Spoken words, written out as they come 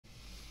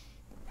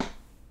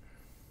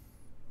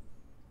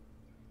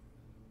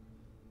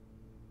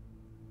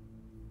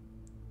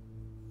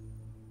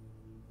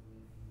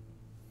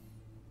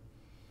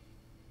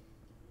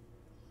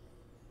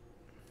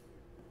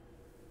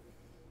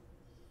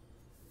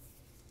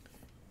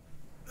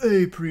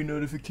A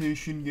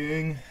pre-notification,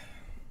 gang.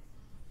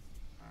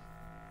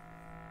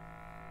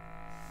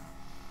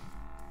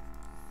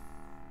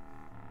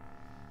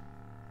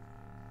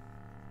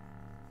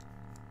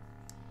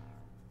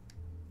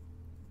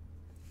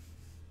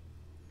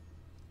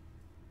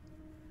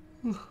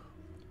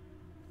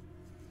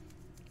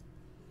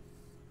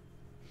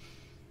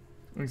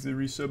 Thanks the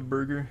resub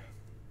burger.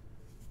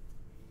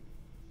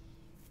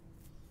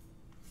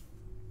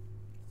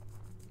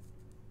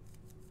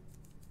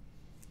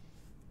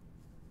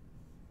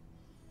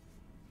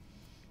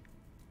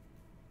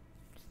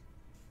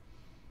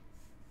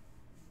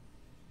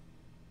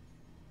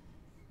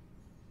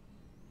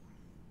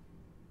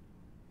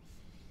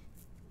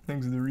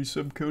 Thanks the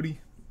resub, Cody.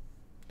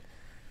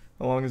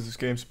 How long is this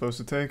game supposed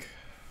to take?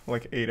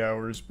 Like 8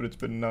 hours, but it's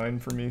been 9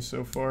 for me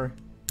so far.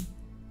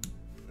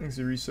 Thanks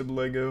the resub,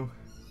 Lego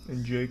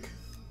and Jake.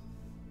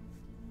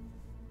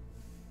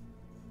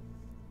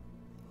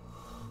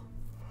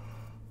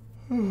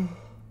 Thanks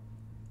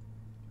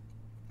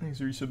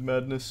the resub,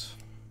 Madness.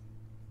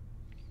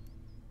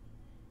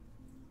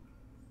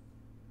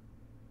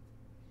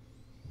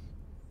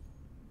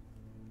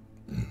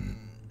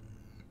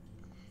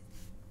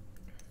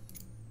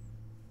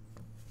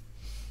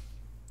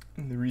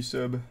 And the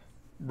resub,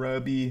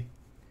 Robbie,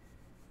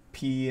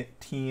 P,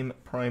 Team,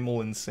 Primal,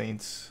 and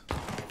Saints.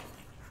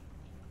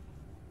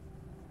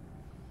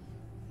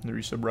 And the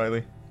resub,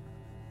 Riley.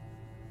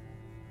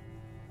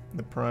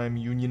 The Prime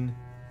Union.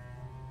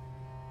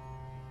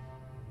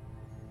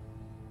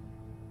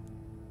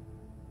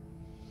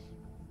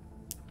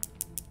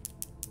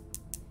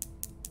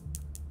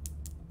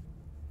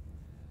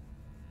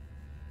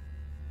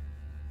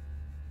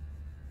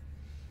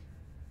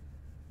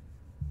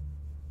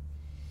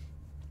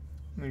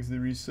 Thanks the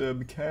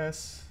resub,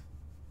 Cass,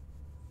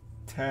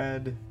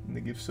 Tad, and the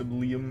gift sub,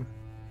 Liam,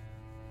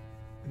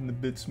 and the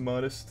bits,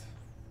 Modest.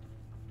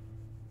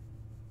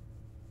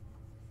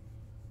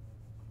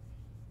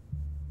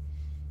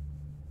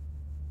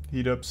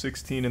 Heat up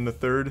 16 in the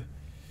third.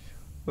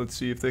 Let's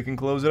see if they can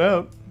close it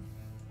out.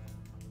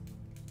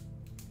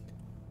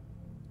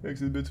 Thanks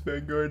to the bits,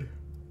 Vanguard.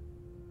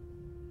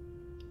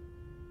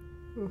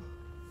 Oh.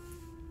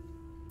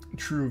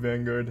 True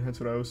Vanguard, that's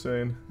what I was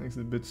saying. Thanks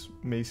to the bits,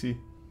 Macy.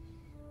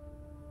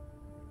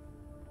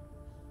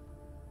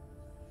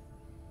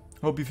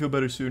 Hope you feel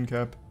better soon,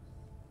 Cap.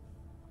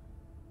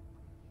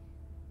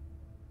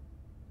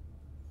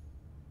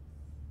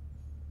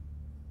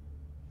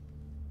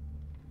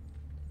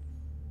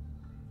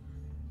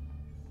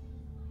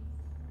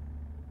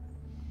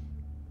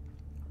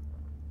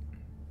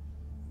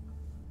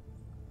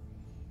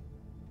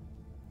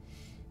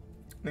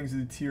 Thanks to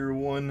the tier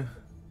 1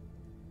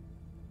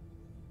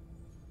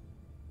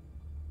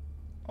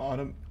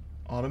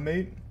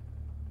 automate?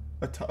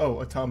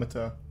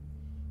 Automata.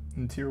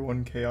 And tier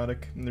 1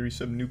 chaotic. And the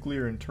resub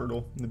nuclear and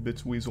turtle. And the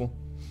bits weasel.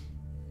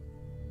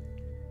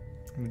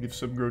 And the gift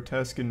sub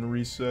grotesque and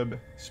resub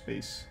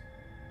space.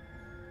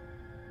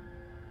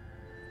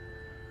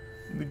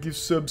 And the gift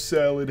sub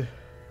salad.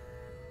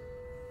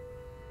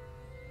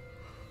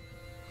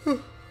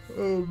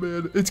 Oh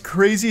man, it's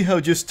crazy how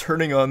just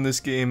turning on this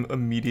game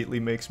immediately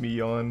makes me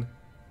yawn.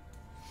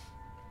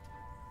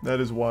 That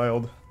is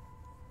wild.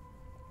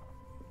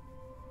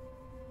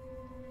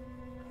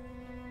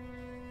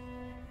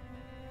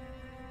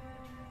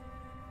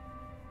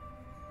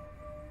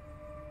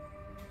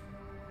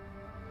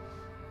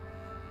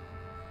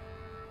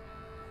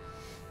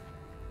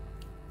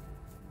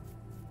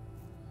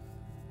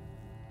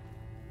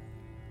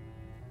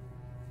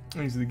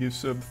 He's the gift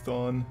sub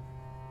Thon.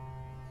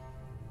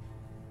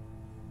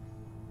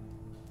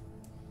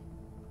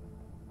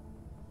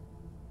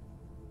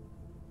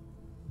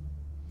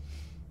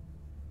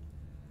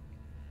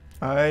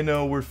 I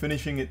know, we're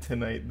finishing it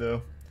tonight,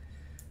 though.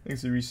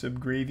 Thanks to the resub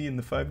Gravy and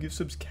the 5 gift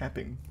subs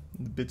Capping.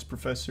 And the Bits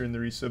Professor and the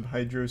resub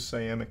Hydro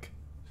Siamic.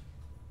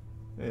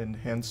 And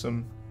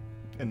Handsome.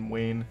 And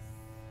Wayne.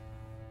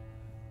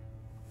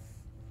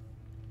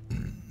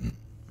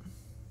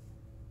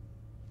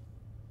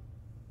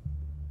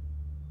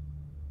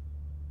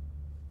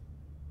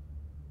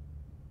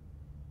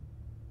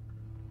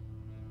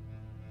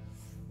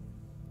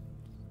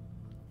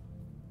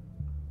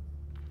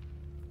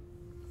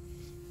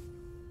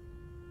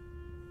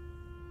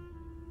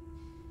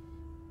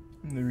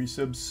 And the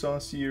resub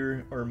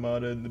Saucier,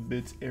 Armada, the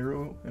Bits,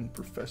 Arrow, and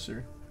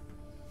Professor.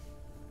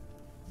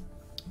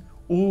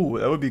 Ooh,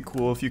 that would be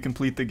cool. If you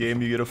complete the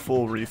game, you get a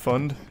full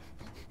refund.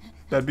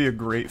 That'd be a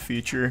great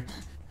feature.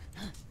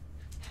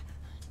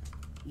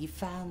 You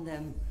found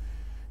them.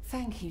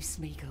 Thank you,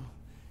 Smeagol.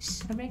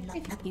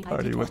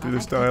 Already went through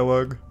this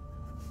dialogue.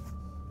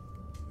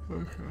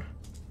 Okay.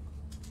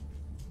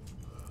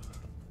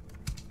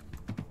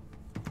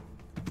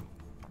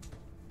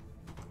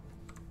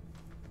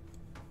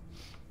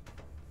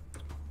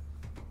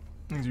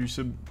 These are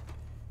some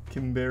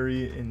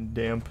Kimberry and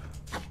Damp.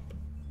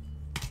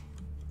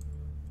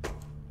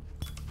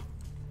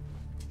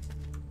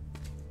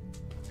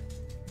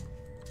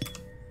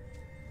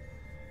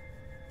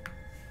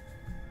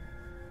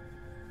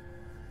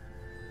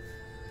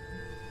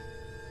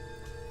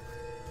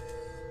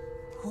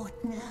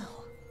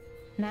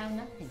 Now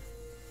nothing.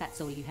 That's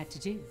all you had to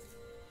do.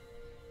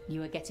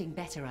 You are getting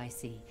better, I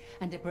see,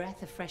 and a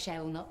breath of fresh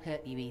air will not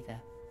hurt you either.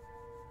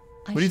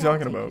 What are you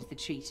talking about? I shall take you to the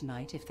tree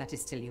tonight, if that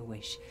is still your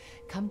wish.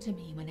 Come to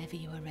me whenever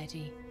you are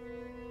ready.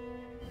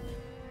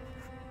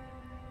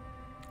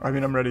 I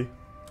mean, I'm ready.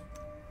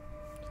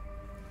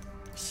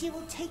 She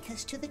will take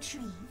us to the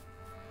tree.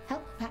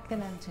 Help pack the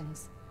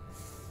lanterns.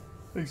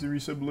 Thanks,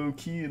 resub low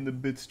key in the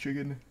bits,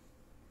 chicken.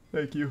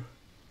 Thank you.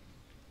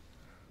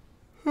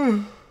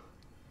 It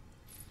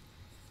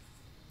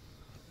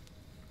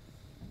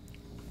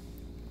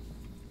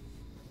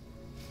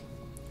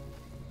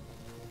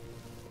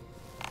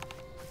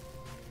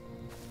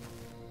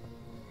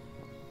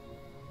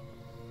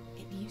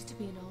used to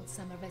be an old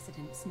summer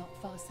residence not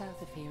far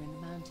south of here in the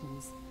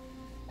mountains.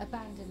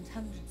 Abandoned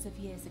hundreds of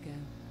years ago.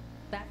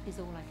 That is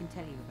all I can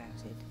tell you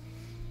about it.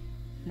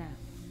 Now,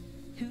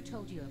 who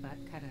told you about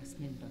Karas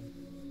Minbon?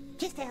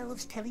 Just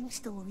elves telling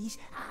stories.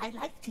 I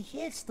like to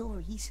hear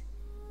stories.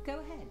 Go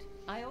ahead.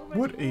 I already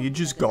What age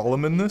is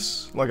Gollum in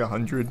this? Like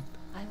 100?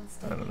 I will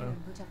stay I don't here know.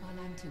 and put up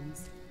our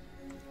lanterns.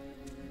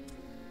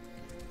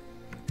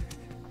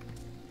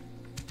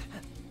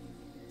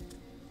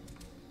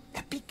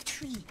 The big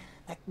tree.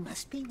 That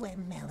must be where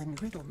Mel and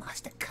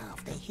Riddlemaster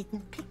carved their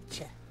hidden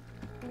picture.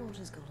 What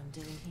is Gollum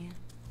doing here?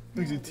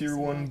 Thanks, a tier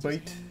 1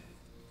 bite.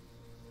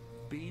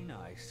 Be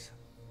nice.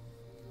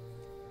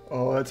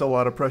 Oh, that's a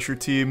lot of pressure,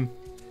 team.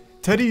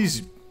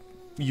 Teddy's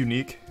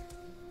unique.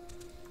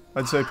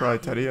 I'd say probably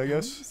Teddy, I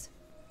guess.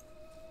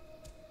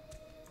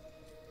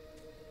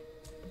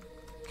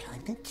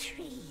 Climb the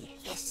tree.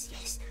 Yes,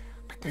 yes.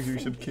 But the Thank you,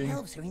 Sub friendly King.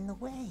 elves are in the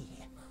way.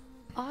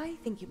 I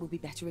think it will be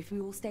better if we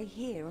all stay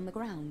here on the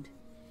ground,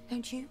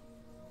 don't you?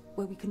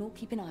 Where we can all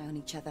keep an eye on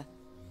each other,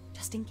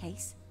 just in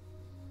case.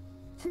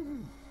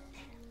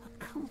 A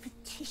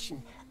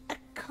competition. A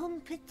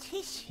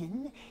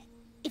competition?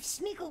 If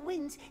Smeagol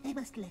wins, they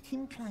must let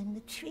him climb the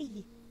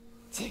tree.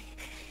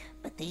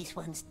 But these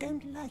ones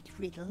don't like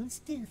riddles,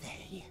 do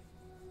they?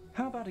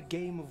 How about a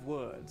game of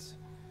words?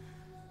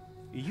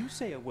 You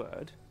say a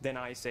word, then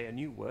I say a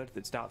new word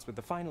that starts with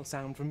the final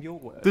sound from your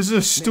word. This is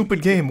a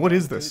stupid game. What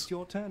is Till this? It's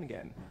your turn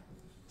again.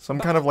 Some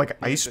kind of like Here's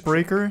the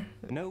icebreaker?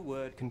 trick. No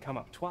word can come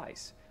up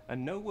twice,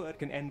 and no word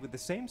can end with the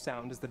same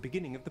sound as the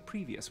beginning of the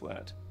previous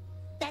word.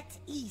 That's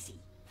easy.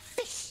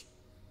 Fish.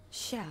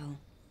 Shall.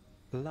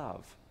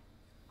 Love.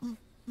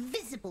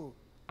 Visible.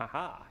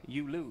 Aha,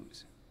 you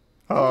lose.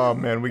 Oh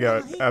man, we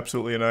got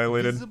absolutely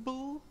annihilated.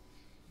 Visible?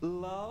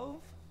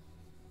 Love?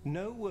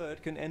 No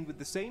word can end with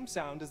the same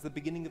sound as the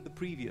beginning of the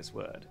previous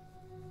word.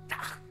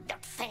 Ah,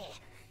 not fair.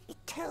 It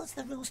tells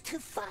the rules too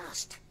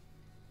fast.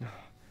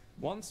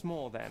 Once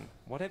more then,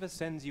 whatever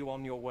sends you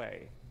on your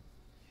way.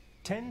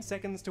 10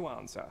 seconds to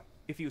answer.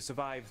 If you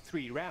survive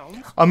 3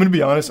 rounds... I'm gonna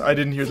be honest, I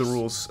didn't hear the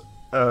rules.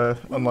 We already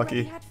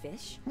Unlucky. had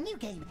fish. New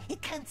game.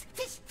 It counts.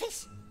 Fish,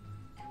 fish.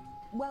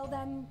 Well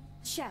then,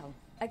 shall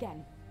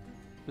again.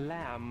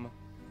 Lamb.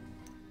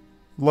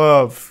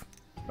 Love.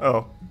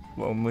 Oh,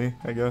 lonely,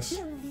 I guess.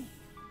 Lonely.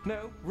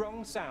 No,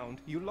 wrong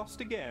sound. You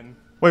lost again.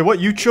 Wait, what?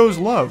 You chose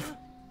love.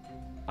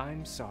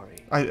 I'm sorry.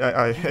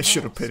 I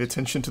should have paid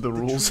attention to the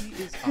rules. The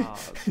tree is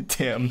ours.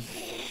 Damn.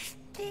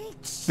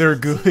 They're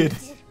good.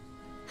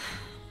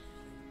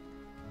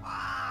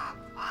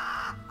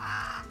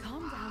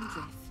 Calm down,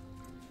 Drift.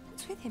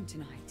 What's with him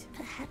tonight?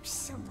 Perhaps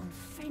someone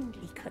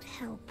friendly could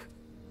help.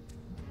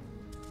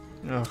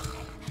 Ugh.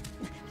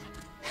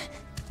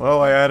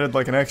 Well, I added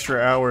like an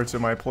extra hour to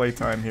my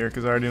playtime here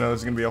because I already know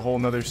there's gonna be a whole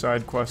nother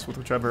side quest with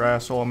whichever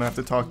asshole I'm gonna have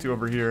to talk to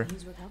over here.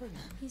 He's recovering.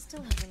 He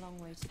still has a long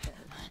way to go.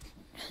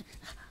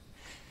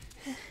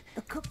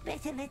 The cook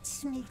better let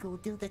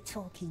Smeagol do the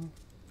talking.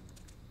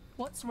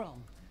 What's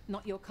wrong?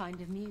 Not your kind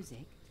of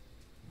music?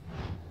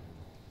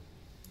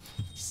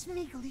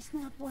 Smeagol is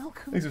not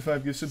welcome. Thanks for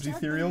 5 gifts, Subs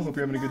Ethereal. Hope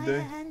you're having a good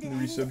day. And the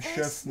resub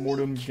Chef,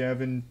 Mortem,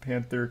 Gavin,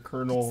 Panther,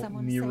 Colonel,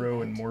 Someone Nero,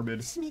 say and that. Morbid.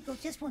 Smeagol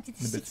just wanted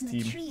to The sit Bits in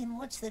the team. tree and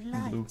watch the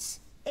blue. lights.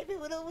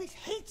 Everyone always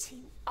hates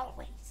him.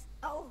 Always.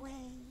 Always.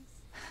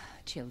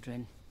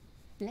 Children,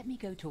 let me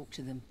go talk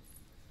to them.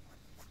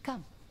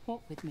 Come,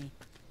 walk with me.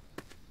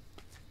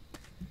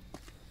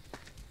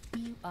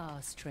 You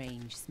are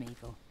strange,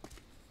 Smeagol,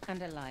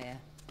 and a liar.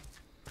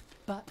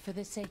 But for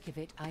the sake of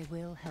it, I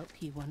will help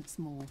you once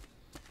more.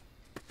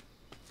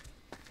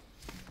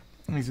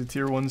 He's a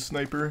tier 1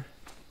 sniper.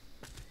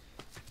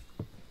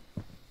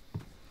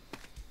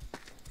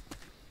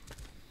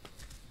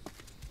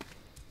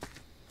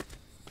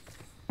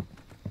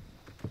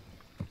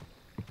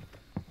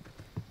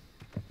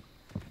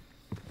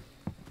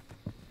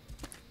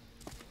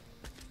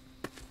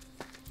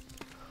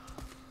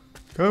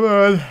 Come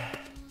on.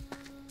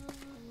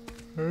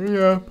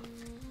 Hurry up.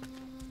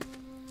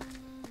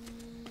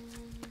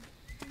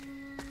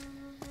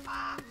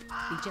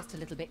 Be just a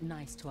little bit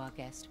nice to our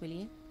guest, will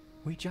you?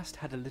 We just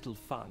had a little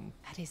fun.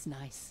 That is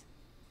nice.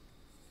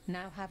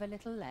 Now have a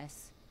little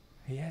less.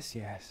 Yes,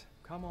 yes.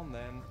 Come on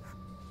then.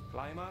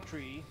 Climb our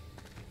tree.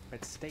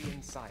 Let's stay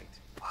in sight.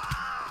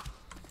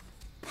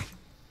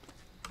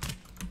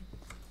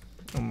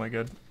 Oh my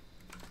god.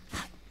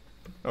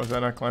 Oh, is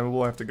that not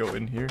climbable? I have to go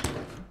in here.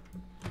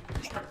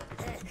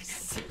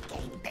 Silly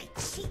game, they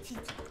cheated.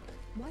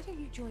 Why don't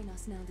you join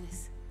us now,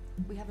 this?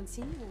 We haven't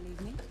seen you all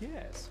evening.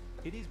 Yes,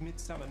 it is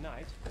midsummer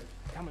night.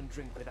 Come and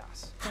drink with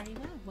us. Very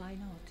well, why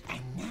not?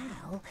 And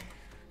now,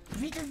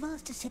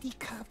 Riddlemaster said he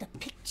carved a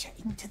picture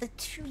into the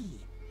tree.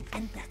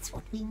 And that's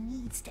what we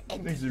need to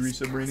enter Thanks,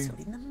 his Resub rating.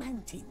 castle in the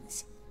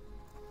mountains.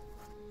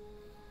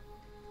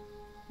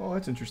 Oh,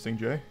 that's interesting,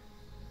 Jay.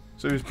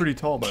 So he was pretty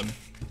tall then.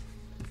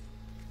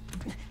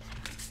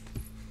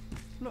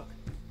 Look,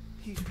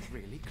 he's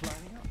really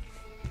climbing up.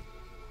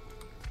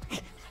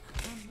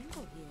 How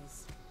nimble he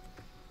is.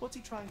 What's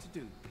he trying to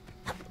do?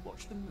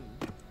 Watch the moon?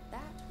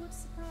 That would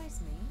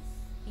surprise me.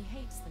 He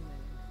hates the moon.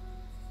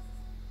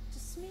 To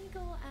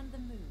Smeagol and the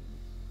moon,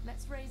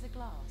 let's raise a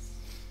glass.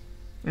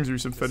 Thanks,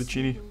 Resub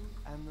Fettuccine.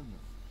 And the moon.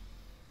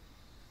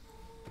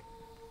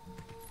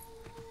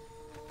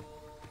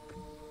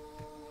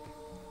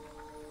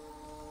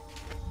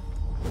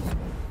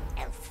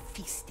 Elf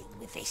feasting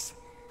with this.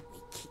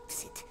 We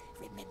keeps it,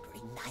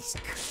 remembering nice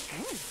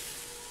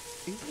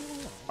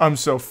I'm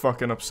so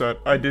fucking upset.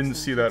 I didn't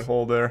see that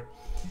hole there.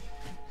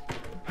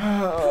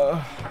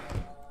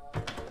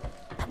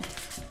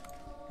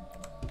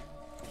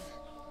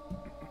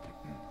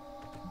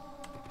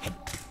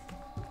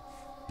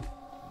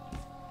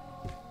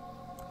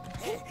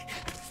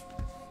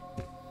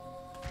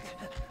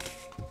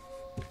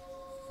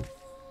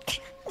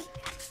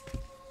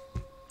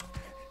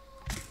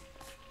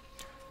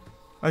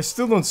 I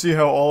still don't see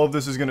how all of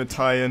this is going to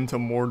tie into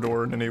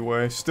Mordor in any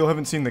way. Still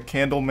haven't seen the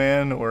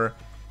Candleman or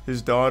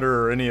his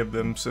daughter or any of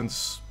them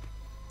since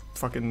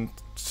fucking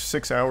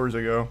 6 hours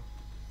ago.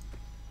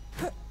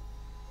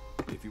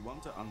 If you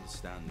want to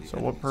understand the So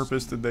what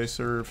purpose did they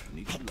serve? you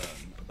need to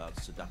learn about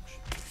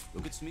seduction.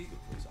 Look at Smeagol,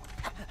 for example.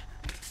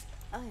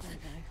 I don't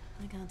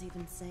know. I can't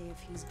even say if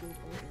he's good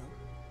or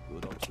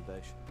ill. Good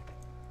observation.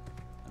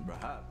 And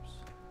perhaps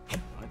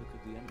neither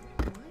could the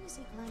enemy. Why is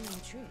he climbing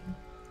a tree?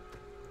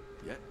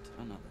 Yet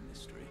another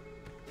mystery.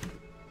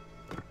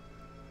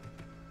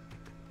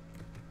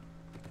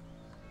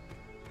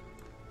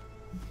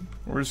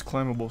 Where's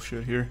climbable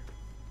shit here?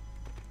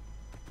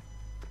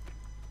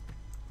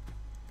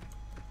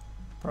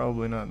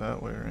 Probably not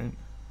that way, right?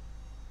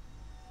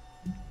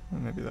 Or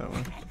maybe that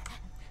way.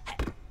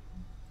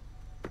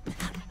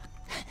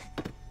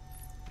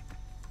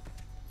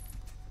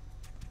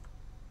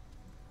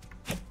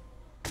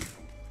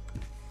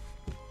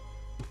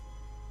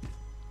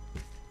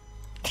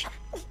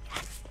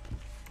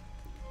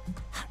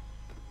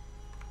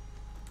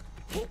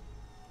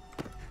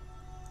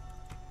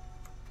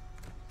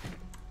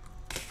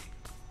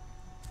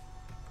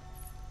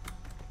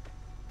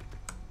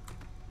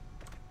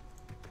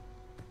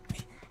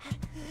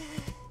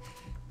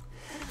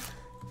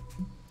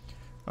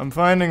 I'm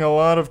finding a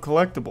lot of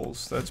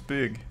collectibles. That's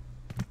big.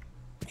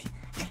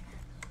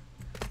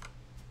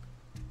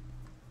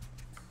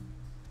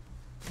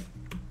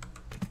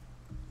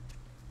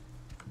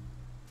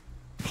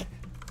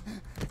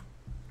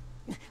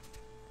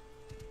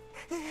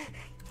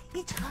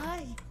 It's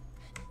high.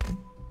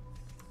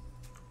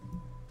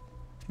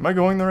 Am I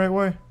going the right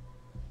way?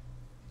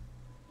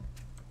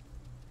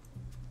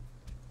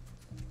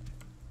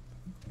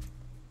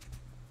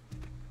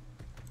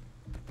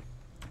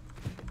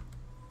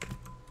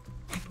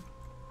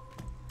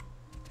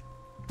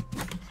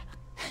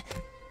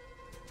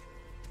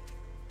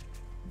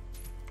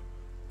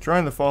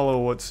 Trying to follow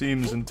what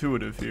seems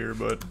intuitive here,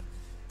 but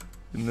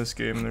in this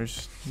game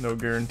there's no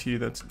guarantee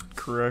that's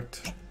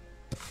correct.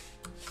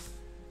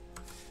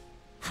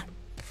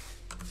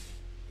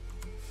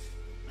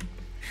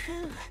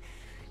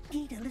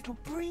 Need a little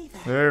breather.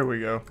 There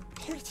we go.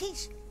 Here it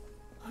is.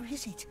 Or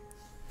is it?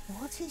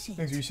 What is it?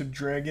 Thanks, you said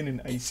dragon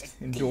and ice It's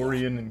a and deer.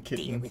 Dorian and Deer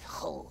kitten. with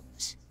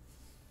horns.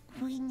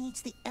 We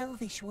needs the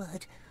Elvish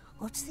word.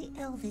 What's the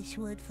Elvish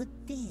word for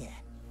deer?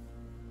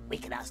 We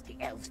can ask the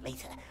elves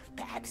later.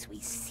 Perhaps we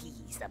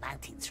seize the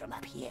mountains from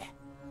up here.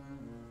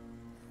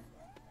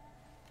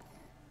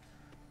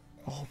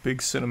 Oh, big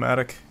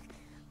cinematic.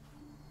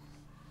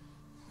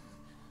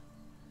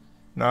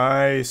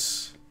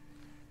 Nice.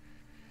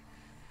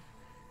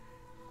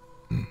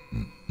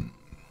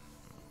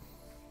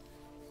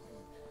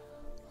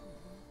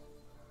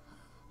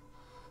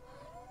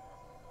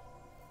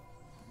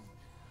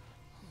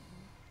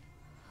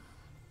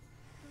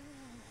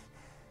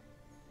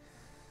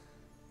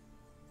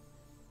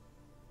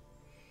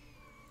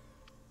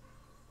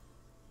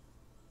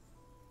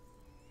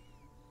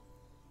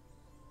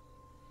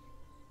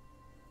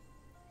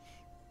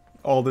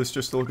 All this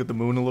just to look at the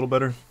moon a little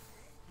better.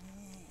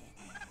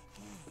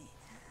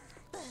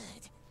 Bird.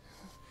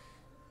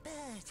 Bird.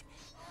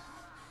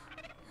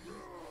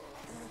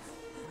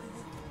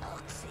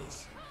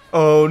 Oxes.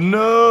 Oh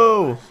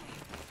no!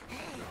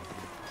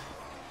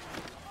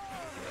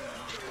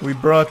 We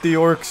brought the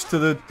orcs to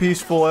the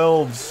peaceful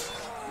elves.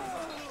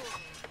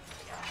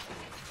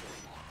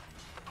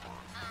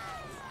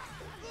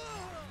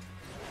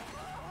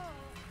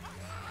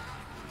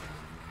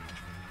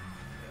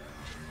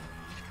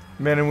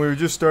 Man, and we were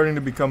just starting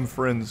to become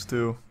friends,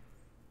 too.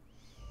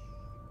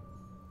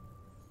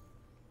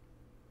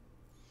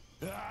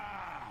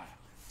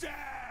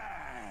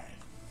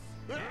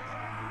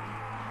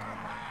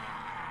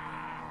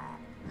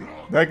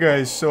 That guy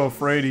is so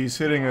afraid he's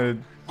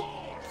hitting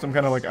some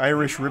kind of like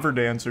Irish river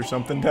dance or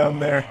something down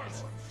there.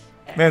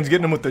 Man's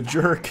getting him with the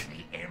jerk.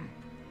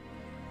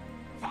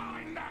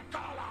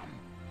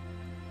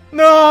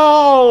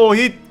 No!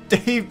 He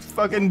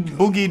fucking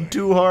boogied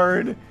too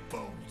hard.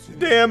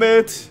 Damn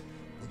it!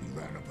 He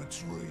ran up a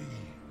tree.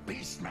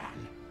 Beastman,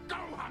 go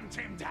hunt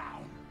him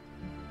down.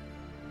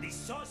 The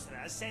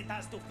sorcerer sent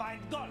us to find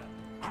Gollum.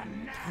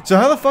 So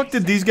how the fuck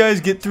did these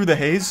guys get through the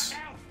haze?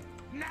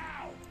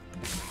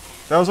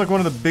 That was like one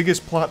of the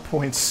biggest plot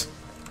points.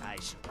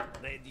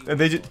 And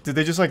did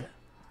they just like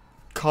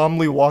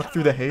calmly walk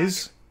through the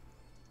haze?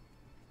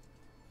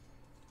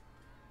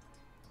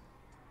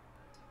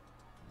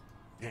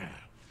 Yeah.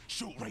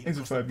 Thanks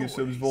for 5 gift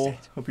subs, Vol.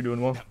 Hope you're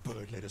doing well. That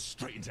bird led us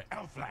straight into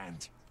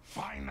Elfland.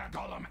 Find the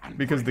Gollum and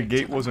because the bring it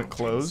gate to wasn't mountains.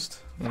 closed?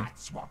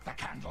 That's what the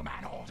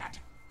Candleman ordered.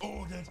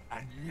 Ordered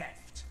and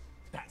left.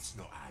 That's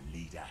not our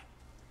leader.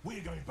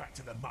 We're going back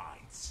to the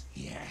mines.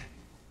 Yeah.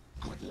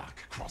 Good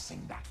luck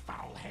crossing that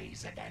foul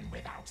haze again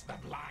without the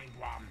blind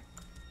one.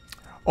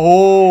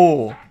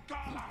 Oh!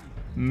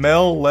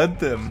 Mel led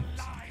them.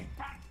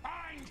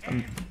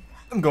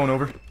 I'm going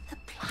over.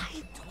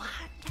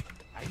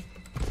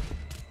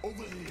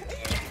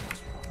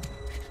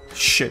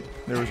 Shit,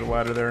 there was a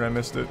ladder there and I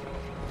missed it.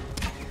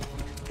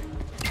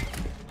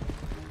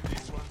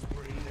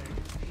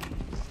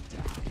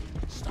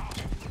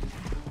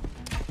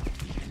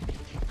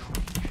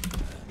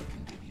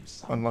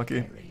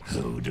 Unlucky.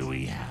 Who do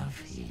we have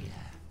here?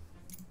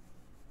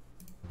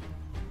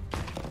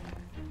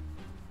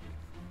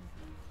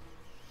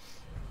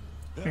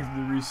 Thanks for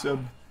the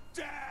resub.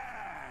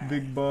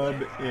 Big Bob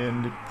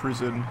and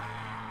prison.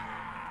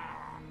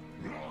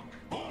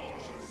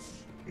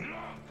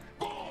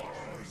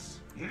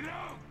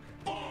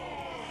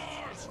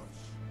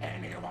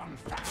 Anyone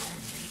found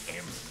the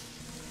imp?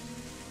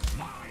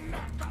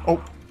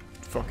 Oh,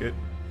 fuck it.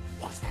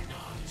 What's that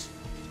noise?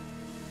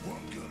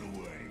 One got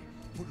away.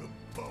 Put a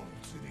bolt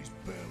in his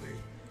belly.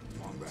 He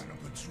ran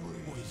up a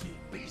tree. What is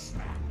it?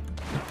 Beastman.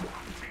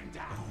 Hunt him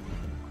down.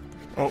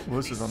 Oh, well,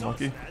 this is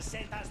unlucky.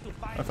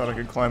 I thought I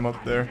could climb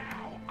up there.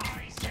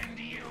 I send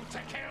you to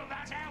kill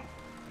that elf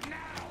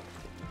now.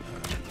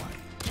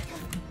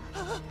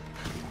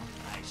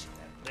 I should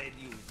have played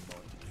you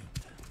more.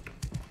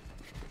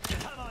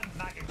 Come on,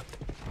 maggot.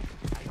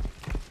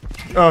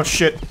 Oh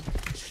shit.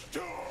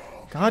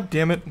 God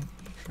damn it.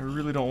 I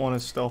really don't want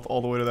to stealth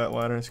all the way to that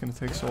ladder. It's gonna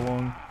take so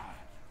long.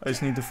 I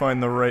just need to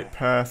find the right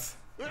path.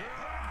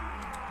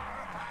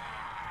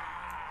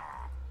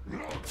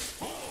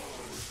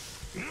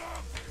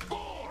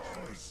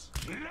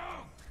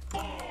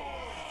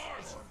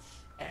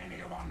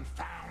 Anyone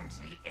found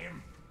the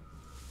imp?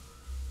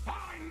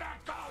 Find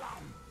the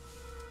Gollum!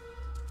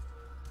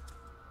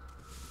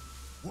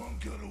 One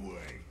got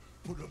away,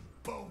 put a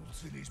bolt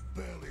in his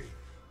belly,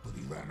 but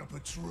he ran up a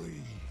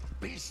tree.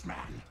 Beastman,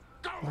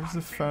 go Where's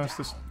the hunt him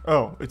fastest? down.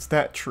 Oh, it's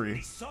that The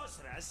tree.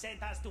 sorcerer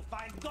sent us to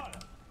find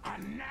Gollum.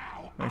 And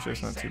now Actually,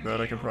 that's not too bad.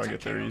 I can probably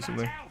get there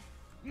easily.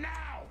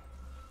 Now!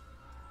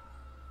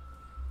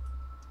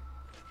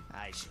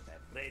 I should have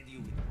read you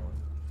with more.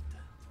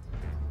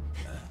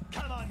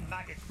 Come on,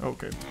 maggot.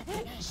 Okay.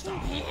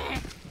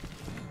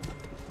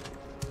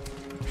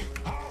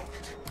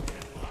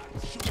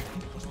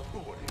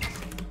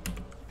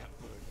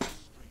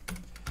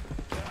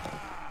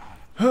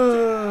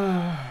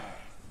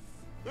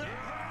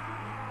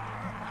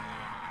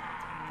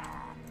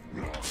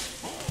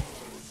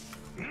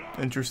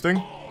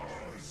 Interesting.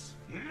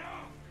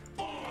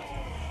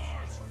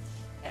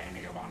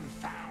 Anyone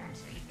found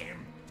the imp?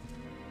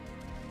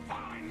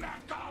 Find the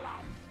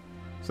Gollum!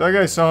 So that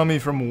guy saw me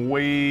from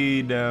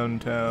way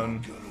downtown.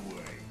 Got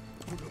away,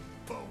 put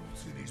a bolt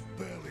in his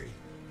belly,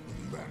 but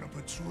he ran up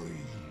a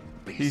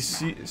tree. He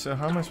see. So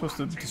how am I supposed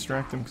to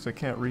distract him? Because I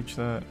can't reach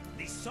that.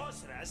 The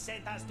sorcerer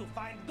sent us to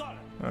find Gollum.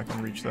 I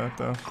can reach that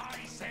though. I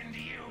send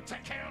you to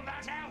kill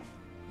that elf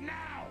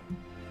now!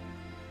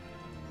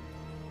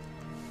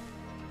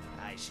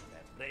 I should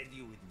have read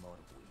you with more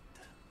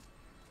wit.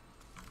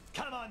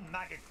 Come on,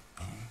 maggot.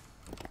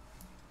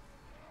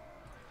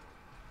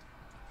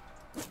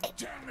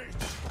 Damn it!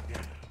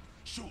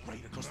 Short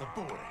raid across the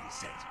border, he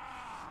said.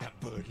 That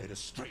bird led us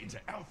straight into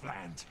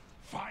Elfland.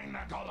 Find the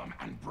Gollum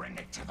and bring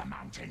it to the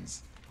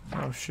mountains.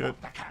 That's Oh shit.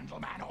 what the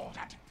Candleman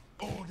ordered.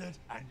 Ordered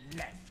and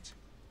left.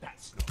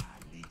 That's not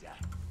our leader.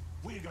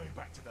 We're going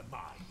back to the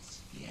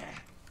mines. Yeah.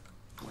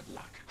 Good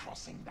luck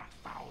crossing that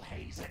foul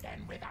haze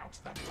again without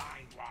the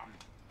blind one.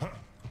 Huh.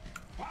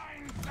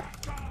 Find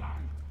the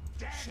Gollum!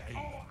 Dead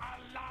or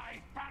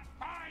alive, but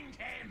find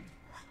him!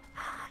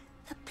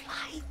 The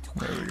blind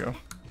There we go.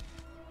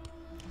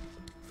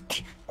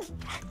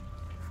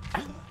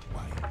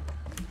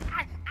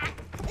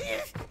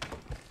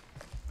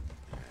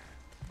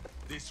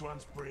 This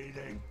one's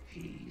breathing.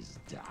 He's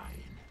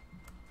dying.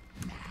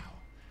 Now,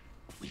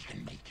 we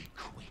can make it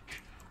quick.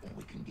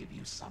 give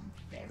you some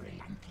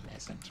very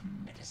unpleasant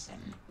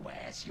medicine.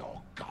 Where's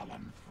your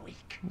Gollum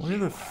freak? Where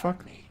the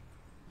fuck? Me.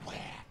 Where?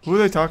 Who are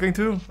they talking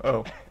to?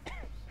 Oh.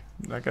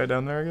 That guy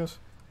down there, I guess?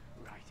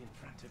 Right in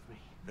front of me.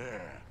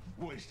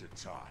 Yeah, waste of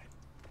time.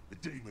 The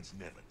demons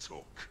never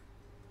talk.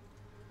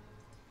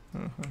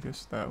 Oh, I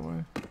guess that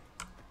way.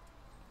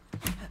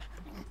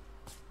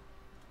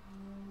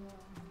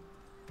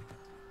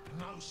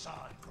 No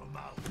sign from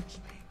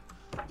Malcolmsby.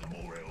 The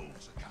more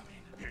elves are coming.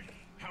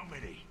 How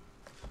many?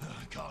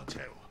 I can't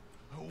tell.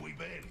 We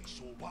barely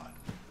saw one.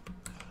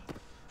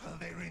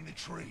 They're in the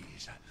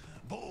trees.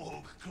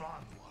 Borg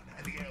climbed one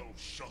and the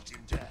elves shot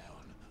him down.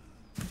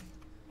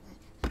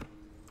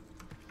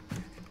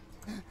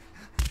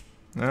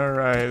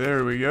 Alright,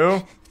 there we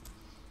go.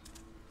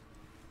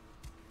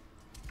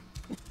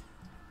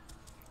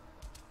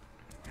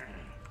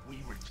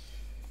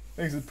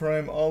 Exit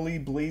Prime, Ollie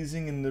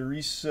blazing in the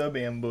resub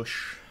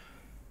ambush.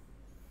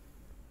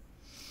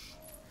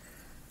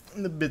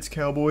 And the bits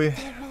cowboy.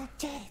 They're all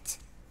dead.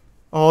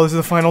 Oh, this is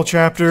the final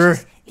chapter.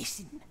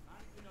 Listen.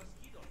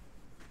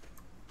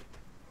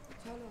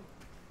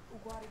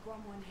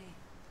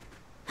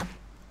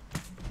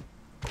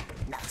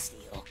 Nasty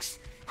orcs.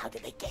 How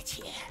did they get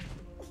here?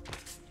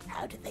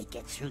 How did they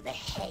get through the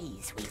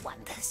haze, we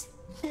wonders?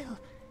 Mel.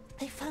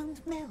 They found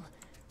Mel.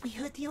 We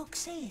heard the orcs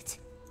say it.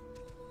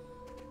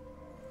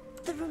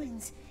 The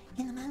ruins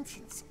in the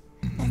mountains.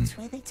 That's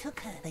where they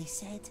took her, they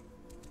said.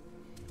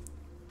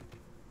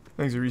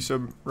 Thanks,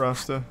 resub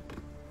Rasta.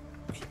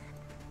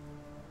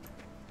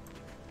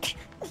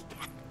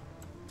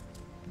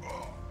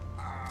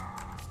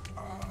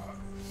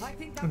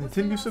 And the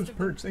 10 new subs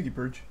Purge. Thank you,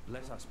 Purge.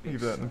 Thank you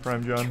for that in the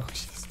Prime, John.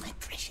 Cautious, my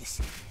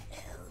precious.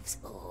 Elves,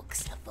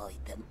 orcs,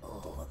 avoid them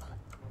all.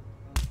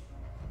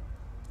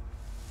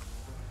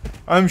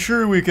 I'm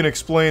sure we can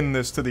explain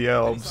this to the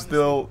elves.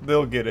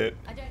 They'll get it.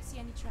 I don't see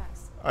any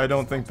tracks. I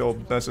don't think they'll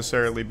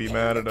necessarily be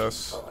mad at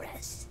us.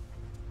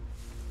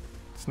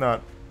 It's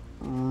not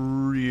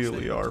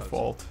really our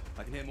fault.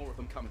 I can hear more of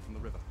them coming from the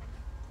river.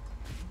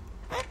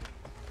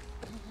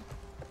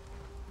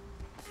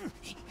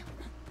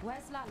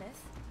 Where's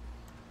Lalith?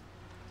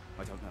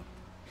 I don't know.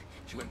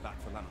 She went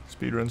back for Lana.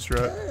 Speedrun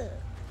strat.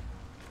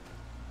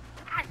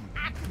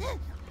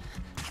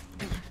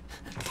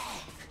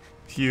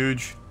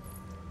 Huge.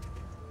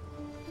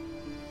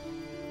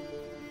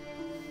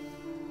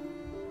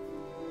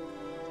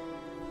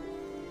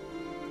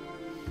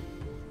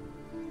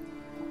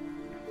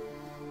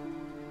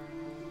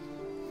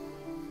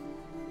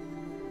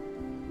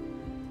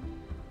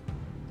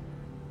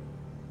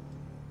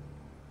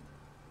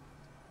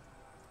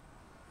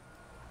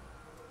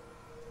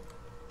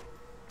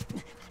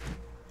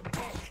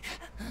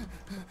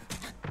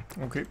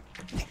 Okay.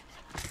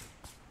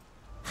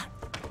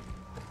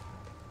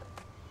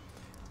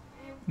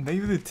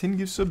 Maybe the 10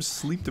 gift subs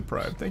sleep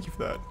deprived. Thank you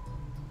for that.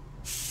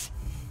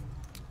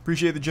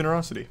 Appreciate the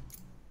generosity.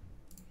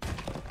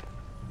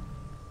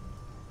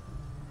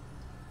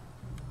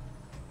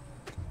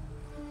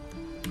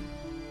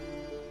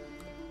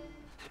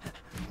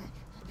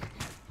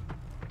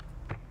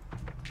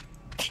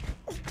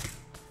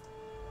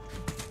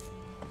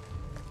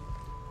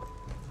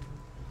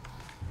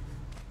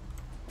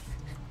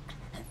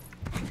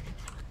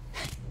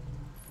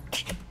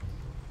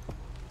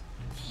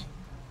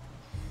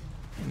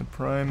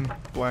 Prime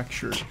black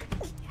shirt.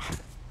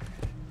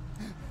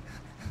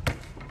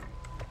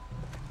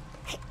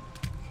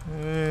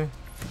 Okay.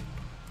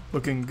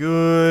 Looking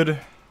good.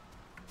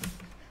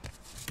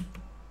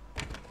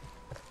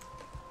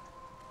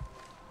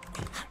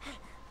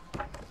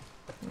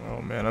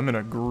 Oh man, I'm in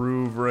a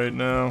groove right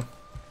now.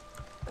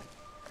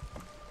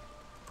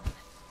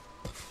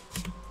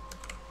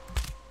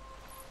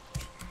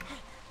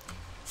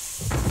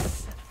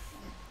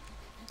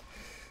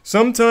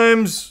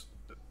 Sometimes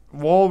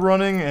wall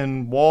running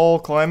and wall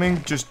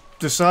climbing just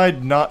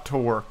decide not to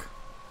work.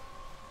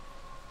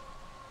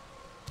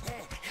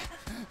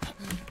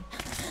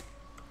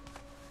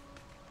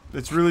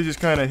 It's really just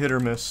kind of hit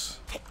or miss.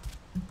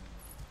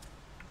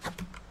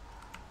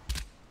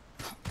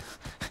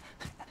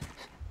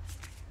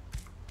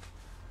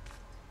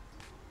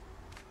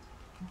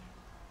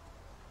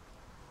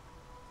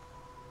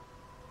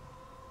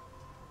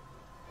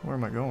 Where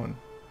am I going?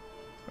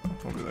 Oh,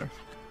 over there.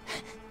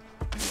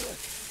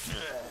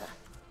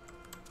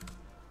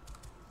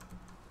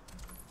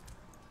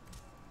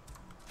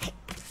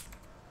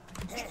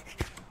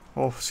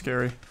 Oh,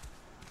 scary.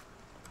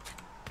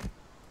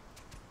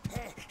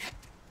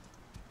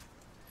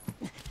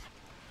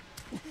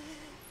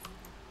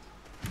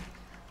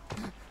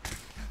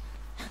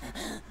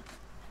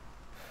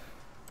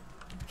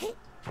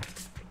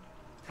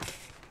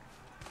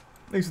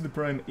 Thanks to the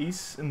Prime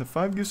Ace and the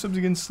 5 gift subs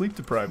again, sleep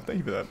deprived. Thank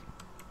you for that.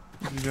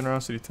 Thank you for your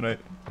generosity tonight.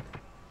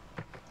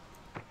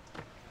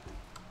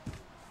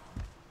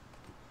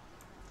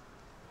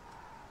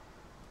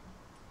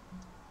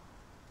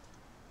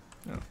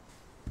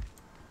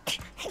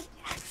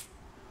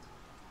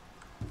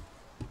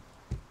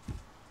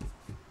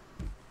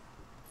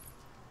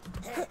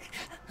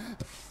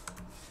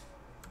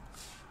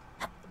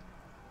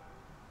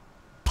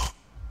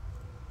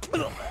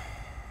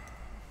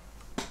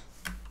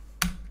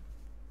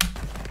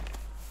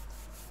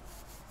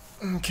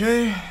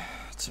 Okay,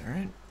 it's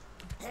alright.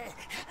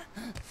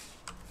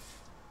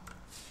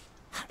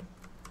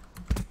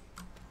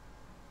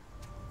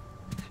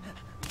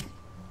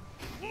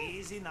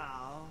 Easy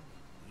now.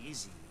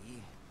 Easy.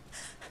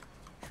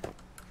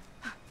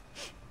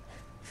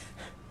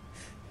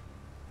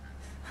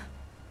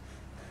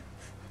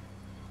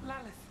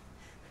 Lalith,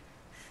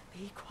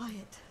 be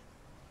quiet.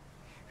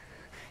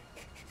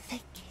 They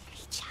kill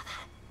each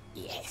other.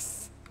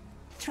 Yes.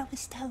 Throw a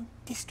stone,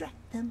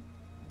 distract them.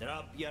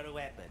 Drop your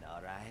weapon,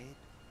 alright?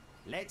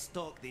 Let's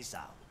talk this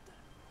out.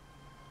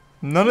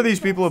 None of these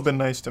people have been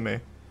nice to me.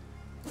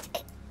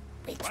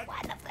 Which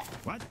one of them?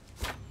 What?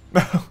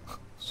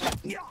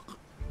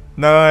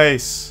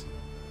 Nice.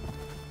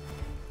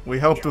 We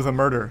helped with a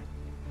murder.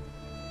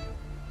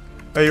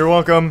 Hey, you're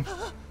welcome.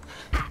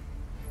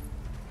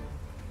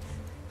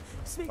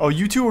 Oh,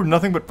 you two are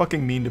nothing but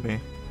fucking mean to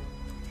me.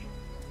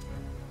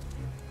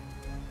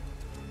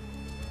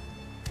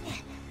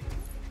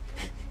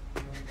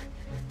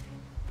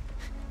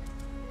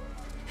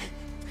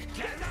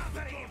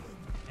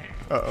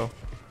 Uh-oh.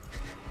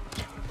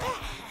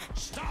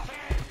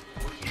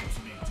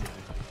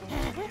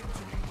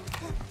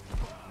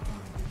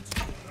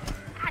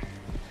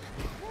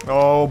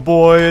 Oh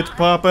boy, it's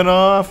popping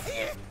off.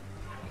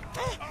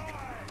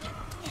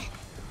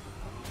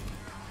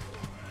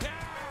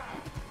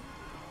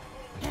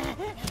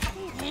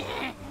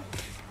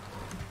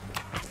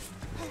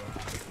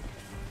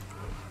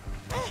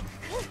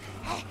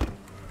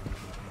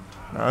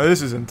 Now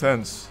this is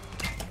intense.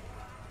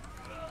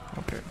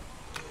 Okay.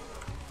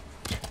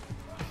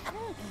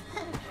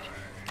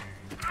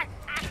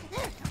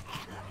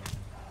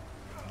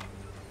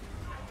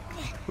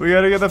 We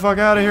gotta get the fuck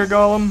out of here,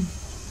 Gollum.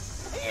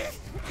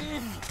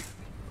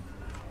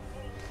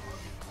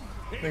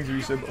 Thanks for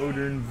resub,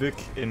 Odin, Vic,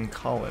 and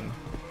Colin.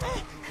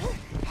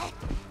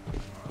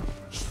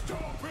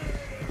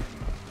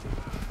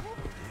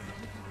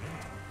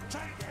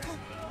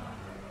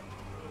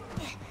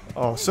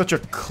 Oh, such a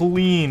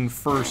clean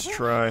first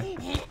try.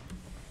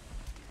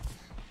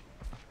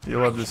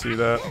 You love to see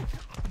that.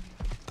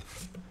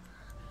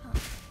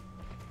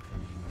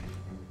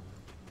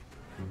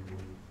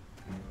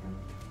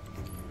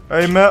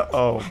 Hey, Mel.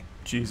 Oh,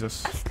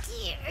 Jesus.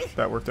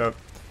 That worked out.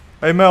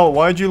 Hey, Mel,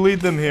 why'd you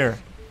lead them here?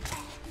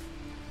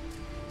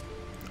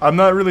 I'm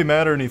not really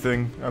mad or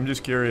anything. I'm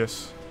just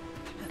curious.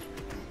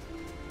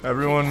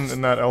 Everyone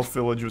in that elf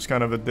village was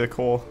kind of a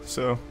dickhole,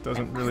 so it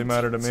doesn't really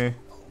matter to me.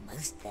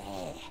 Almost there.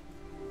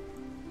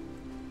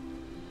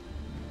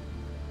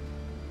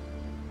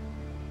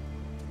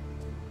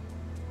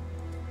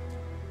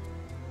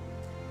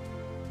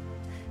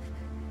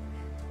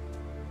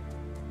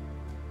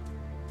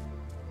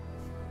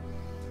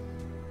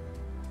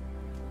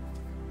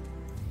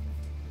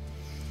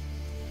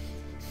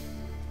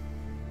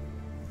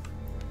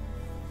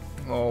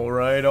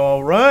 Alright,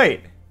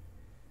 alright.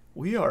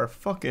 We are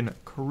fucking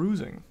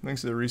cruising.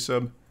 Thanks to the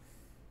resub.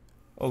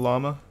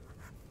 Olama.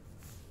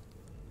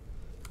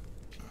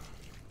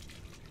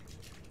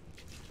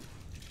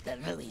 The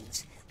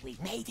ruins. We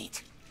made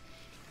it.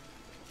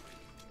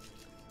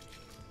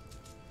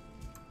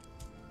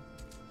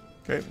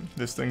 Okay,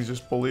 this thing's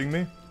just bullying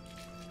me.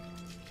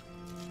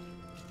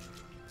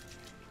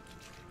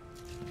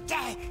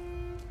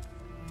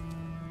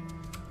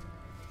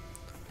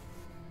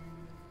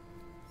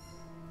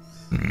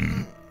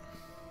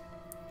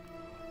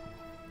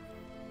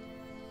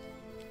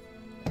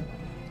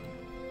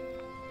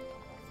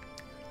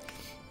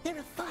 There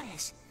are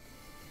fires.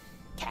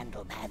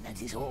 Candleman and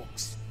his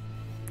orcs.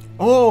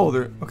 Oh,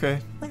 they're okay.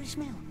 Where is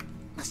Mel?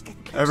 Must get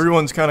closer.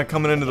 Everyone's kind of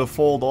coming into the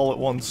fold all at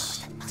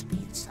once. Must be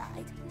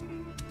inside.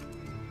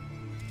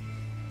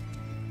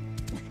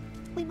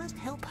 We must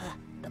help her.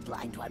 The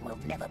blind one will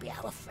never be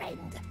our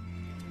friend.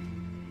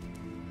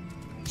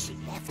 She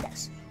left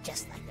us,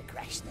 just like the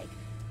crash snake.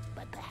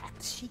 But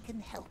perhaps she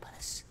can help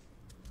us.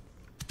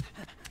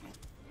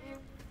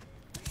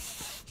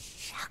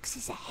 Sharks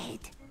is ahead.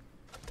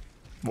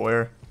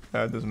 Where?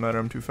 That doesn't matter,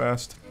 I'm too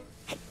fast.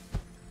 I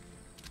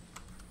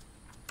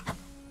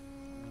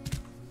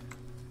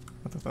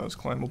thought that was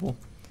climbable.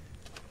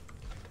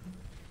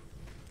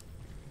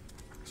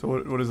 So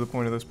what is the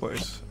point of this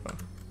place? Oh.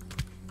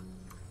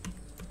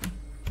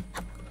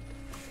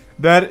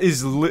 That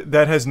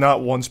has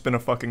not once been a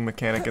fucking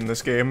mechanic in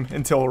this game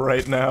until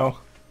right now.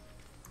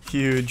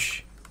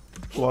 Huge.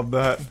 Love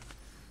that.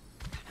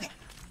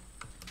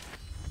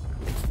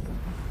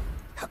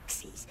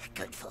 Hooksy's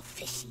good for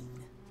fishing.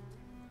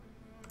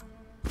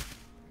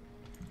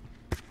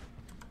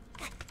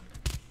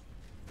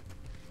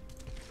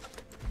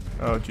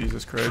 Oh,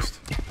 Jesus Christ.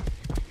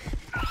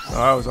 Oh,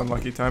 that was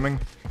unlucky timing.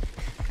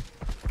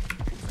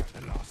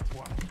 The last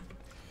one.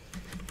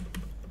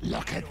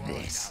 Look at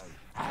this.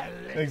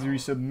 Thanks,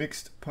 resub.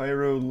 Mixed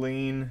Pyro,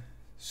 Lane,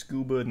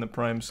 Scuba, and the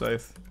Prime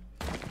Scythe.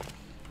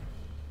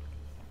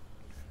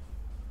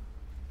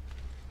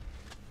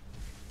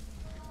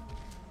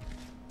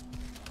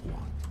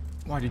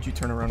 Why did you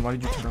turn around? Why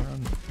did you turn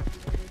around?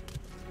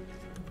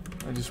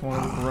 I just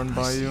wanted to run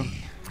by you.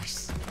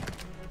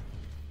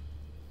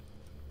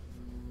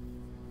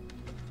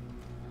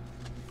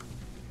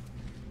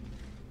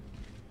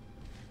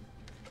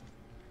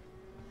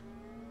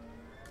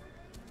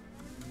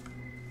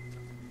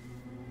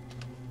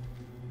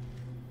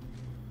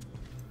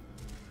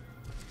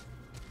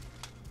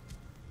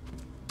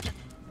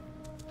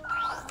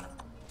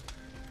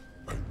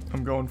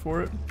 I'm going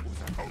for it.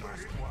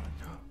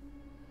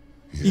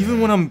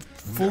 Even when I'm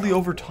fully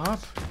over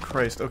top?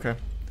 Christ, okay.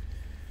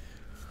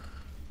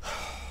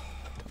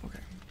 Okay.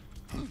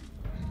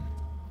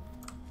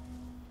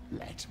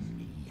 Let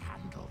me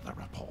handle the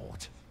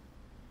report.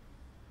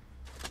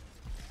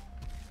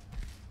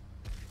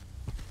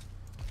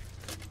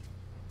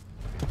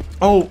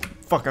 Oh,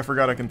 fuck, I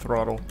forgot I can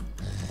throttle.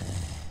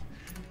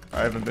 I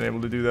haven't been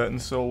able to do that in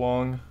so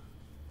long.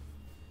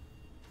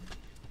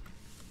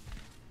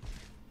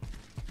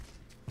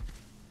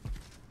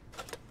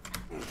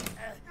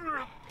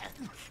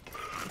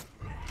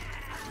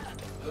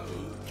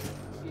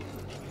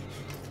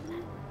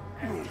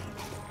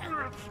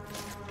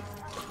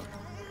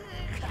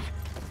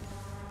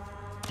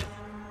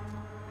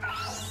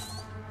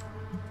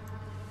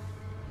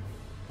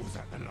 Was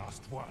that the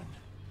last one?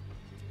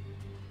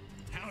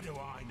 How do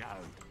I know?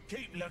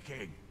 Keep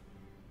looking.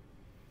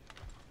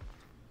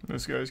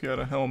 This guy's got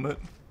a helmet.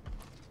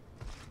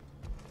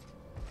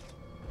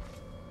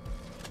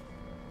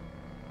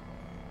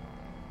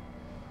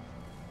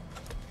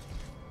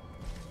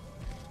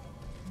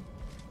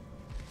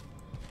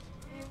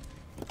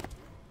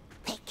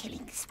 They're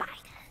killing spiders.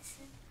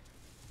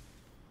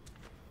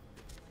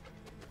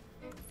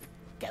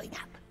 Going up.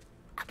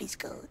 Up is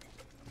good.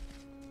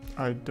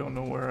 I don't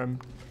know where I'm...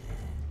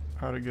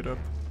 how to get up.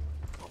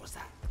 What was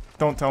that?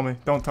 Don't tell me.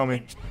 Don't tell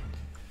me.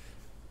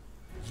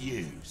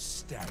 You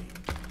stay.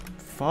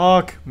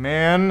 Fuck,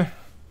 man.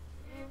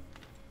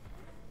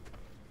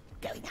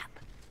 Going up.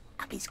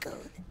 Up is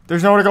good.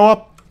 There's nowhere to go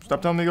up.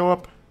 Stop telling me to go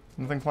up.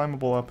 Nothing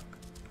climbable up.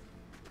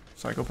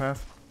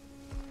 Psychopath.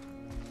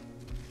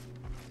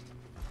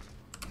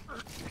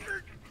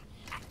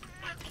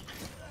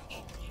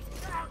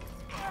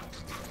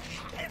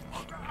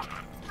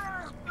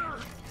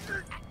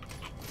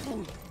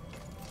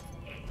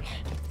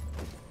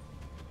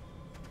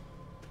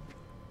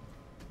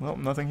 Well,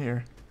 nothing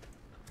here.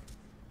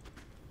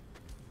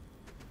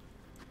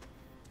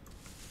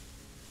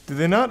 Do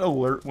they not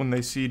alert when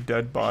they see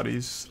dead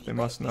bodies? They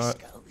must not.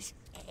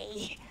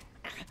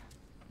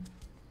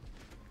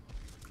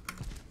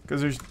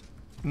 Because there's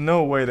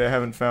no way they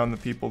haven't found the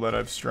people that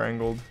I've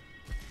strangled.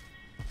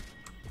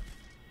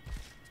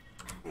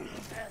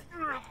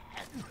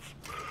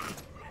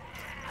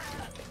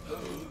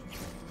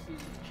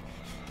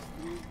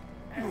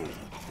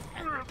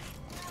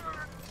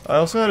 I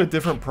also had a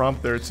different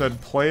prompt there. It said,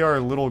 play our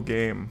little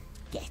game.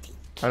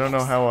 I don't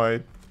know how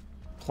I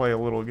play a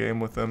little game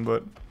with them,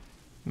 but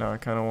now I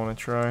kind of want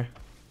to try.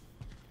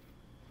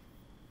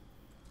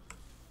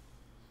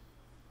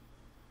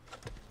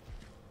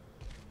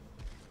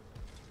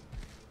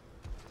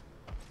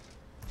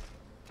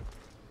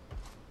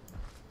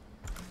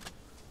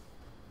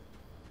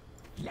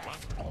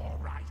 Left or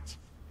right?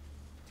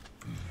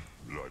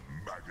 Like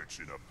maggots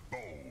in a bowl.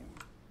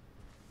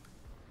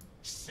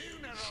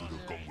 Sooner should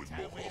have gone with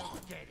Mohawk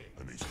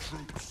and his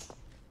troops.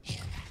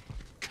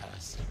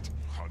 Curse it.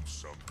 Hunt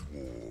some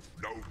dwarf,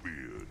 no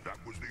beard.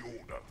 That was the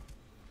order.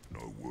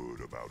 No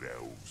word about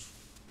elves.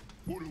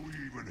 What are we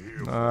even here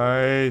for?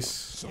 Nice.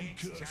 Some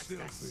cursed thing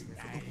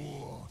for the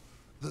war.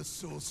 The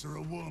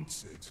sorcerer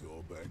wants it,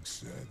 Orbeg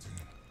said.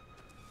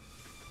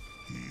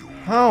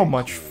 How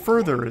much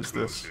further is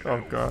this?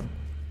 Oh god.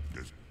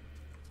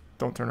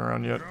 Don't turn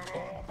around yet.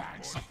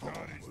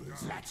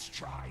 Let's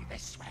try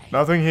this way.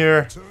 Nothing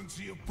here. Turn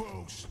to your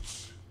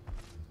posts.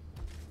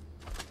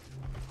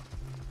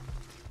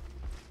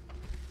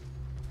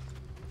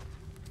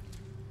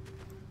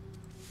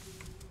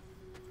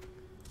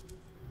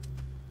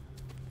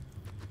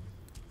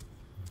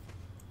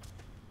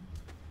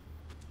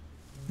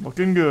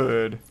 Looking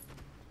good.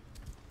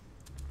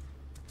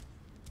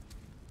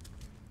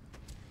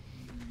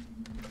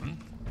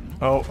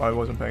 Oh, I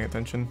wasn't paying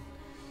attention.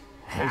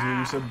 As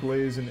you said,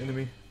 Blaze an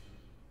enemy.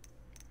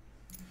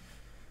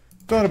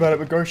 Thought about it,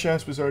 but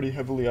Garshas was already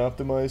heavily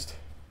optimized.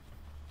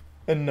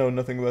 And no,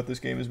 nothing about this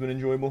game has been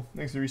enjoyable.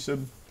 Thanks to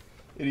resub,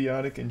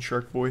 Idiotic and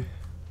Shark Boy.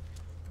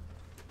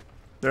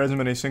 There hasn't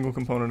been a single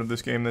component of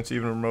this game that's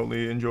even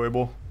remotely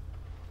enjoyable.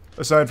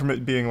 Aside from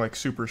it being like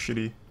super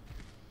shitty.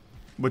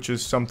 Which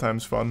is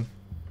sometimes fun.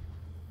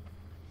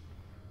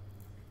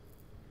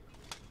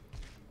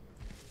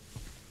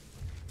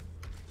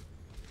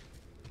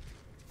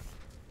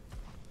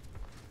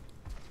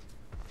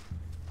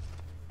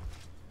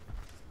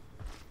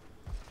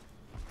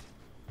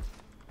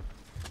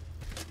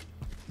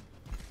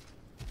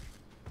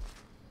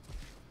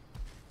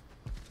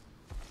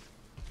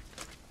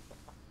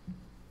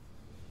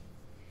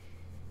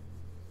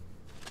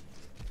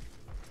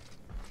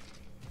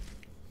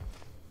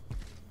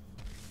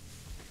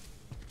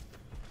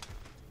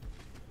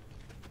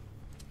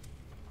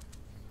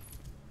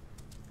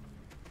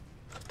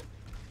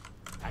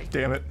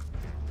 Damn it.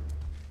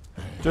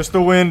 Just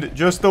the wind.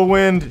 Just the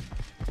wind.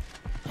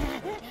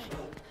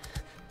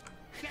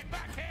 Get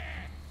back here.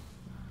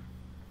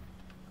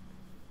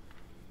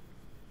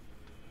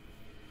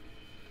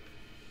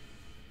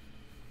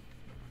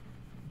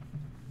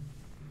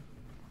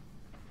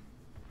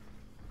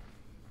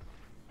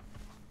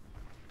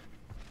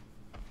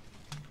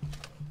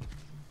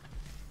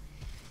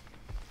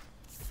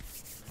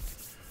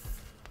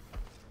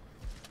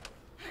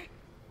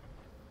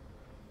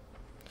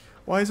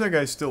 Why is that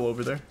guy still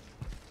over there?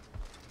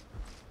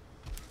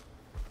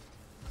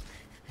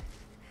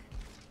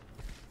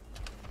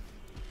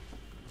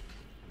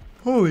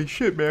 Holy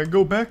shit, man.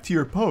 Go back to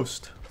your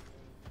post.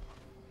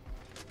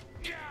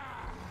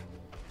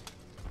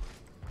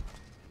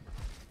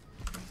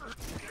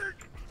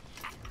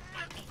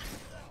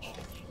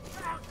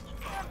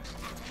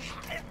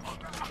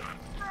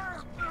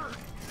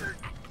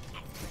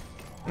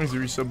 There's a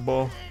resub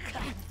ball.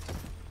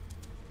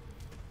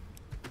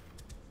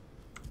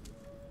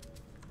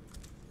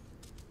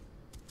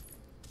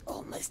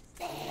 Almost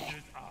there.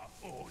 Orders are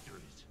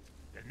orders.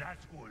 The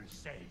Nazgul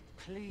say.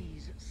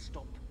 Please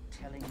stop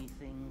telling me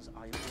things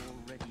I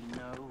already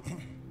know.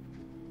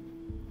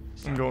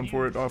 I'm going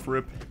for it off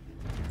rip.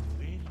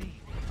 We're leaving.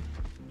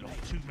 Not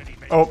too many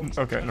men. Oh,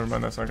 okay, never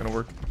mind. That's not gonna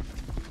work.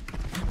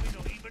 We're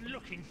not even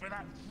looking for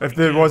that. If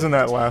there wasn't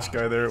that last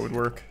guy there, it would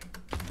work.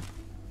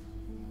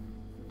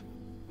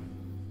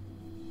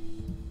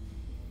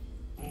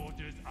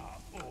 Orders are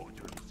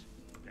orders.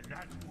 The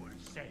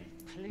Nazgul say.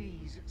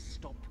 Please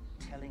stop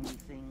telling me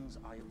things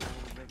I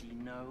already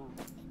know.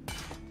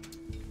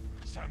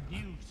 Some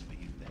news for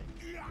you then.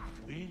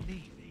 We're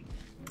leaving.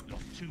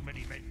 Lost too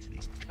many men to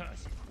these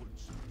cursed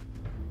woods.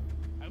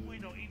 And we're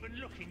not even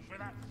looking for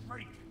that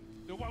freak.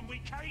 The one we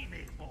came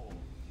here for.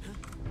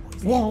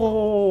 Whoa, whoa,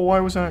 whoa, why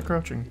was I not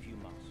crouching? If you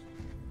must.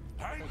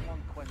 Hey? There's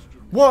one question.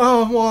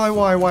 Whoa,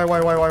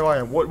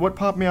 why? What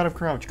popped me out of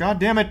crouch? God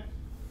damn it!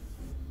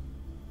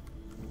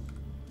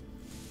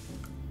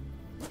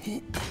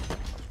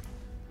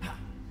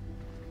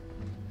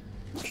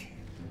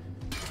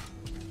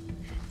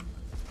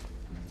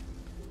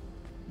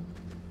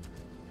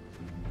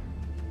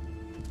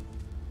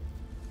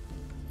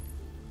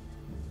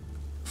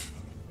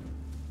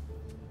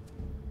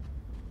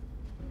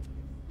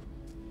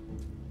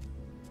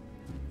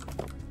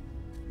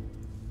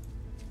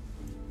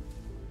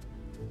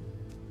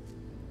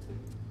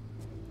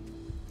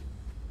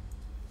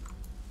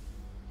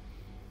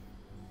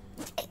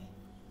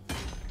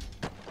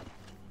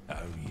 Oh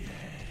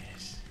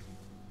yes.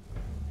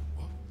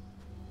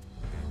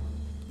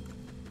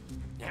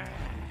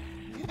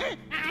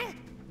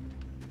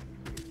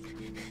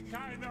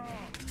 Kind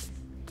of.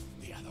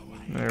 The other way.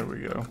 There we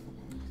go.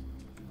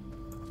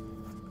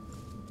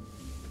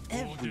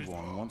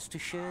 Everyone wants to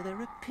share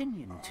their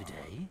opinion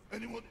today.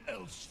 Anyone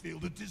else feel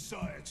the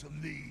desire to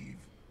leave?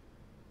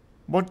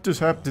 What just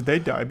happened? Did they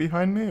die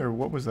behind me, or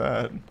what was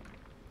that?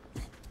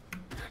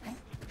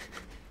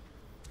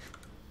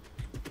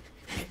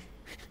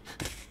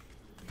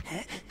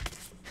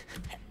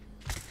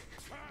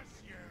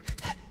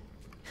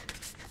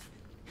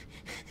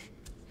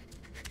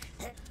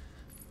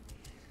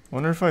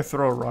 Wonder if I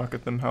throw a rock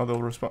at them, how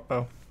they'll respond.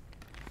 Oh.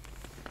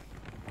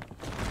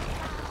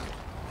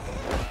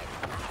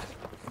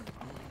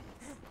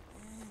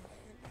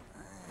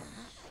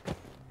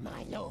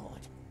 My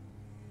lord.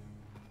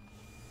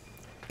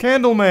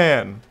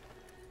 Candleman!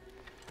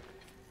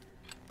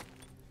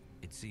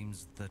 It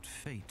seems that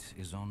fate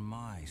is on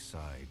my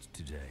side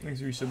today.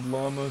 Thanks, you said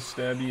Llama,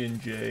 Stabby, and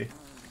Jay.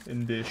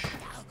 And Bish.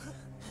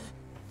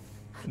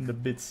 And the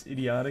bits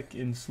idiotic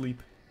in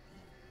sleep.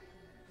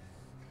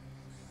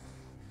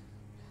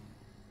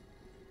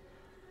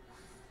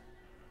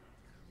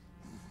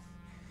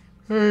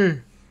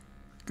 Hey,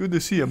 good to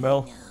see you,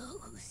 Mel.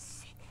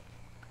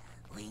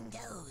 We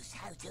knows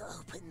how to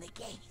open the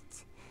gate.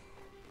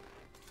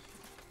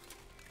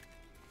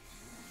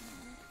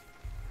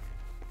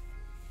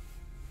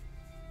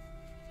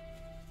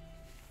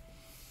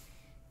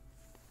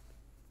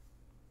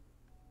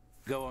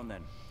 Go on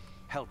then.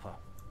 Help her.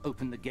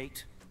 Open the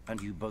gate,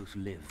 and you both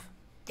live.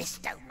 This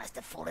stone must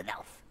have fallen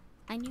off.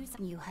 I knew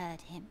you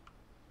heard him.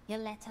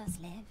 He'll let us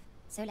live,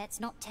 so let's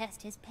not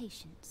test his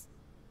patience.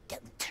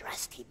 Don't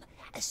trust him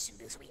as soon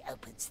as we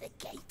opens the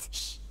gate.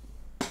 Shh.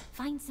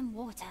 Find some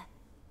water.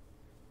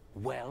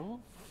 Well?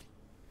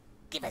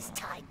 Give us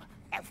time.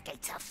 Elf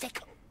gates are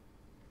fickle.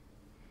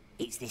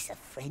 Is this a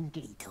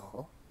friendly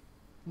door?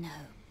 No.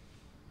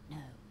 No,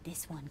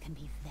 this one can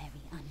be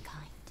very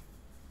unkind.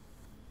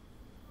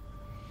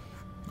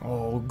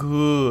 Oh,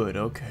 good.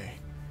 Okay.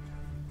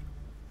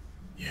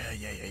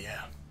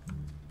 Yeah.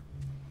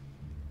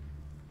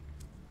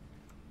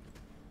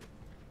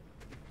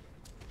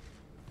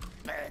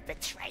 Bird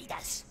betrayed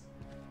us.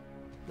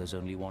 There's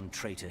only one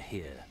traitor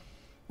here.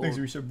 Thanks,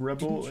 Or Resub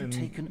Rebel, didn't you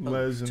take and an Les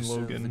oath and to serve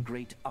Logan. the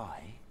Great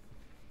Eye?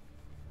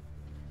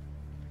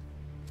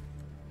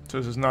 So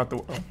this is not the...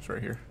 Oh, it's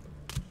right here.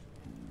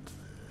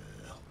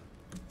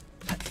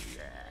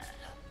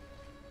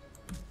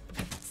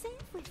 Say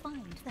if we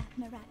find that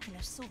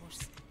miraculous source,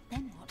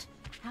 then what?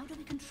 How do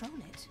we control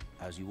it?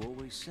 As you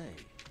always say,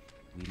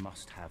 we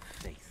must have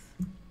faith.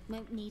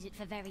 Won't need it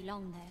for very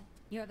long, though.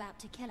 You're about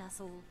to kill us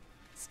all.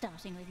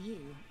 Starting with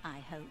you, I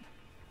hope.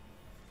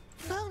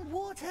 Found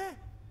water?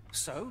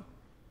 So?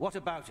 What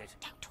about it?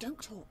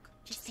 Don't talk.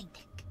 Just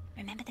think.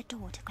 Remember the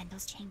door to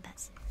Grendel's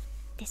chambers?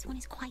 This one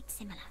is quite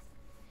similar.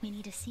 We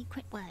need a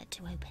secret word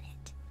to open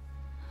it.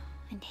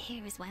 And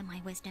here is where my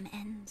wisdom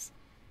ends.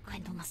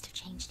 Grendel must have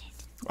changed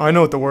it. I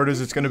know what the word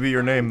is. It's gonna be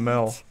your name,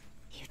 Mel.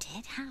 You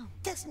did? How?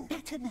 Doesn't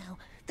matter now.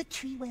 The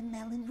tree where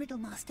Mel and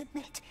Riddlemaster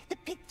met. The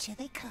picture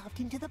they carved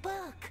into the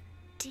bark.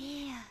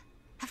 Dear.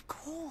 Of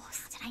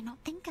course. How did I not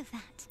think of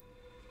that?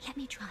 Let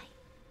me try.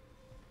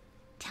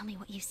 Tell me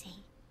what you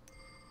see.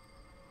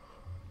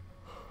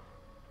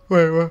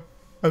 Wait, what?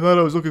 I thought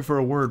I was looking for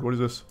a word. What is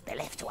this? The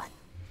left one.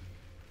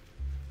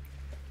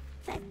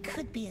 That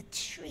could be a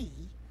tree.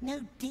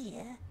 No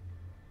deer.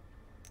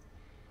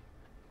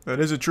 That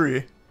is a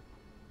tree.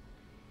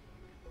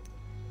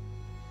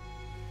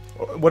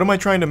 What am I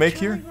trying to make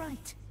here?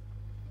 Right.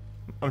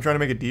 I'm trying to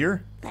make a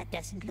deer? That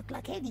doesn't look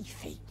like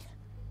anything.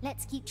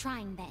 Let's keep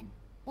trying then.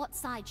 What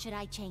side should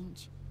I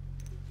change?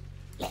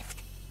 Left.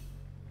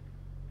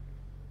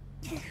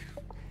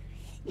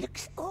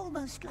 Looks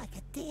almost like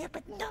a deer,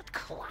 but not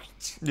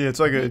quite. Yeah, it's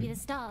like Maybe the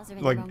stars are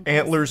in like the wrong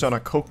antlers on a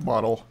Coke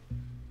bottle.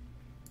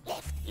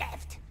 Left,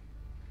 left.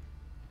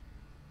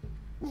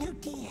 No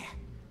deer.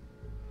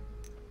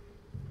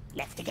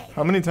 Left again.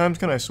 How many times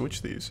can I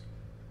switch these?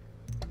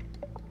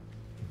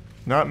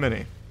 Not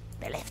many.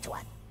 The left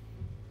one.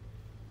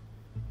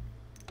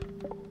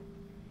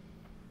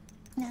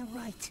 Now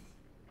right.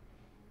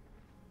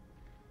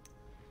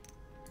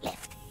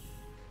 Left.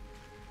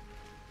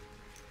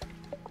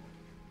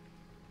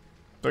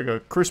 Like a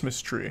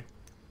Christmas tree.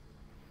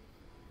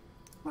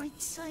 Right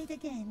side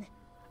again.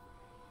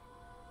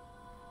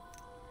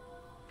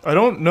 I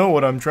don't know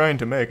what I'm trying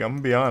to make, I'm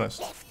gonna be honest.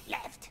 Left,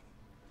 left.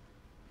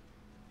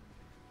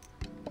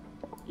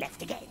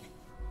 Left again.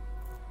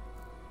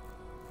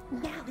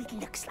 Now it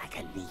looks like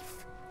a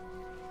leaf.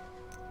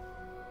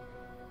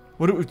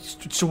 What do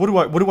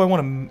I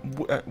want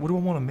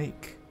to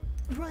make?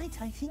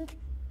 Right, I think.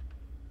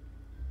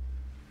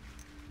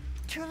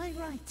 Try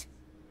right.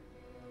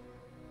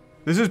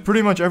 This is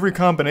pretty much every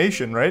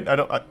combination, right? I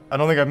don't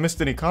think I've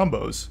missed any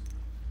combos.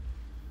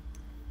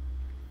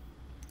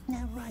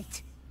 Now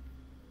right.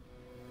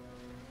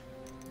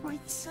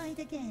 Right side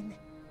again.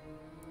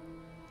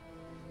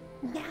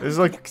 Now This is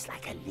it like- looks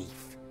like a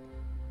leaf.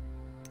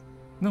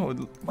 No.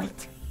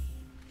 Wait.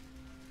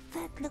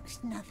 That looks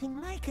nothing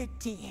like a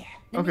deer.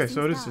 Okay,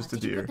 so it is just a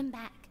Did you deer. put them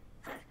back?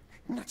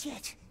 Not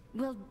yet.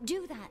 We'll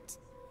do that.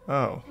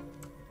 Oh.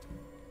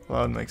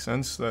 Well, that makes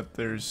sense that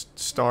there's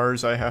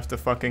stars I have to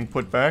fucking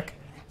put back.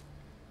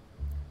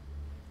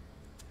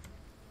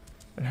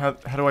 And how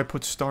do I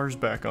put stars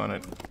back on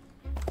it?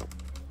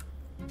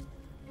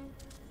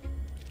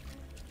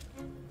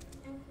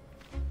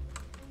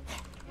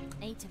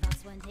 Eight of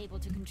us weren't able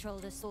to control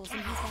the source,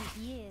 and we spent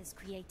years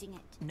creating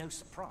it. No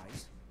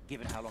surprise,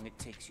 given how long it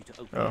takes you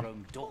to open Oh. your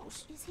own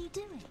doors. What is he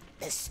doing?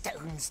 The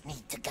stones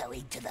need to go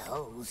into the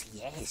holes,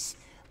 yes.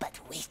 But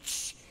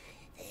which?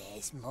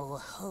 There's more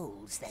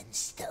holes than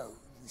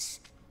stones.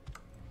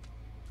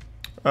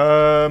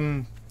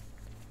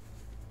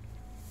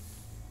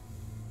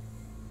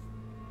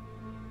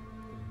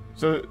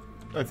 So,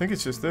 I think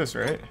it's just this,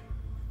 right?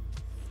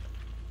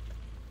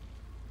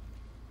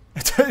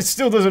 It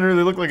still doesn't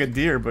really look like a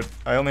deer, but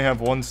I only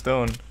have one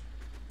stone.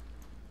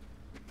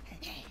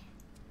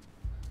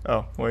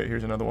 Oh, wait,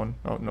 here's another one.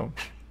 Oh, no.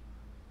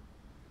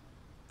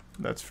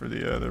 That's for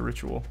the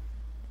ritual.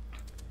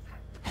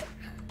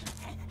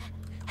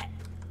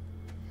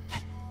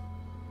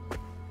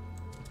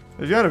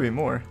 There's gotta be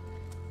more.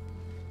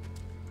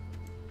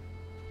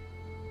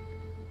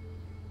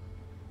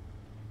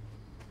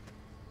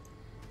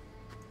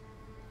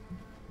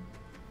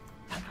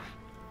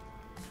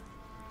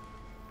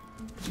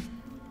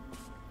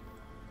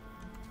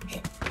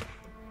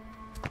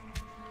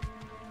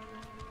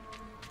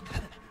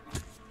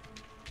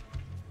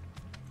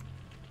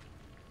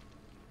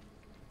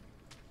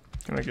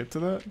 Can I get to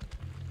that?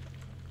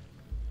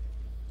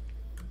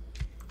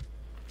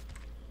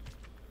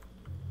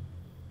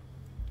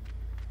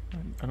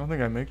 I don't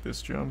think I make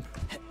this jump.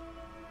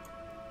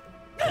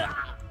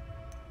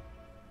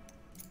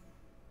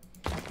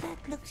 That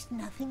looks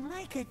nothing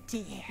like a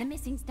deer. The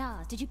missing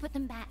stars, did you put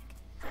them back?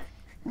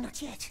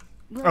 Not yet.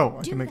 We'll Oh,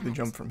 I do can make the that.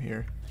 jump from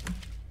here.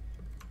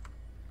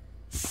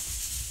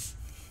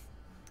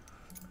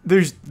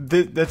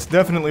 That's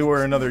definitely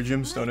where another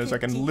gemstone is. I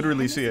can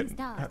literally see it.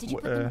 Did you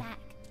put them back?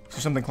 Is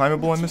there something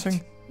climbable I'm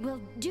missing?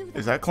 We'll do that.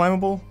 Is that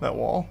climbable? That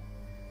wall?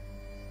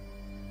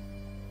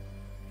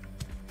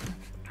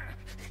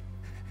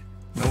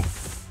 Nope.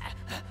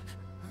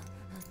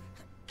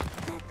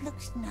 That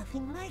looks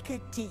nothing like a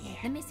deer.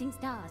 The missing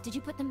stars, did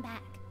you put them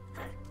back?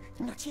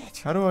 Not yet.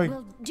 How do I...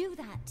 We'll do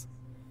that.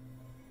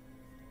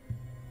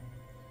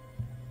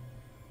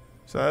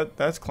 So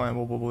that's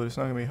climbable, but it's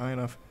not gonna be high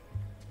enough.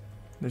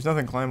 There's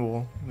nothing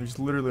climbable. There's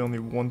literally only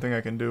one thing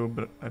I can do,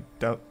 but I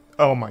doubt...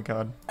 Oh my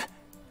god.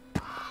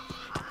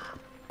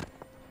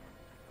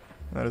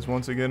 That is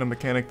once again a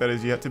mechanic that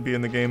is yet to be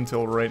in the game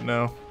till right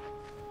now.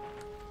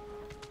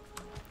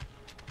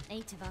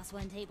 8 of us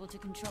weren't able to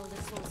control the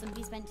source, and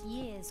we spent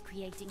years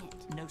creating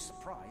it. No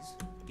surprise,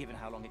 given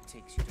how long it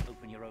takes you to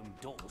open your own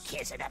doors.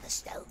 Here's another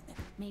stone.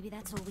 Maybe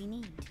that's all we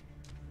need.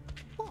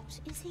 What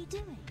is he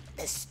doing?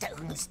 The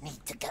stones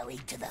need to go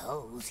into the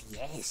holes,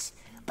 yes.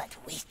 But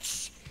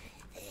which?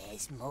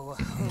 There's more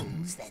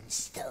holes than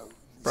stones.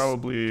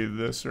 Probably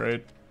this,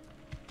 right?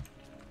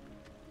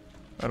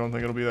 I don't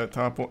think it'll be that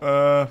top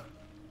one.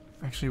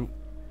 Actually...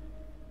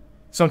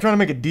 So I'm trying to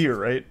make a deer,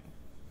 right?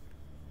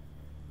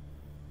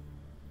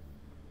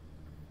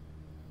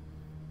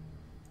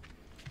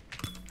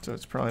 So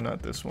it's probably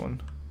not this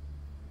one.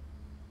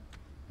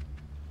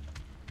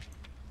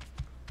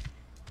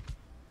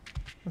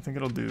 I think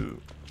it'll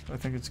do... I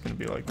think it's gonna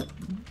be like...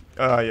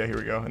 yeah, here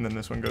we go. And then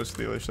this one goes to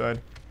the other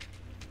side.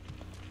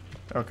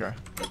 Okay.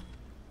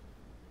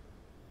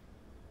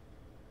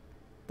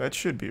 That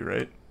should be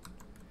right.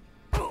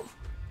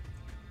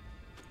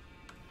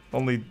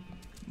 Only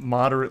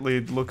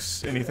moderately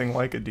looks anything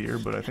like a deer,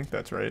 but I think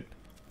that's right.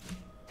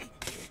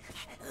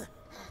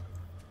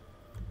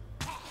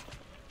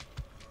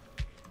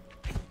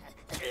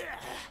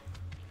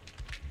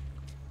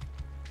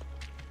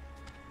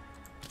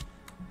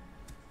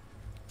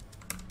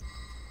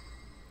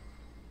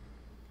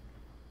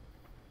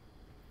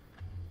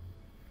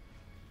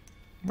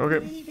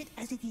 Okay. Leave it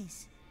as it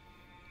is.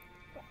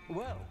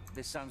 Well,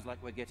 this sounds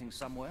like we're getting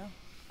somewhere.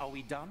 Are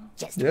we done?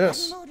 Just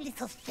yes. one more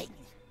little thing.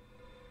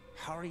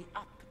 Hurry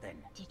up, then.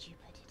 Did you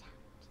put it out?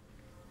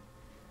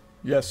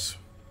 Yes,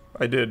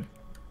 I did.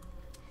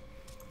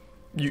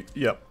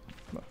 Yep.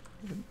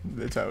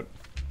 It's out.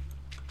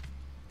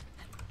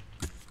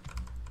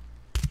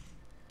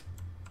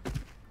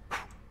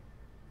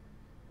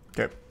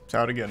 Okay, it's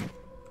out again.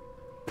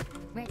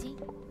 Ready?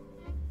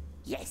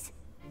 Yes.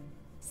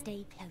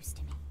 Stay close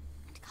to me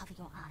and cover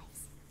your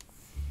eyes.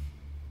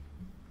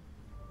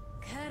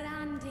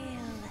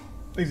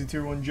 Thanks to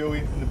Tier 1 Joey,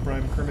 and the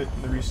Prime Kermit,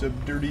 and the resub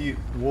Dirty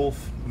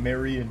Wolf,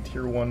 Mary, and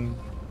Tier 1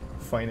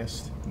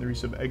 Finest, and the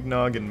resub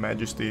Eggnog and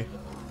Majesty.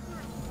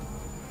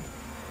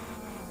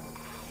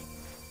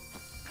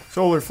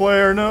 Solar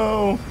Flare,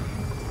 no!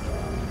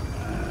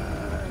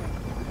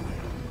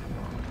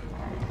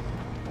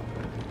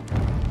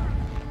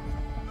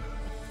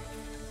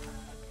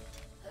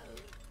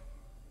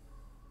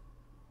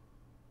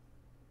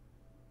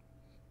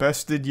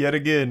 Bested yet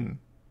again.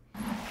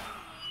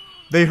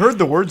 They heard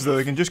the words though,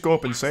 they can just go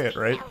up and say it,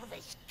 right?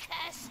 Elvish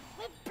curse,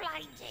 we're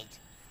blinded.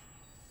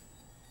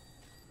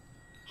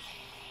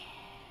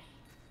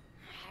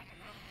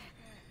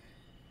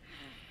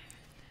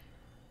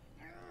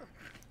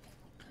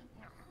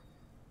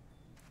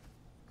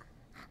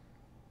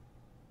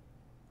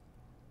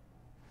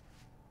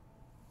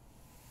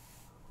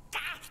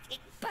 It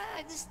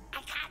burns.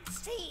 I can't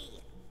see.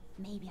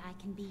 Maybe I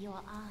can be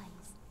your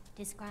eyes.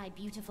 Describe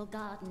beautiful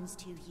gardens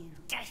to you.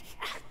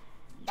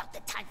 Not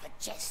the time for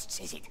jests,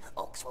 is it?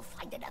 Orcs will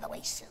find another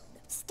way soon.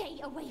 Stay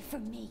away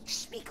from me.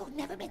 Smeagol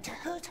never meant to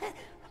hurt her.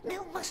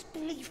 Mel must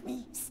believe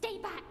me. Stay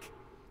back.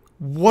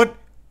 What?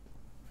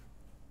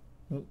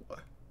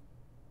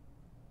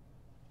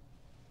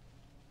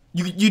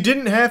 You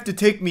didn't have to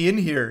take me in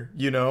here,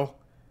 you know?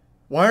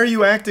 Why are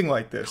you acting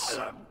like this?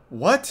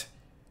 What?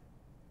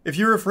 If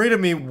you're afraid of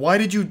me, why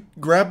did you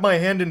grab my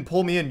hand and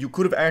pull me in? You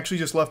could have actually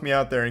just left me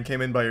out there and came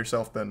in by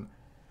yourself then.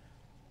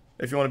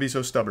 If you want to be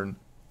so stubborn.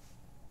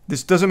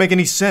 This doesn't make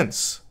any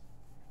sense.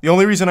 The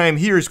only reason I am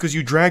here is because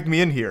you dragged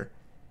me in here.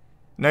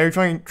 Now you're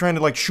trying to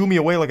like shoo me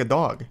away like a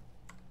dog.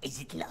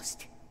 Is it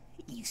lost?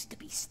 It used to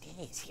be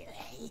stairs here,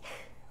 eh?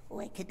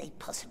 Where could they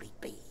possibly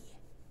be?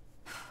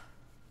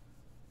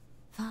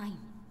 Fine.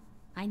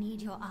 I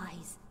need your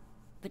eyes.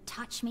 But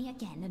touch me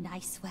again and I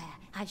swear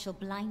I shall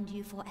blind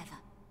you forever.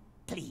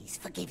 Please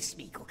forgive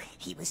Smeagol.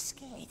 He was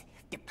scared.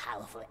 The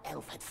powerful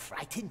elf had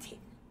frightened him.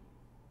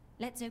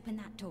 Let's open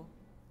that door.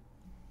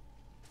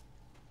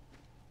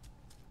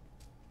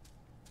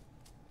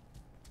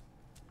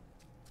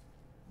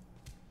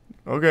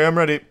 Okay, I'm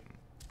ready.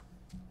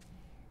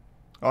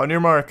 On your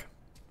mark.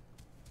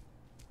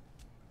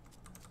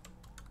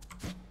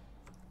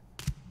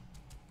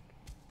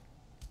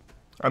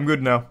 I'm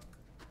good now.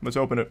 Let's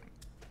open it.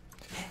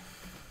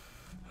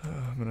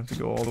 I'm gonna have to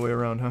go all the way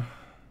around, huh?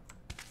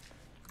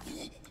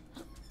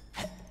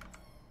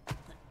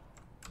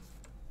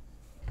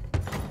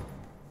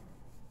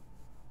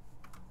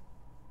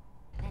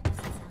 That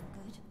doesn't sound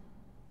good.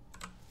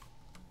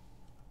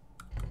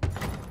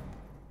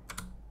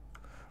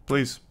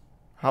 Please.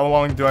 How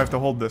long do I have to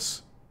hold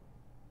this?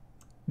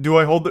 Do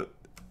I hold it?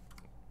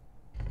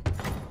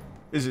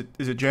 Is it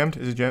jammed?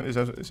 Is it jammed? Is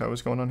that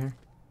what's going on here?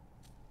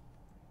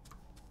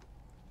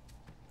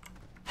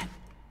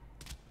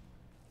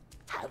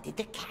 How did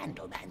the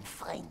Candleman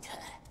find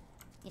her?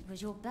 It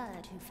was your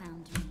bird who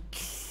found me.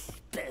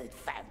 Bird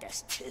found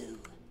us too.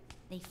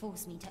 They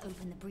forced me to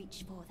open the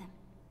breach for them.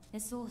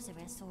 The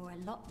sorcerer saw a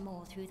lot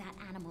more through that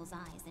animal's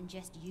eyes than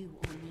just you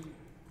or me.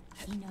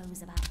 He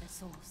knows about the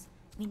source.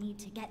 We need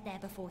to get there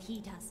before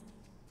he does.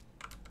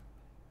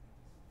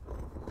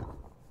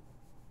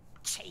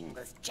 Chain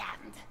was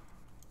jammed.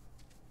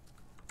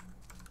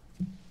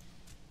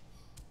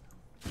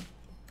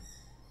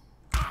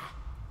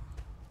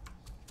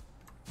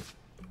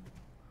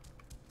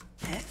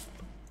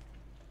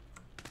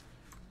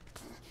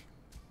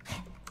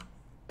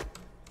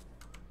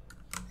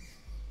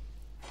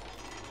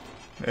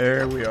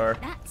 There we are.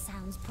 That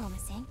sounds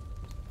promising.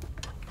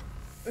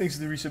 Thanks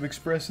to the Resub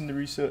Express and the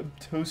Resub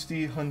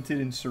Toasty, Hunted,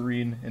 and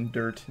Serene, and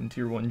Dirt in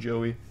Tier 1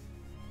 Joey.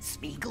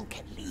 Smeagol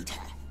can lead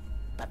her,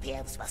 but the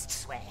elves must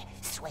swear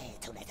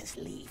to let us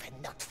leave and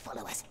not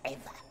follow us ever.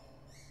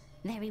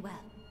 Very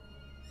well.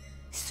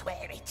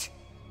 Swear it.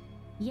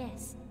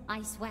 Yes,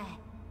 I swear.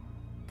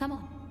 Come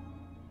on.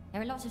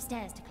 There are a lot of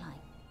stairs to climb.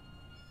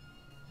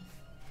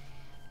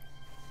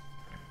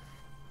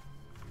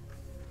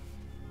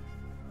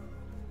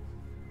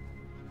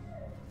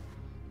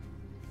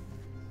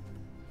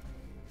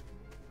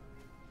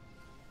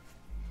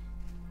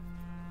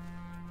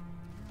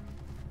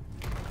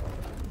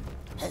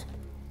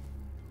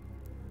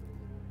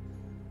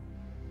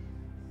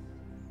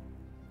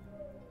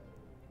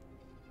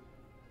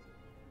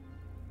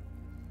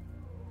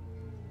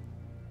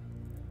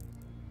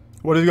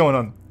 What is going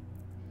on?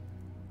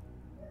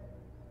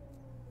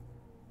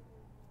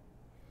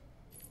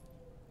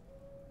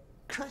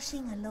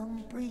 Crossing a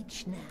long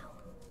bridge now.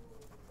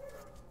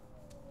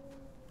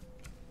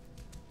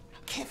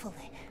 Careful,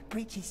 the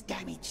bridge is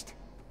damaged.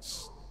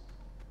 Shh.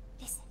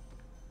 Listen.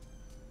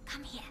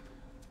 Come here.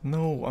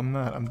 No, I'm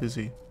not. I'm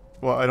busy.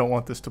 Well, I don't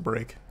want this to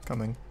break.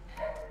 Coming.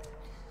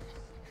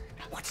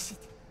 What's it?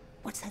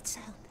 What's that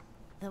sound?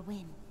 The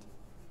wind.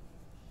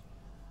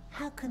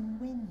 How can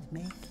wind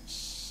make...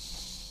 Shh.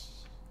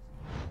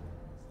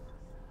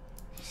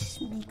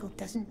 Smeagol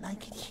doesn't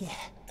like it here.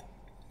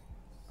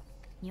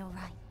 You're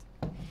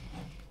right.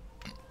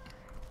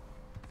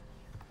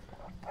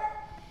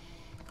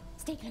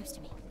 Stay close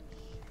to me.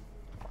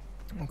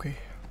 Okay.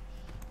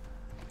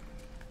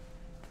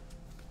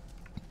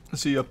 I'll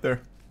see you up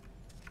there.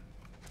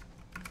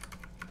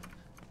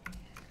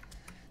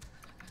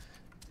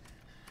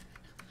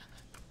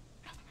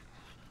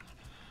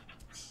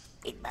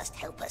 It must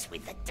help us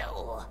with the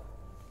door.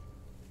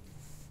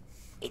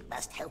 It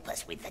must help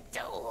us with the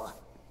door.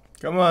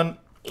 Come on.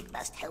 It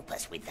must help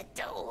us with the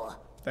door.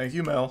 Thank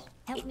you, Mel.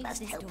 It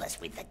must help us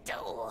with the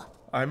door.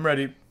 I'm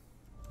ready.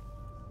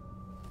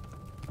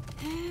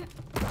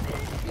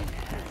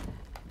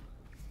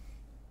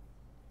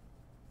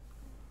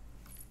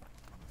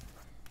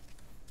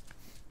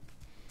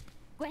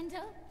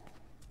 Gwendo?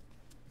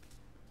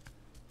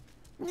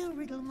 No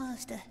riddle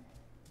master.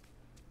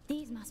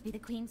 These must be the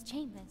Queen's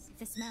chambers, if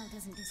the smell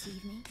doesn't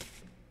deceive me.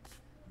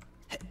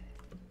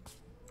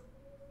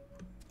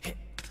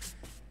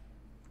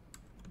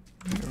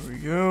 There we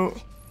go.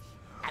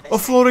 A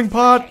floating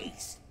pot!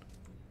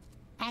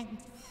 And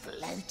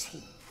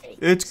floating things.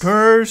 It's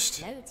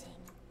cursed! Floating.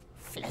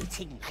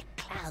 Floating like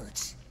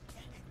clouds.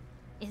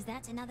 Is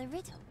that another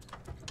riddle?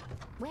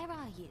 Where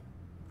are you?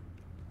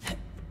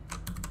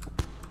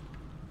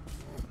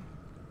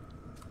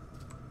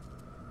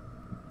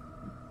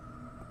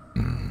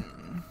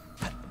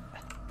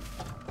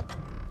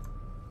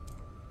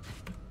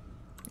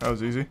 That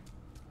was easy.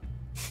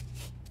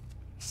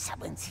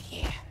 Someone's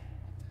here.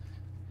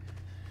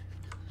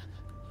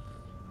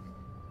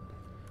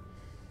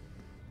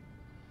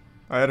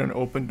 I had an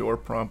open door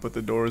prompt, but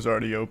the door was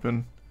already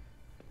open.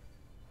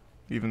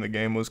 Even the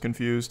game was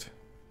confused.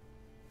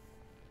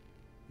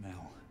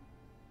 Mel.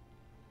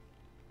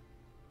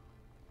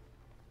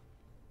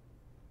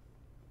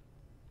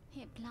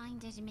 It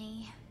blinded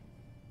me.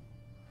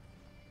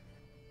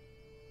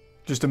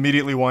 Just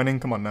immediately whining?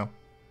 Come on now.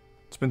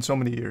 It's been so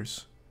many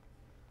years.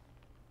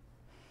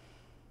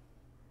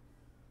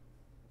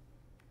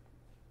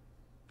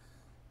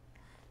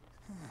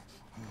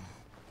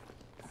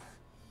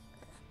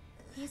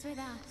 He's with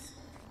us.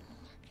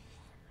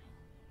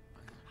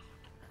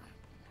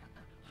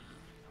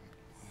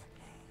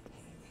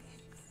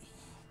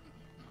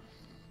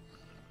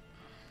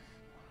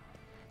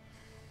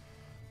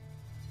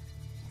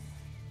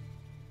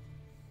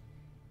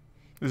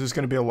 Is this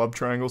going to be a love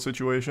triangle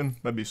situation?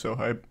 That'd be so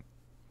hype.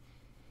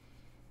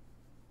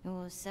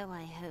 Or so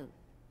I hope.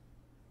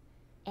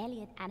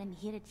 Elliot anam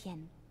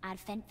hiritien, ad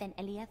fenfen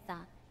Eliatha,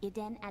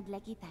 iden ad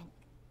legithank.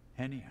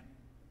 Henian.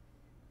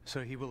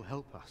 So he will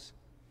help us.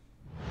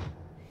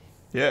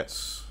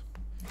 Yes.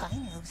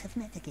 Fine elves have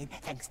met again,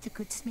 thanks to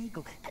good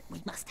Smeagol, but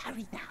we must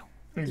hurry now.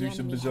 Thanks, The Risa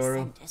enemy has Bizarro.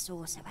 sent a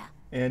sorcerer.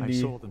 Andy.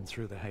 I saw them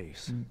through the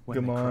haze. When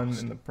they Gamon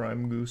crossed. and the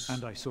Prime Goose.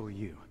 And I saw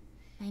you.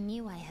 I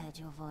knew I heard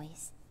your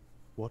voice.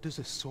 What does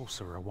a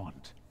sorcerer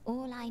want?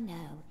 All I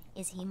know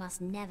is he must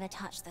never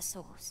touch the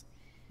source.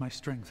 My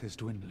strength is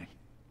dwindling.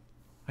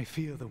 I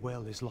fear the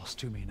well is lost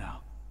to me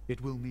now.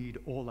 It will need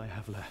all I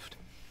have left,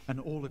 and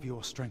all of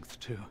your strength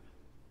too.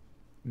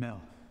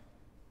 Mel,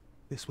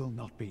 this will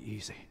not be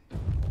easy.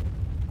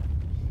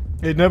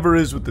 It never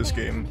is with this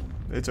game.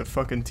 It's a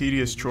fucking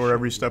tedious chore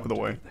every step of the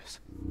way.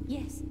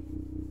 Yes.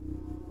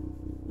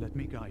 Let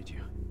me guide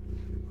you.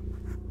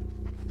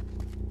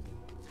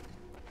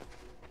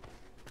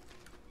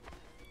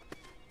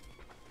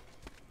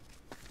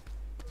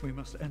 We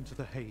must enter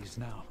the haze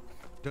now.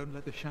 Don't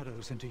let the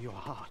shadows into your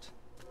heart.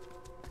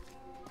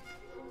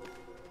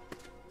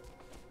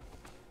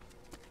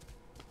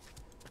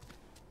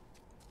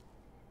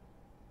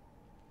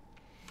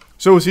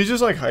 So is he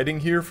just like hiding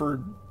here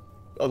for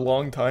a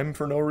long time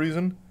for no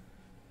reason.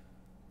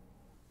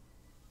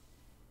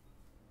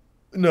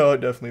 No,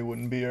 it definitely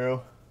wouldn't be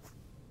Arrow.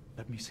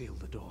 Let me seal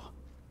the door.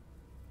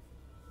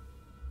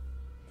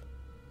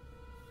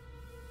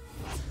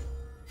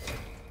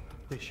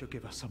 This should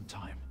give us some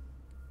time.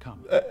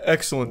 Come.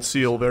 Excellent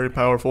seal, very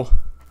powerful.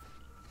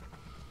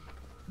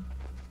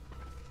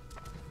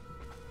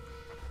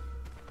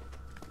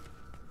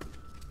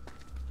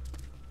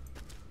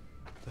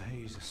 The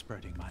haze is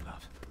spreading, my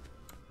love.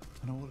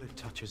 And all it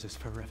touches is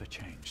forever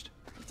changed.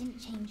 It didn't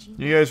change you.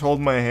 You guys hold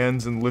my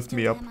hands and lift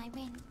me up. Still wear my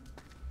ring.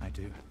 I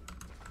do.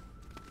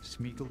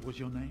 Smeagol was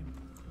your name?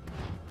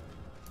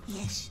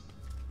 Yes.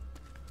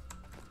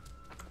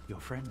 Your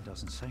friend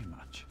doesn't say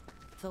much.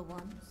 For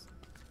once.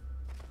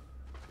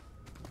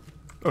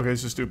 Okay,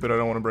 so stupid. I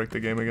don't want to break the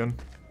game again.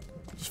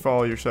 Just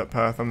follow your set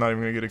path. I'm not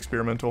even going to get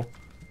experimental.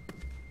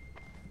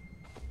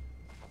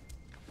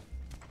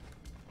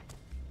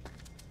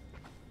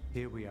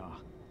 Here we are.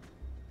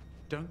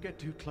 Don't get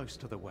too close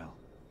to the well.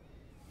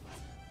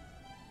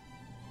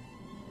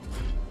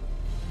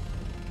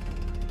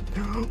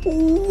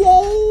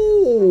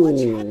 Whoa!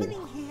 What's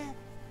happening here?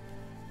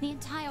 The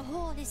entire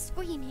hall is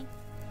screaming.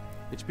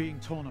 It's being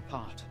torn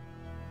apart.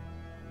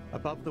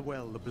 Above the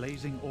well, the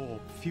blazing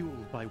orb,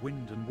 fueled by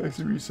wind and water. Thanks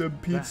to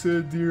resub pizza,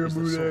 That deer is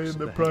the mune, source and of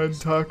the the prime haze.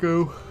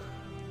 taco.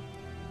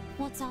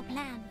 What's our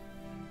plan?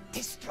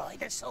 Destroy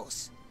the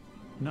source.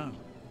 No.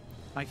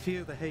 I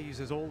fear the haze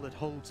is all that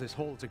holds this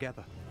hall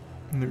together.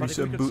 And the But if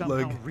we resub could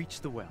bootleg. somehow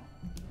reach the well,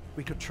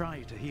 we could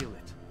try to heal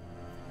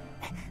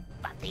it.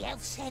 But the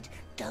elf said,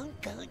 don't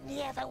go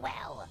near the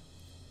well.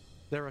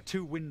 There are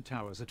 2 wind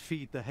towers that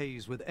feed the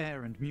haze with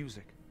air and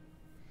music.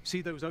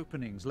 See those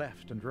openings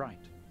left and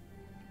right?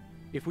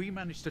 If we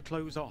manage to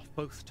close off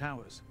both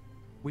towers,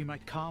 we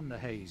might calm the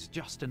haze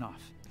just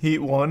enough. Heat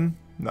 1.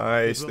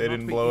 Nice, It will they not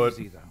didn't be blow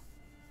easy, it. though.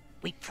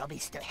 We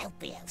promise to help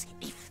the elves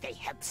if they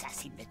help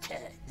us in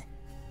return.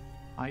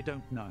 I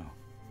don't know.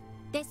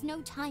 There's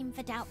no time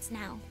for doubts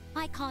now.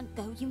 I can't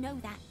go, you know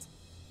that.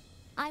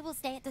 I will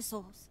stay at the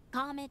source,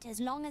 calm it as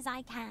long as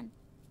I can.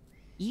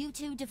 You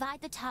two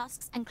divide the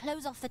tasks and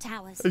close off the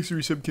towers. Thanks to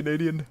resub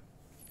Canadian.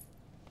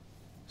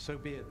 So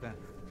be it then.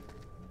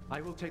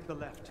 I will take the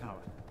left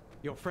tower.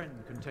 Your friend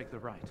can take the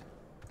right.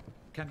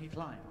 Can he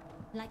climb?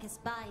 Like a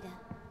spider.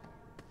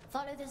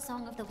 Follow the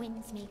song of the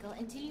wind, Smeagol,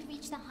 until you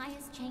reach the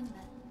highest chamber.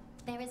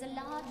 There is a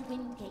large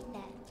wind gate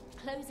there.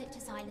 Close it to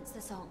silence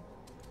the song.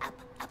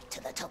 Up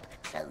to the top.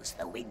 Close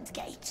the wind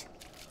gate.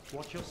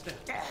 Watch your step.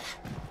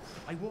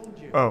 I warned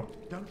you. Oh.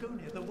 Don't go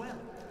near the well.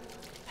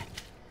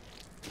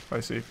 I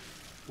see.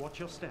 Watch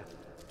your step.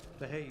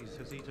 The haze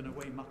has eaten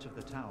away much of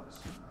the towers.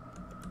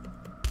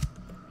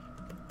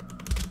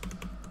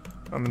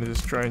 I'm gonna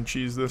just try and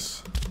cheese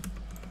this.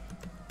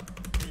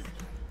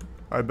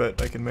 I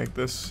bet I can make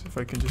this if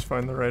I can just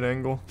find the right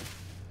angle.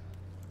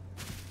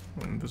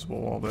 Invisible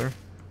wall there.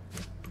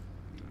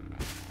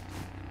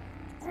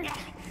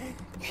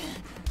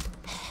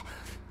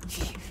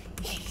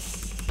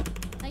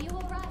 Are you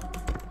alright?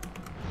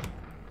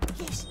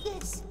 Yes,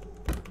 yes.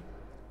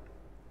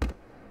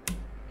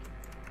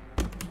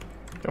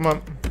 Come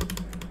on.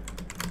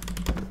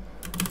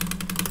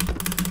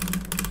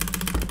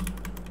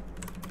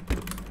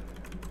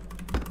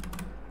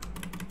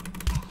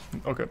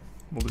 Okay,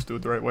 we'll just do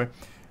it the right way.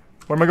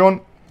 Where am I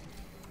going?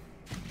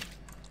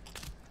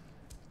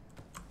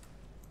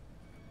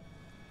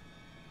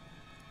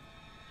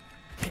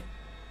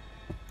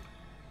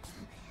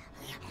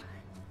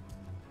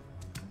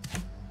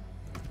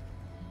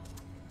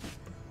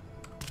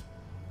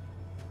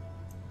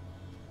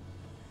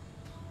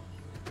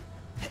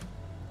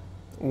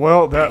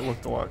 Well, that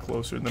looked a lot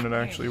closer than it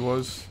actually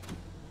was.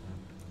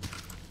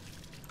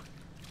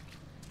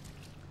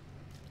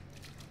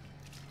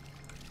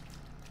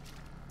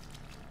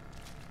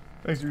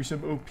 Thanks for your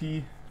sub OP.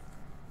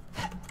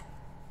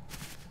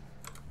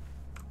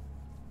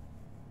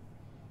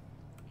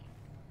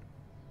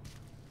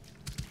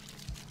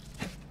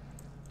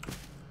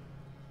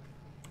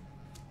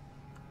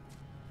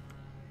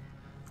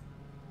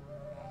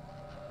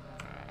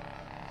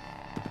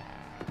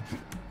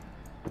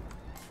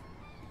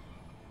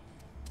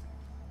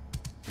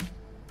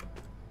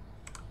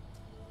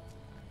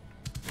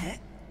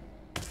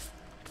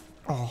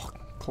 Oh,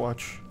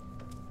 clutch.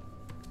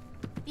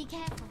 Be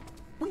careful.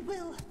 We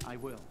will. I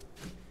will.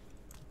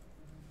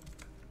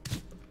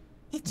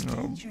 It's Oh,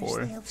 dangerous,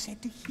 boy. the elf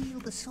said, to heal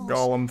the source.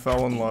 Gollum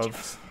fell in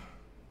Dangerous. love.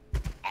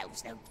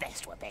 Elves know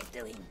best what they're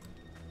doing.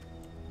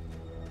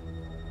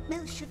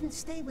 Mel shouldn't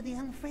stay with the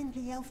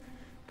unfriendly elf.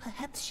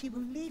 Perhaps she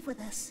will leave with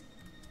us.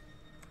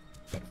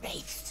 The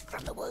wraiths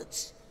from the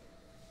woods.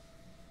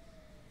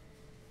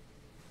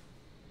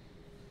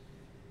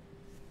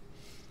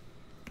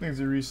 Thanks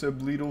to resub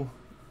Lidl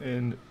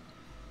and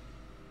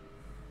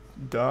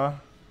Da.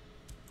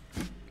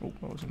 Oh,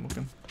 I wasn't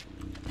looking.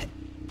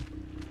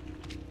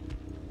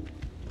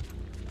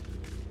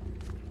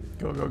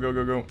 Go, go, go,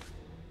 go, go.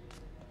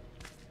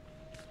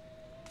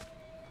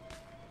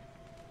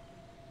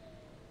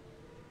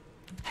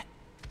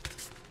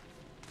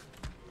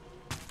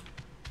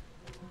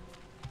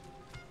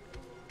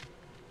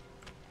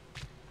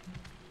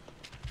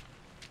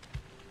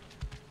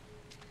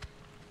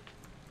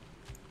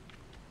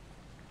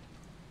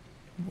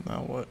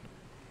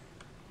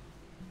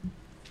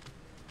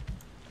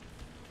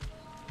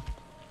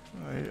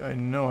 I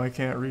know I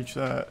can't reach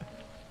that.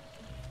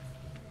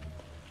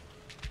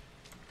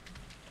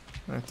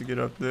 I have to get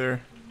up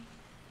there.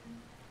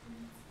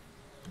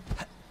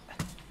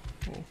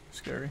 Oh,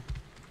 scary.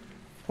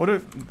 What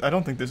if... I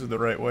don't think this is the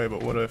right way,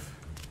 but what if...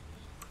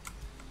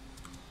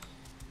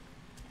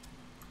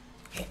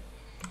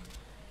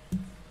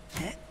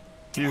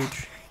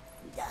 Huge.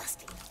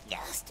 Nasty,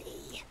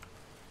 nasty.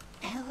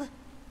 No.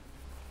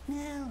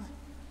 No.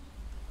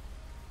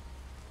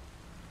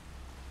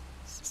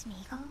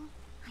 Smeagol,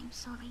 I'm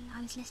sorry,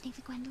 I was listening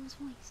for Gwendole's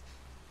voice.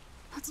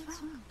 What's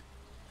wrong?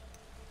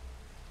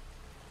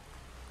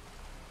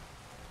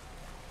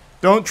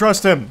 Don't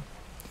trust him!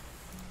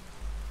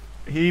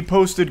 He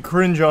posted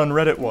cringe on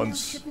Reddit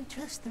once. Shouldn't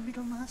trust the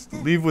Riddle Master.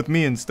 Leave with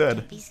me instead.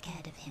 Don't be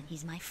scared of him.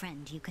 He's my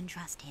friend. You can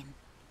trust him.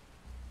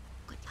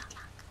 Good luck.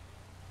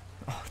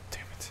 Oh,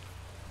 damn it.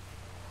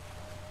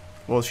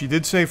 Well, she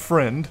did say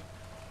friend.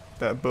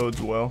 That bodes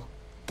well.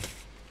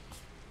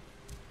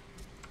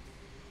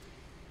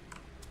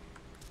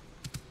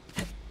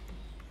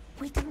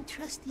 We don't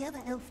trust the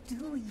other elf,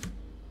 do we?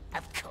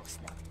 Of course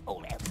not.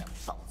 All elves are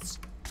false.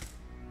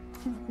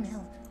 Not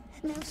Mel.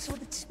 Mel saw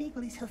that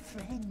Smeagol is her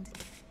friend.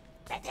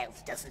 That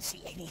elf doesn't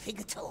see anything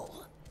at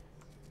all.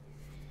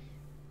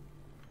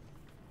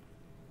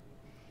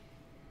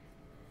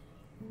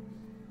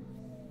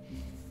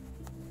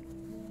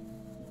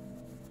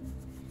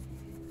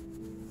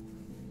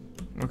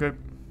 Okay.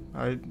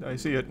 I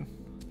see it.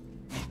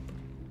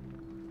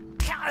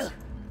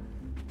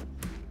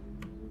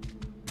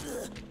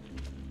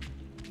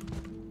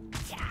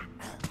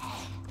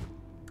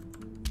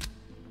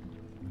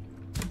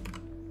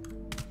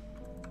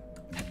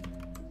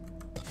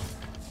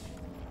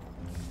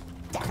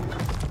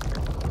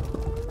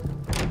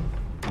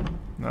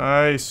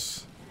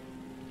 Nice.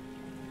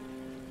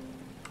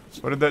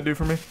 What did that do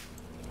for me?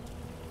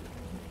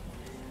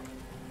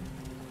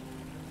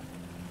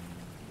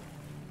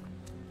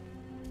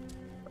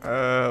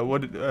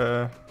 What did,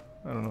 I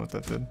don't know what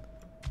that did.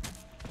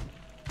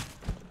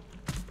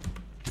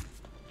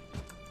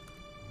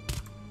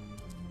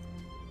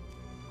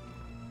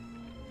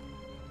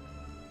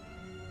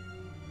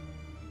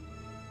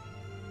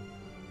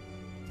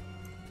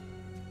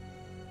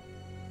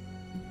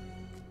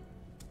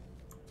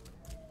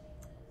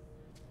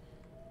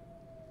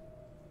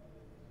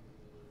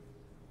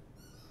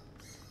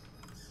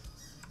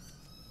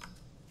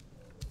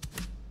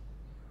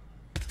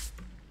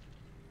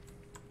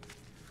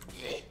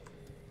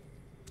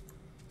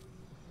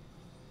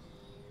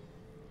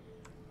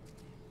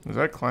 Is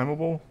that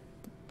climbable?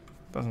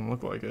 Doesn't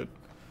look like it.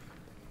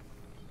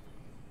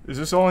 Is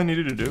this all I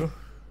needed to do?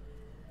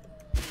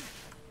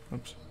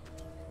 Oops.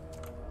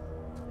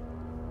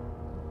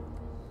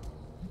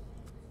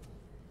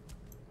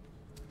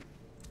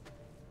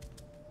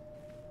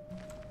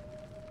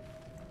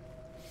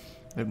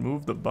 It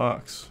moved the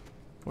box.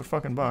 What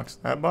fucking box?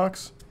 That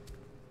box?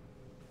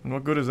 And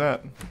what good is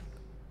that?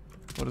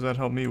 What does that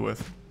help me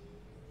with?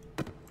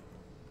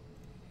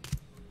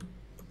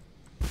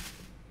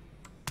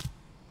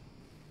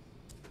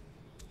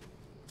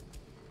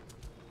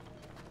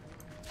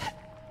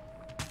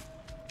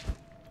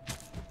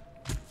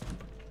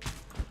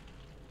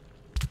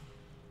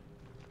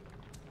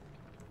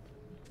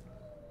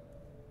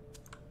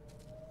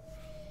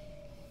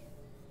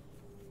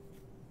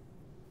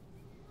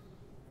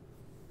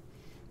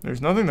 There's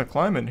nothing to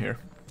climb in here.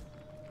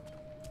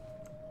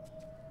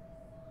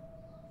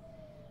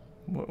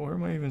 Where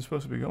am I even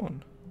supposed to be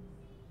going?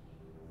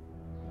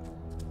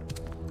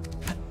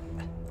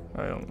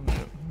 I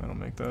don't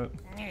make that.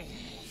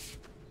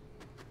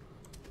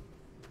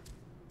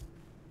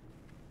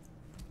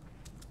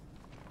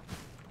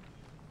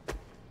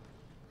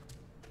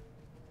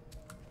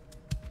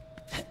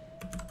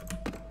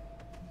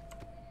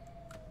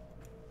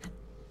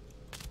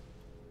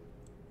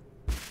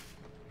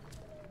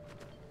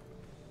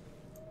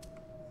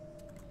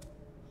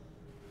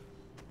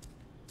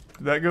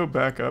 Did that go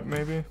back up,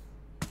 maybe?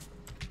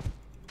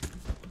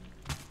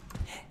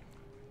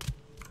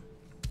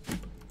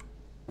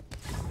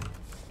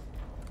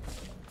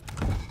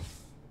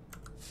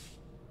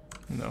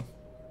 No.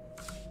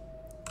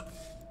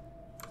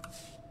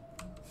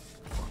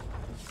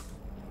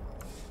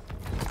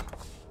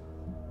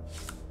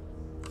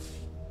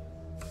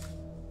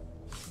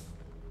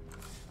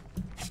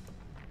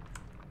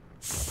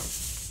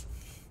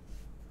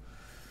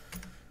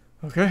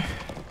 Okay.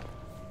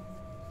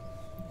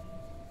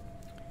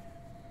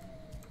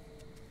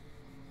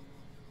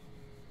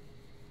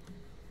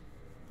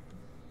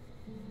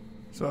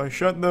 So I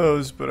shut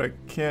those, but I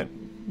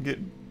can't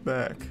get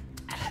back.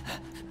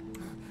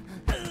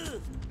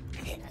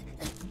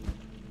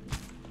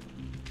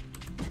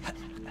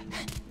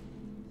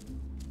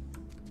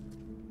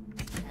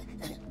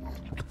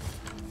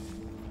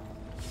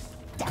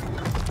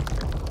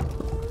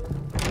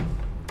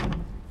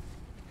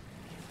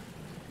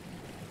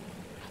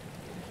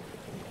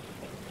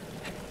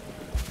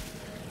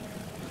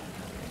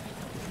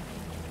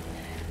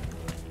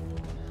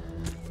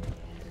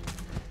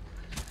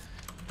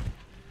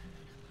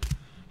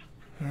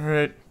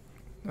 Alright.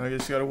 I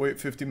guess you gotta wait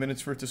 50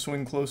 minutes for it to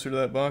swing closer to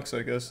that box,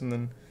 I guess, and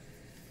then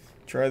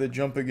try the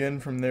jump again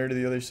from there to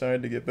the other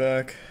side to get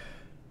back.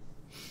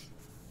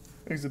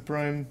 There's the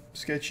Prime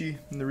Sketchy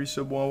and the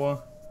Resub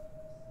Wawa.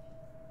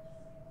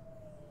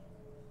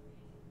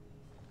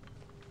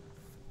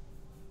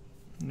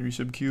 And the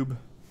Resub Cube.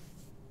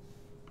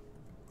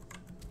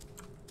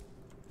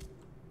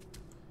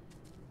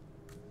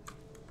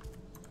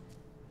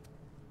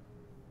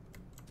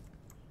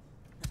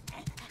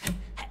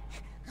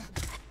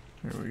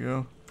 There we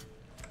go.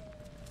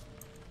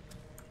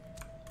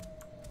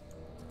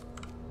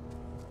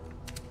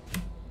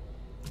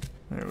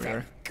 There we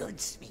are. Good,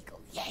 Smeagol.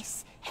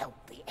 Yes, help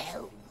the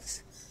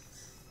elves.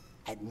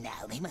 And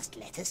now they must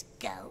let us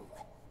go.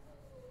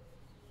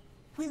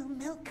 Will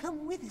Mel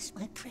come with us,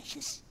 my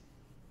precious?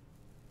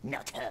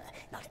 Not her,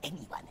 not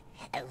anyone.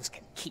 Elves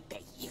can keep their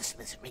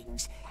useless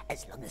rings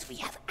as long as we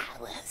have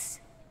ours.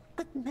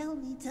 But Mel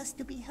needs us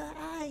to be her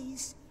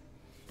eyes.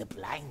 The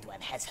blind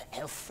one has her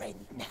elf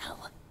friend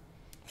now.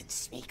 And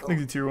Smeagol Like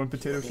the tier 1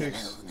 potato will be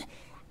cakes.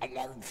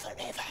 alone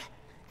forever.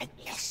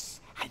 Unless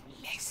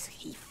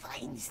he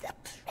finds the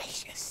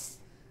precious.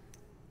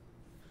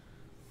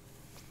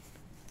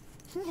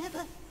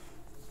 Never.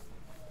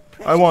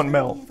 I want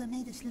Mel. Never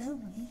made us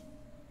lonely.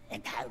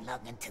 And how long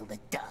until the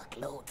Dark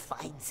Lord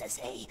finds us,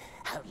 eh?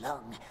 How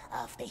long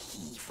after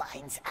he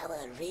finds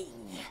our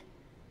ring?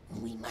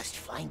 We must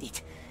find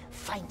it.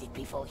 Find it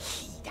before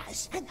he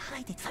does. And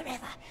hide it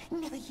forever.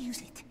 Never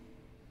use it.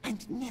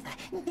 And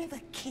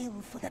never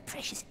kill for the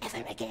precious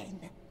ever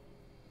again.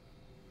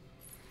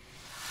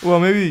 Well,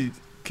 maybe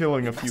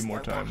killing a few more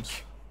times.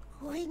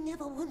 We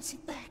never wants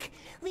it back.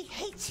 We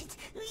hate it.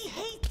 We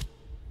hate...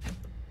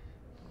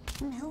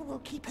 Mel will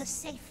keep us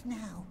safe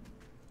now.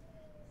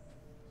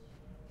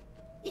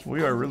 If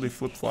We are really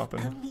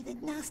flip-flopping. only the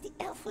nasty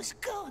elf was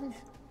gone.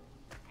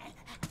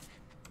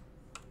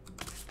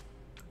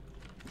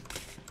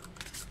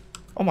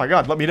 Oh my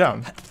god, let me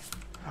down.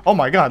 Oh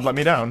my god, let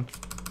me down.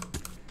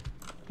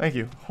 Thank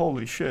you.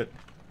 Holy shit.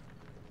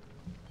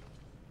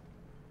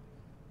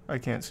 I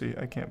can't see.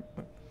 I can't...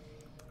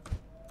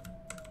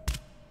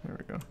 There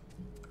we go.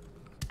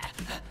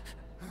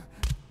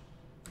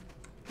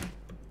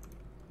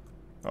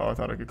 Oh, I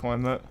thought I could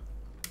climb that.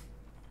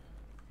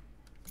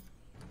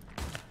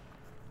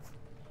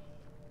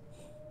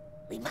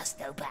 We must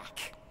go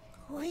back.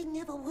 We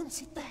never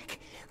wants it back.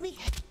 We...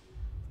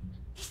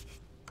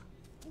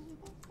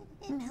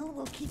 Mel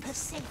will keep us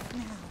safe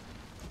now.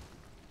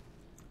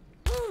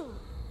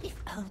 If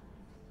only...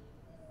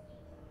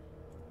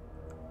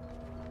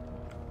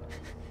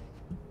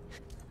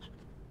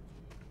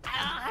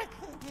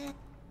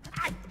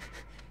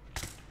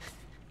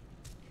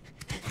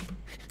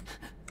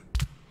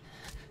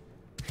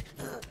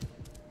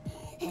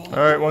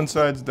 Alright, one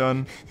side's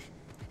done.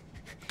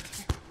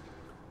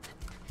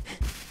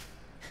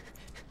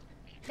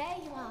 There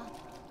you are.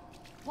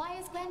 Why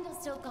is Grendel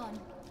still gone?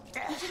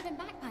 He should have been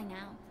back by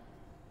now.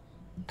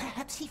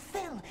 Perhaps he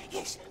fell.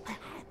 Yes,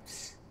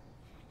 perhaps.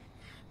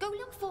 Go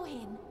look for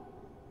him.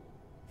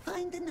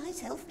 Find the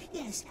nice elf.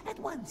 Yes, at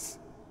once.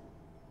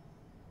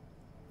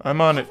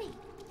 I'm on it. Hurry.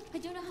 I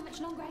don't know how much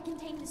longer I can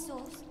tame the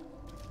source.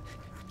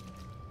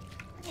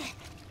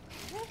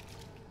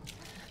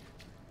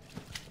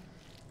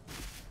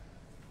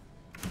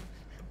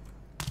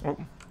 Oh.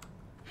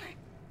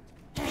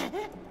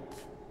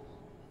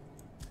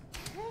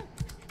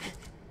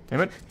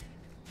 Damn it.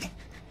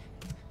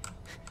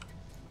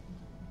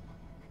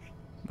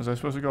 Was I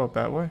supposed to go up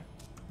that way?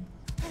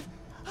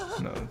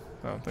 No,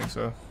 I don't think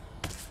so.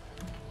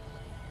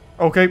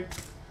 Okay.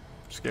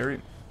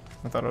 Scary.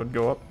 I thought I would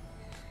go up.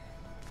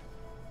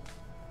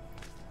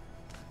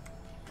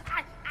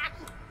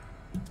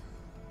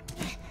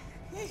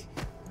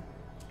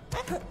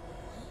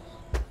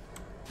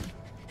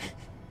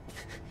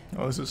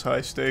 Oh, this is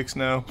high stakes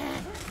now.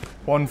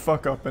 One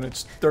fuck up and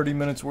it's 30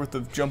 minutes worth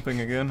of jumping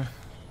again.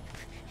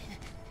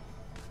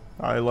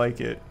 I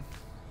like it.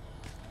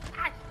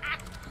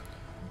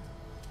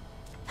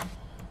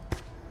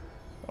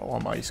 Oh,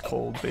 I'm ice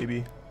cold,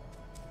 baby.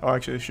 Oh,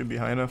 actually, this should be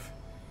high enough.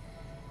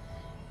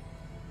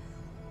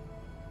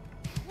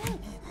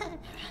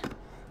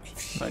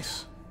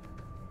 Nice.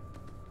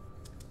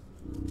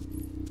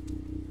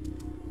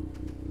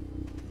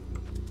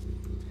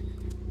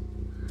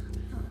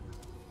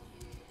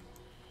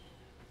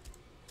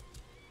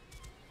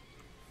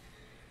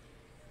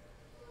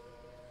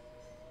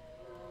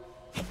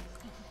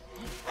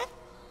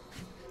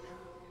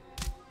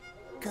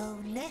 Go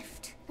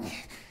left?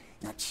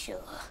 Not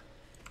sure.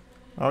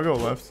 I'll go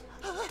left.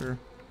 Sure.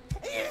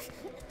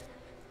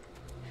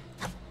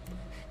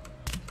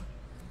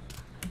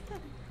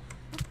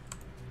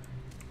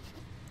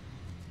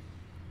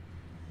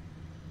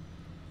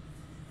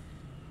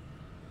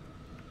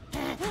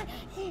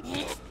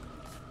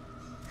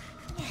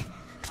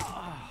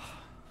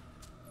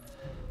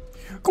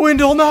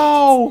 Gwendol,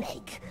 no!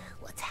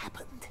 What's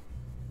happened?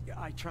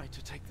 I tried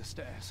to take the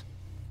stairs.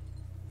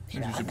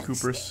 There's some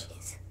Cooper's.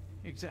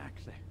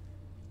 Exactly.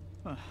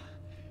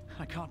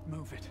 I can't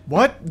move it.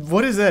 What?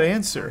 What is that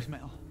answer?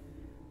 Mel.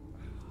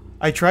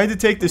 I tried to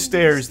take the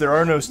stairs. There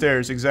are no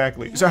stairs,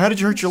 exactly. So how did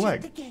you hurt your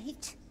leg?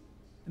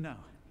 No.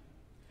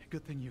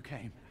 Good thing you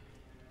came.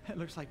 It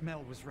looks like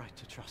Mel was right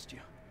to trust you.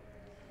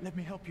 Let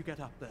me help you get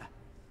up there.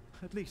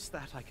 At least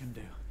that I can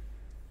do.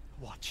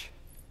 Watch.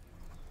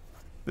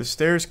 The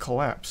stairs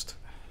collapsed.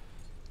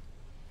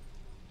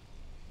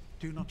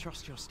 Do not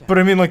trust your step. But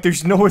I mean, like,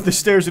 there's nowhere the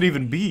stairs would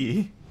even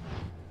be.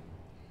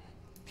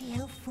 The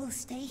elf will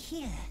stay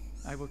here.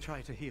 I will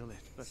try to heal it,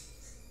 but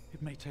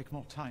it may take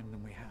more time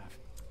than we have.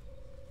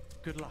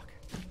 Good luck.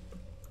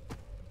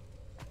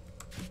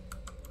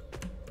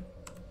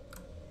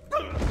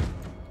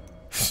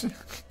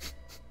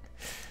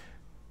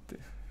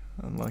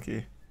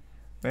 Unlucky.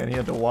 Man, he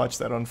had to watch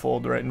that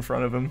unfold right in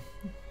front of him.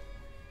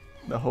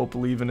 The hope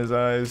leaving his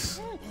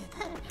eyes.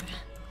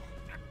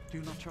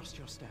 Do not trust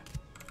your step.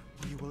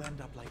 You will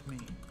end up like me.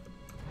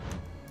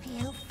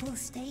 The elf will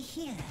stay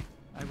here.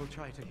 I will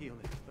try to heal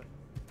it, but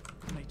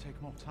it may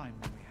take more time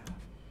than we have.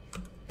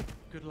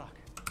 Good luck.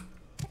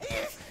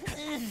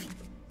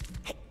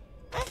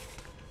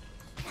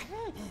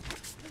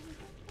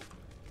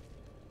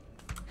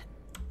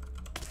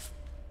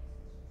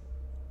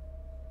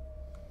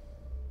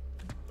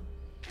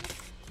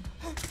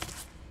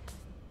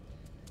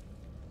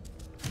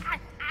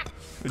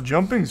 The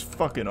jumping's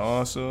fucking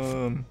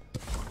awesome.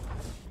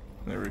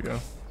 There we go.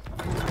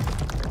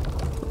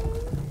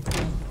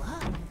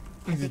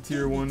 He's a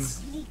tier 1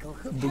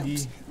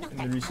 Boogie, and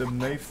the resub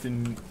knifed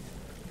and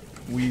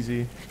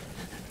Wheezy.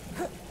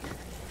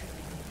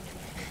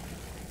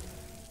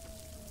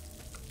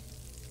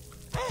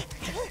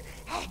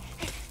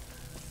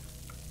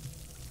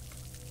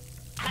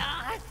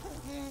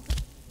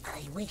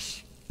 I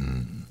wish.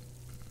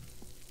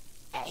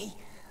 Hey,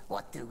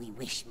 what do we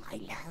wish, my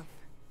love?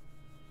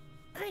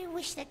 I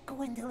wish that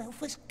Gwendolyn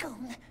elf was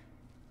gone.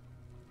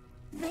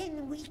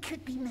 Then we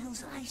could be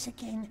Mel's eyes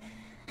again,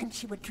 and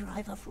she would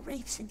drive off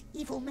wraiths and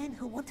evil men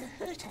who want to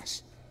hurt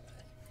us.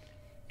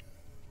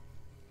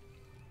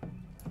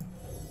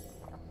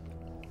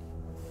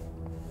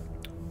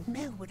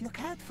 Mel would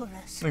look out for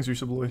us. Thanks,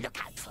 Resub Boy.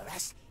 Look out for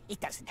us? It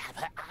doesn't have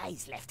her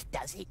eyes left,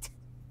 does it?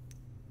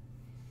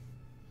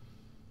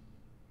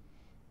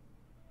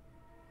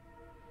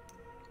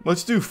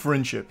 Let's do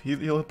friendship.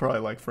 He'll probably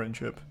like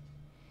friendship.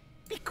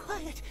 Be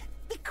quiet!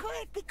 Be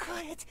quiet! Be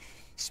quiet!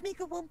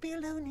 Smeagol won't be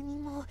alone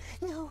anymore.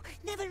 No,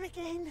 never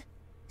again.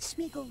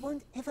 Smeagol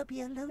won't ever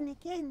be alone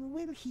again,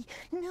 will he?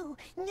 No,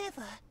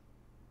 never.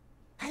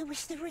 I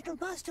wish the Riddle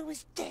Master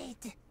was dead.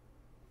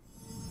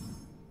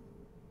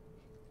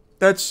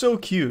 That's so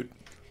cute.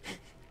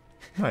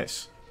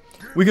 Nice.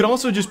 We could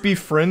also just be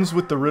friends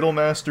with the Riddle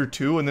Master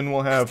too, and then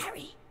we'll have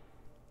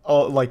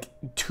like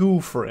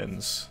 2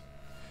 friends.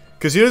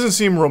 Because he doesn't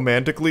seem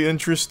romantically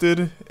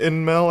interested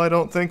in Mel, I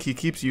don't think. He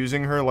keeps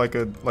using her like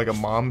a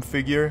mom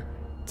figure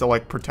to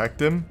like protect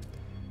him.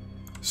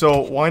 So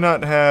why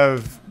not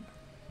have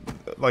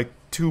like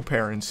 2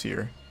 parents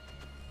here?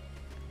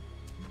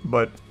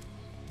 But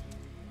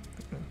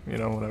you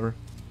know, whatever.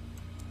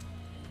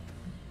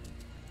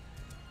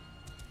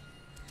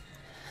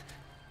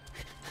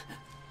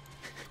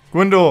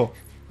 Gwendol,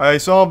 I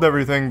solved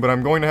everything, but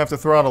I'm going to have to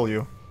throttle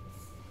you.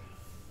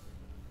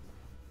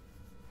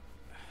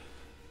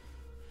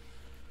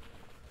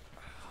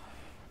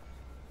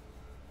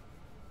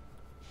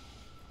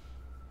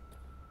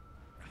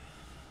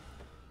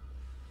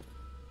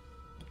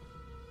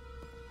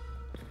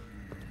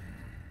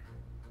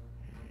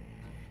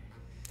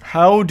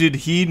 How did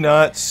he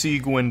not see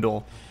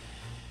Gwendol?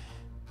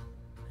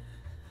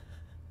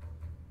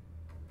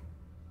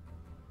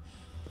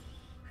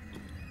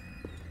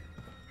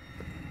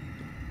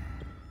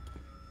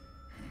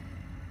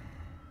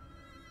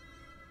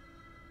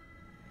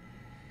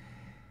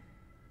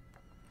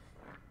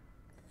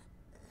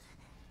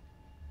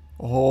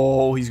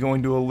 Oh, he's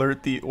going to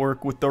alert the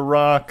orc with the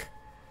rock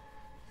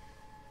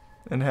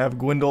and have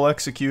Gwendol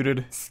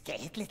executed.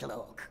 Scared little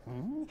orc,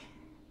 hmm?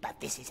 But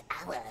this is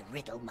our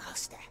Riddle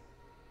Master.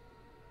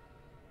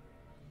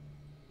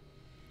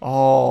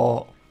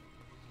 Oh.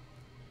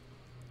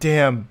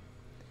 Damn.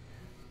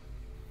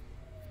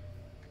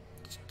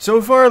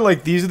 So far,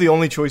 like, these are the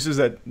only choices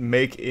that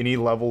make any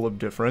level of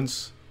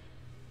difference.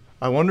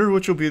 I wonder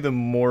which will be the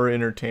more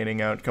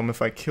entertaining outcome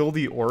if I kill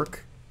the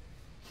orc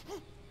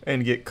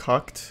and get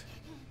cucked,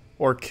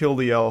 or kill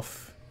the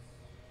elf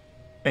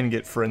and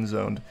get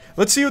friend-zoned.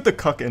 Let's see what the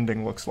cuck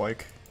ending looks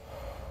like.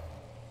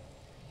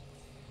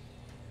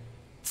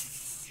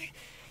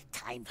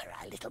 Time for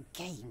our little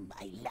game,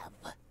 my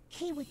love.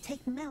 He would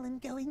take Mel and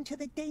go into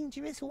the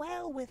dangerous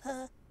well with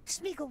her.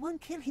 Smeagol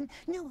won't kill him.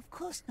 No, of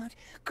course not.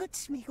 Good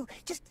Smeagol,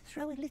 just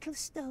throw a little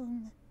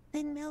stone.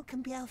 Then Mel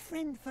can be our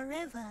friend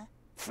forever.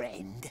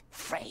 Friend,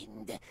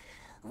 friend.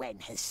 When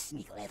has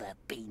Smeagol ever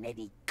been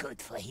any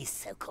good for his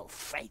so-called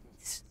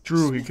friends?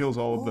 True, he kills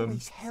all of them.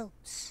 Always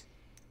helps.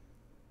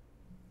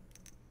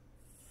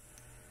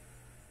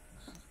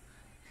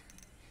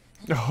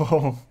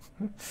 Oh.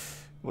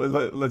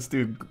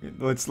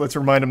 Let's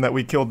remind him that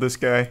we killed this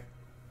guy.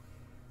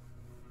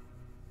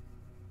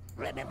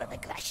 Remember the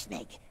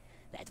Glashnig?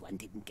 That one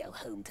didn't go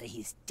home to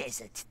his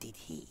desert, did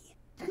he?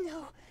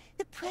 No,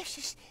 the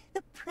precious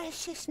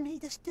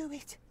made us do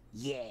it.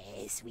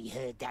 Yes, we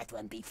heard that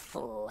one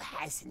before,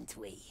 hasn't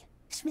we?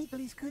 Smeagol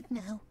is good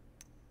now.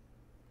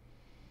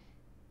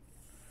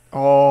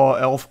 Oh,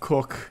 elf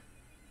cook.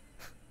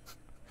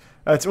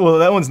 Well,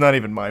 that one's not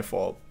even my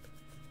fault.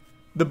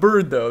 The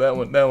bird, though,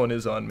 that one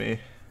is on me.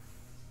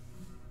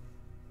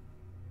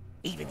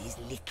 Even his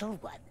little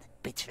one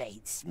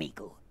betrayed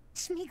Smeagol.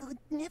 Smeagol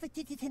never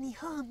did it any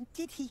harm,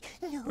 did he?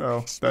 No.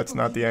 Oh, that's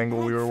not the angle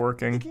we were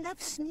working. He'd love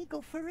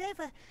Smeagol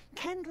forever.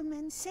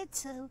 Candleman said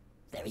so.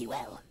 Very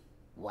well.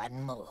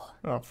 One more.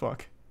 Oh,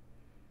 fuck.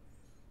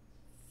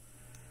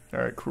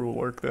 Alright, cruel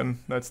work then.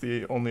 That's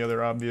the only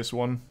other obvious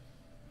one.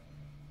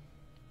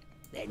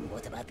 Then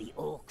what about the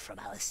orc from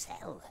our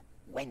cell?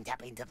 Went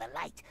up into the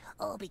light,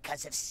 all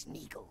because of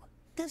Smeagol.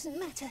 Doesn't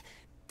matter.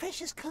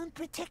 Precious can't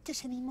protect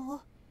us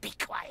anymore. Be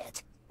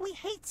quiet. We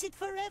hates it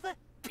forever.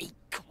 Be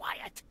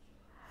quiet.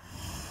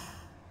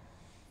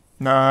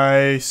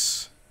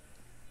 Nice.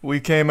 We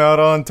came out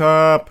on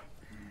top.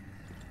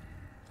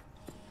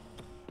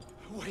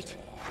 Wait.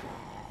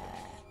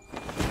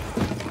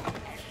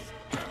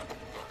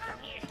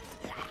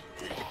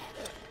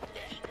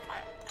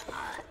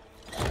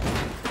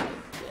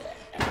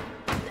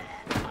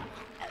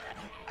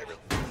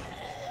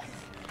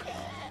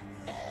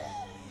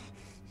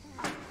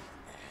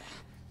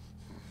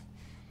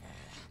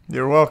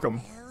 You're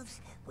welcome.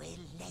 Elves will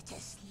let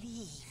us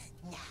leave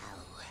now.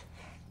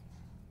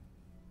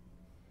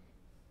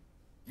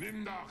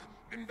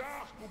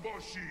 Nimdach,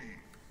 Uboshi.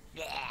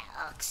 Yeah,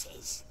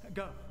 oxes.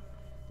 Go.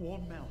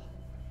 Warn Mel.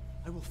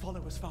 I will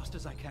follow as fast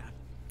as I can.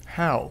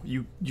 How?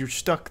 You're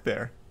stuck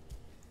there.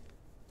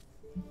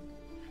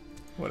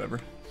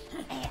 Whatever.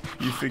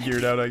 You figure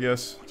it out, I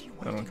guess.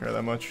 I don't care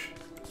that much.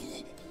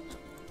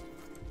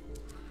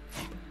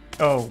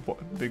 Oh,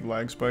 big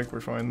lag spike.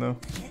 We're fine though.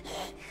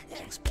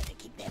 Elves better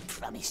keep their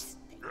promise.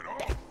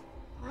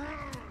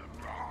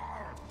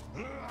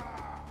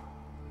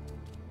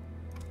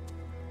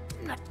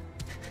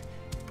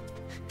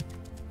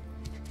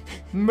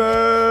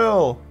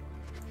 Mel!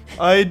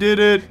 I did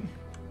it!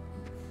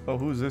 Oh,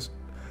 who's this?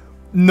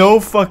 No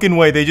fucking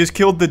way, they just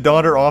killed the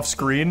daughter off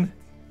screen?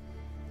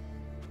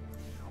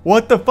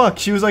 What the fuck?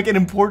 She was like an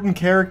important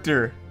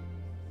character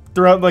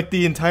throughout like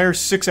the entire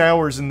 6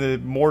 hours in the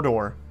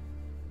Mordor.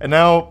 And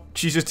now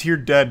she's just here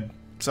dead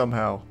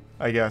somehow,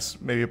 I guess.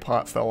 Maybe a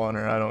pot fell on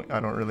her, I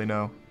don't really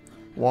know.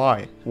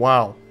 Why?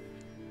 Wow.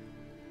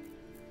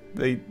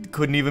 They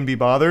couldn't even be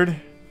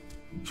bothered?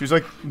 She was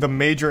like the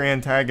major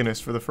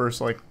antagonist for the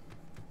first like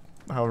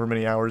however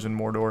many hours in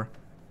Mordor.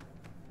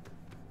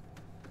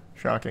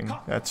 Shocking.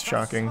 That's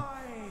shocking.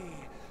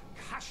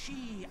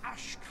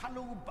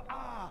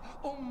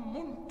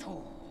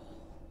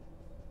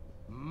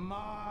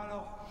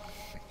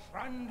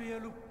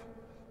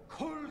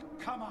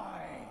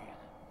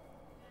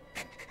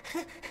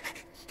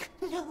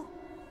 No.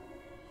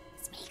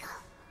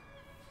 Smeagol.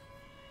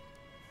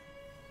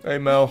 Hey,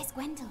 Mel. Where's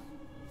Gwendol?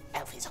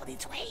 Elf is on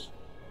its way.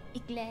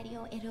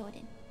 Iglerio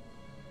Erodin.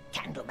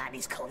 Candleman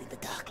is calling the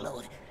Dark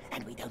Lord,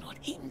 and we don't want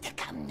him to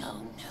come.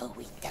 No,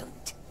 we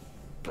don't.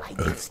 Blind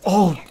Elf's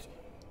Oh!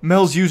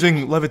 Mel's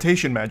using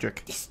levitation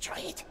magic. Destroy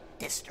it.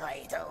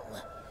 Destroy it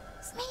all.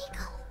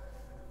 Smeagol.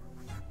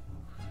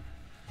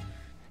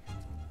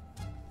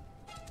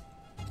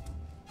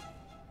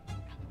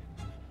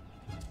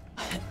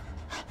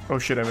 Oh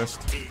shit, I missed.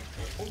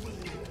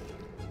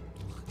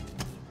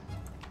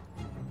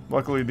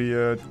 Luckily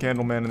the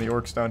Candleman and the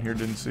orcs down here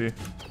didn't see.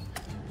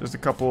 Just a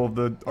couple of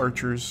the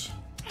archers.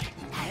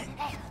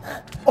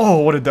 Oh,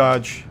 what a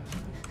dodge.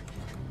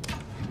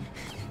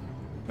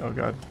 Oh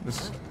god,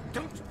 this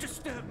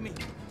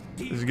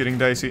is getting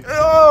dicey.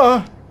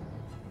 Ah!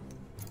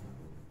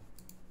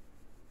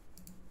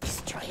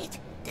 Destroy it.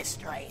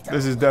 Destroy it.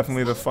 This is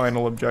definitely the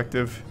final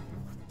objective.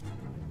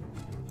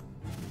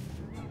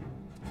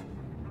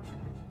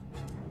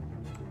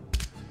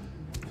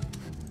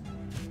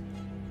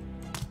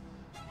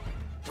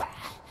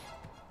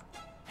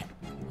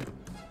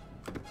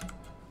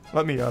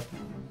 Let me up.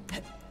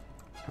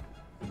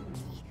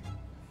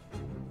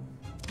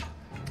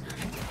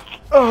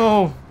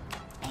 Oh!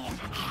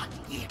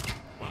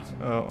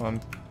 Oh,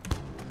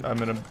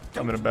 I'm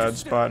in a bad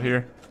spot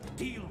here.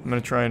 I'm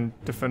gonna try and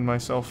defend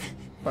myself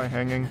by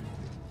hanging.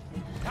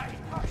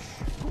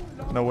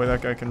 No way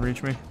that guy can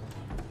reach me.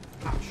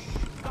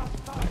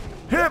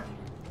 Hip!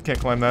 Can't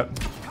climb that.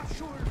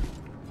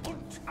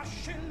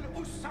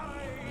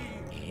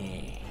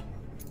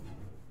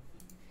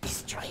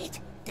 Destroy it.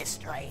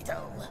 Destroy it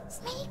all.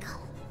 Smeagol.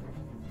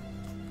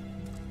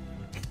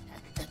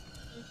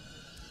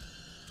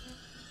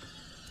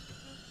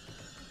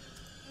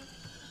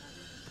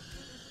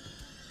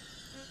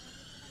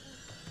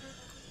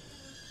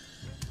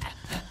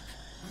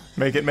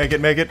 Make it, make it,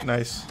 make it.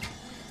 Nice.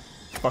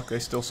 Fuck, they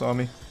still saw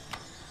me.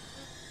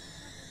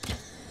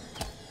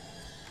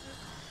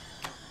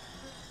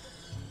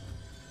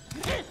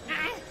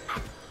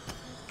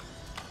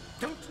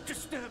 Don't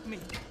disturb me.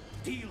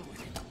 Deal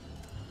with it.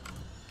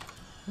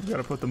 We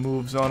gotta put the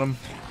moves on him.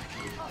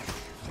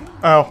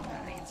 Ow.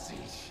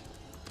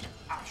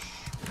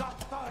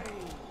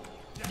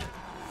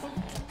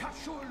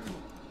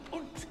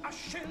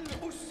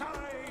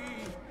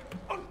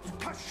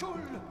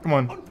 Come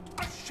on.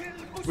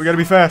 We gotta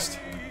be fast.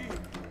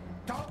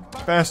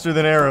 Faster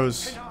than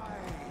arrows.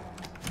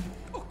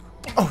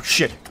 Oh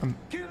shit.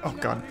 Oh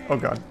god. Oh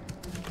god.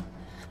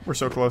 We're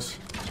so close.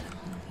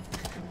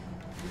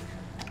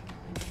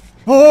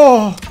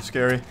 Oh!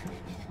 Scary.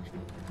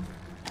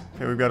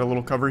 Okay, we've got a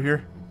little cover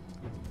here.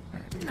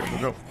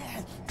 Go.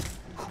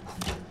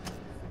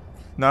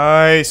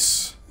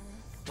 Nice!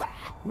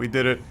 We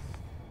did it.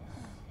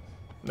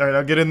 Alright,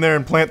 I'll get in there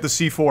and plant the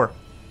C4.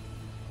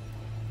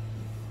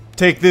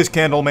 Take this,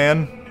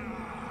 Candleman.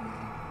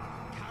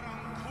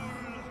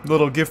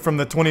 Little gift from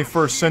the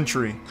 21st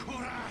century.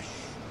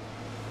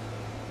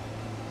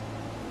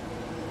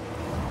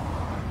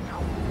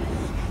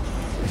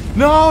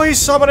 No, he's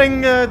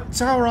summoning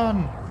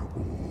Sauron.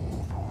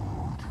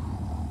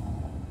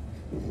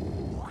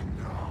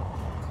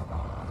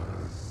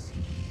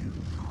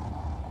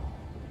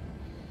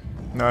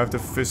 Now I have to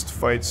fist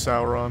fight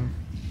Sauron.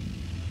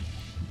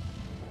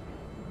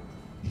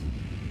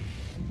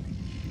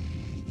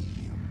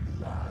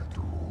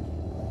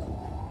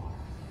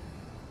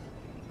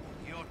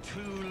 You're too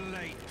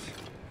late.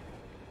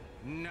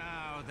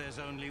 Now there's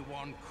only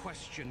one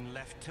question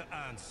left to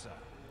answer.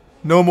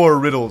 No more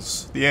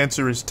riddles. The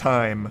answer is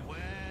time. Where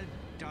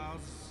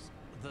does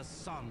the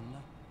sun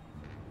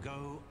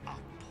go up?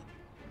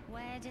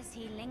 Where does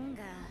he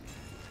linger?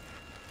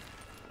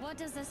 What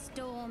does a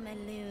storm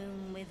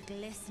illume with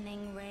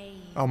glistening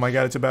rays? Oh my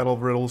god, it's a battle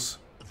of riddles.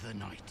 The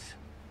night.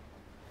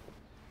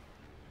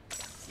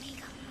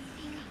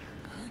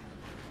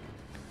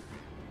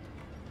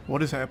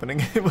 What is happening?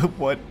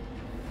 What?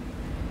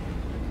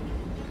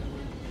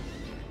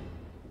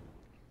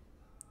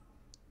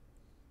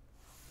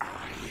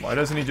 Why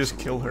doesn't he just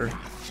kill her?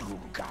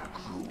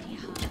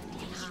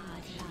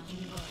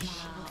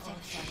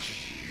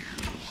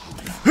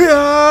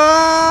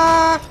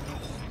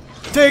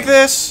 Take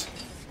this!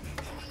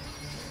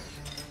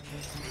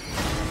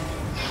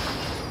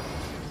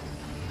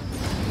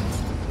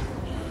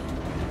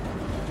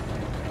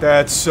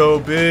 That's so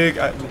big.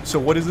 So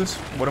what is this?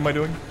 What am I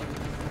doing?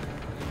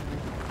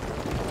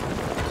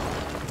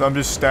 So I'm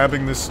just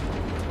stabbing this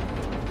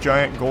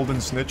giant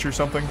golden snitch or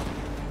something,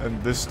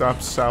 and this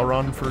stops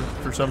Sauron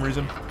for some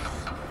reason.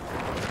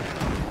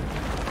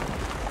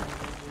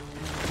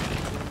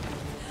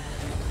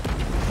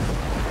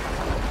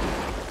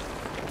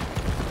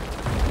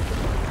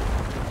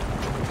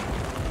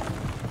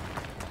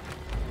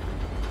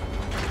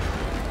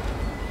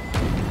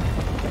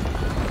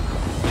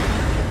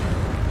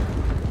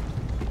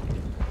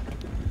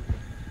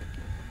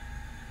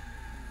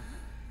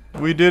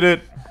 We did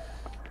it.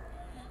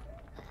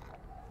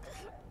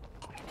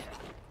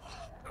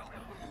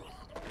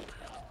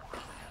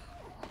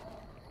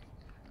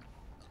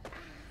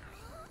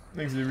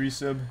 Thanks to the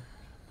resub.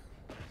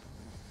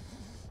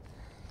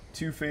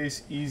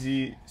 Two-Face,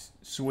 Easy,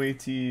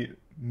 Sweaty,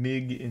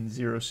 Mig in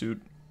Zero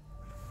Suit.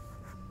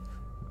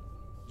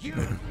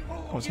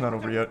 Oh, it's not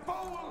over yet.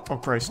 Oh,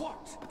 Christ.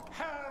 What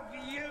have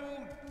you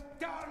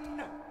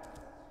done?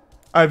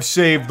 I've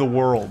saved the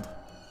world.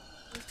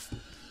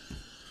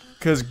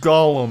 'Cause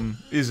Gollum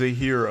is a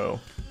hero.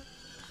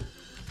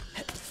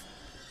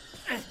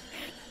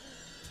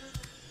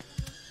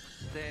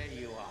 There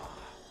you are.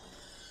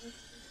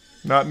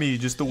 Not me,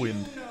 just the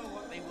wind. You know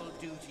what they will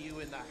do to you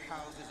in the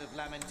houses of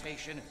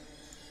lamentation.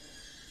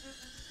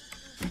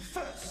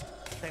 First,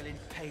 they'll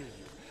impale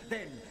you,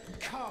 then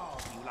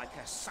carve you like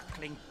a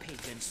suckling pig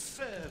and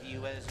serve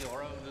you as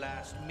your own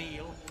last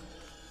meal.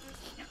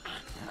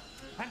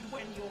 And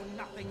when you're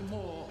nothing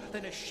more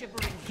than a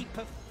shivering heap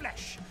of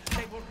flesh,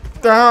 they will...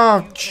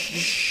 Ah,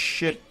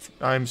 shit.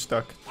 I'm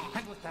stuck.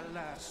 And with the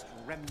last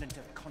remnant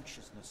of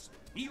consciousness,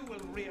 you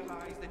will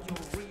realize that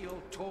your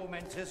real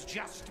torment has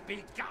just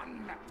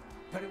begun.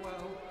 Very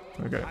well.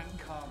 Okay. I'm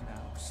calm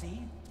now.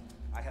 See?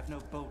 I have no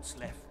bolts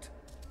left.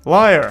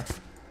 Liar.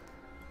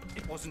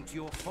 It wasn't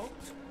your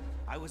fault.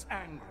 I was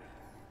angry.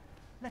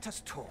 Let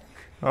us talk.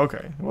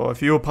 Okay, well,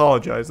 if you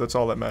apologize, that's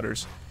all that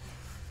matters.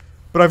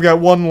 But I've got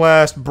one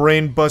last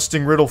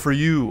brain-busting riddle for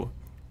you.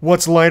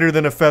 What's lighter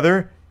than a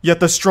feather, yet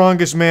the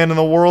strongest man in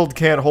the world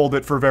can't hold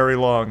it for very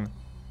long?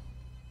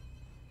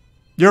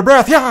 Your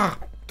breath, yeah!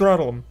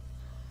 Throttle him.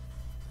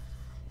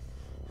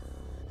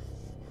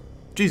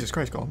 Jesus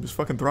Christ, Gollum, just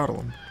fucking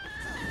throttle him.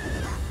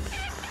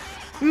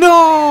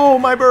 No,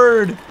 my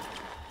bird!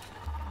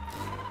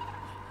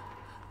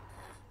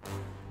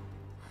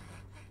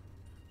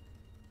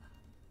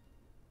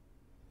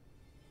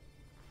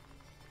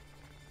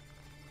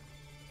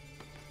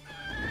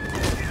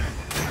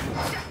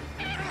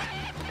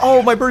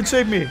 Oh, my bird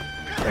saved me!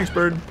 Thanks,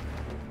 bird.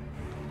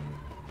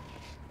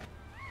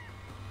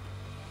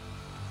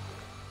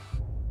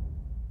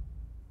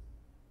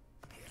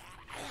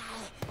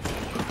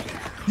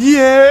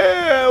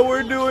 Yeah,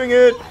 we're doing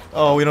it!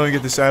 Oh, we don't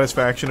get the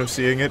satisfaction of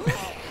seeing it.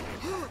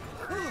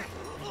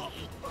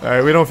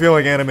 Alright, we don't feel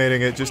like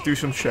animating it. Just do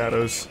some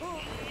shadows.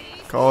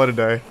 Call it a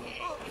day.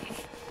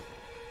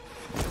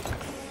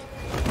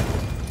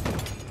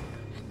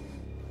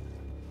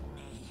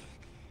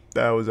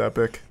 That was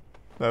epic.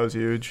 That was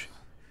huge.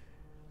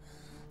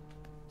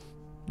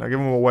 Now give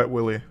him a wet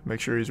willy. Make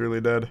sure he's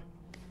really dead.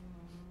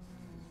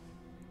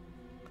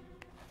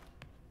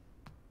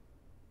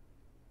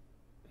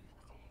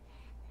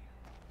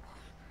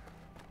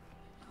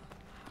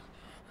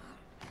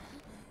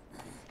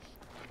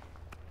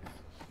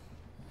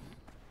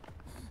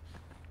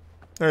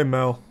 Hey,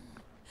 Mel.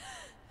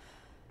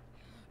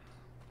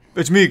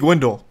 It's me,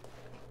 Gwendol.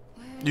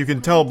 You can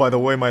tell by the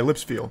way my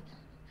lips feel.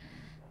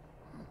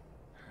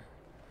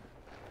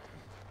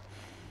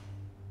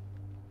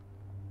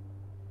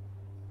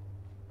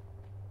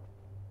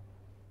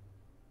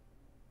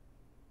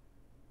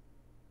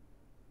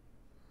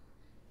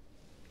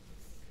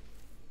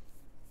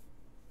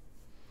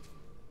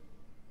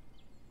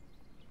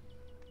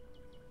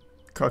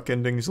 Cuck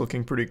ending's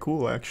looking pretty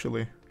cool,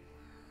 actually.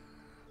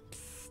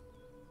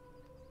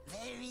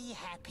 Very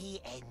happy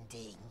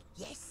ending,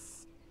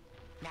 yes.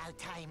 Now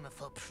time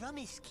for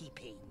promise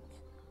keeping.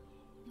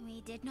 We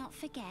did not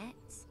forget.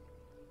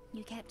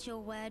 You kept your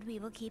word, we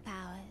will keep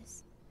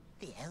ours.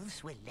 The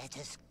elves will let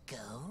us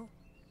go?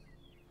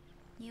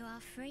 You are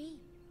free.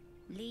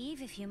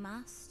 Leave if you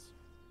must.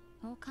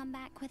 Or come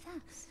back with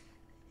us.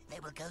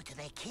 They will go to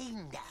their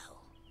king now.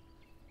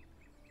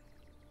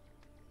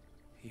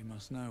 He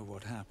must know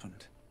what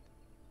happened.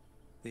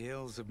 The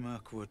ills of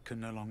Mirkwood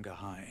can no longer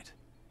hide.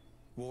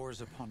 War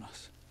is upon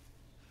us,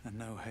 and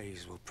no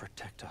haze will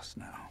protect us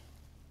now.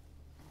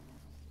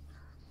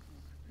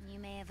 You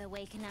may have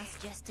awakened us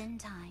just in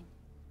time.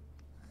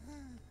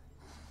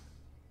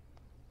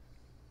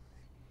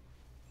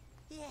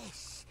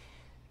 Yes.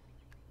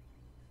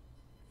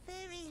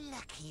 Very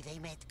lucky they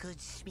met good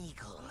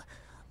Smeagol.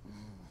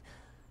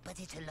 But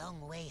it's a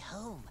long way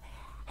home,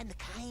 and the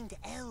kind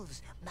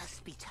elves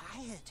must be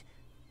tired.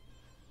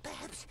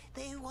 Perhaps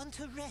they want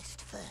to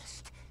rest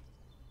first.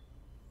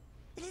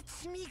 Let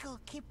Smeagol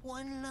keep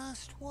one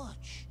last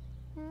watch.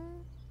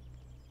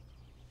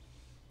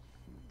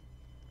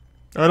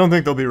 I don't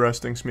think they'll be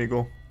resting,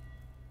 Smeagol.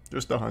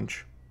 Just a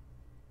hunch.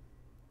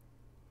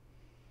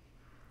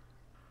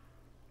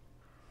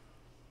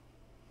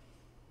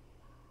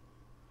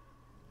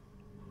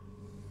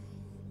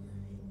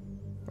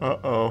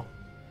 Uh-oh.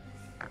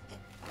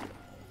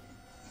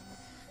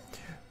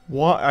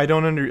 What? I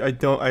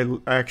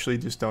actually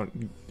just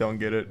don't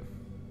get it.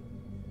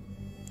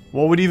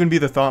 What would even be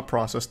the thought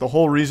process? The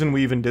whole reason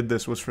we even did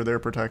this was for their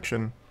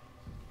protection.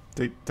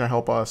 To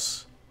help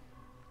us.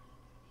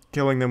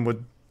 Killing them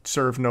would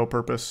serve no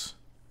purpose.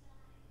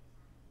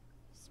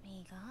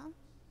 Smeagol?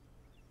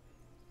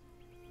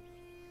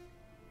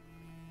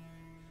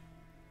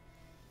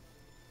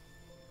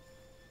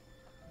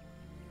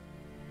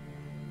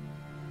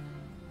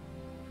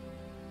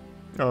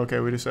 Oh, okay,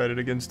 we decided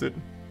against it.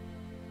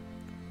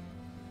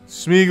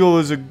 Smeagol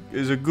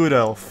is a good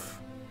elf.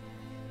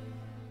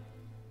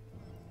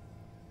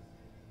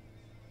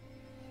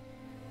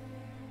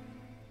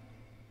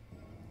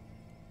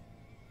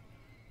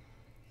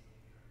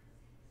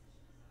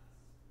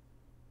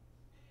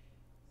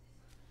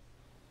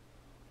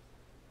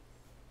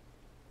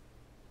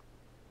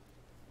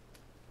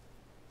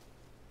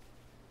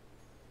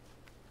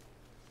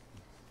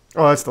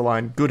 Oh, that's the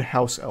line. Good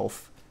house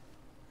elf.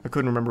 I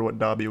couldn't remember what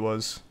Dobby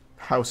was.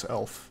 House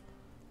elf.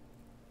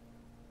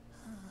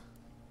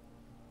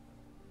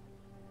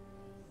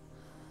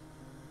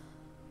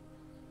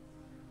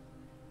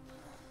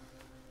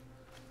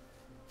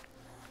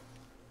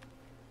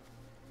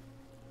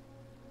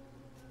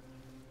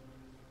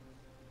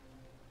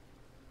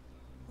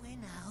 Where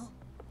now?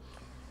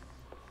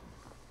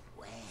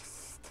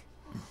 West.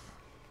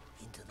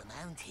 Into the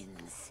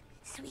mountains.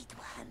 Sweet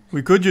one.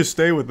 We could just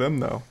stay with them,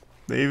 though.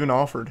 They even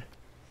offered.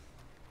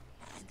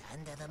 And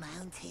under the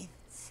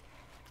mountains.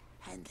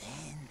 And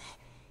then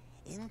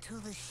into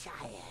the Shire.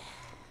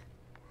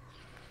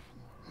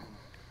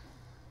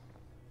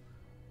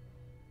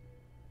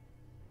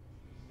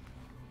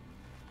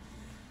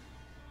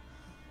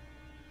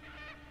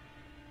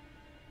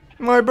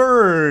 My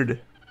bird!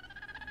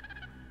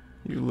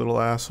 You little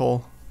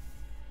asshole.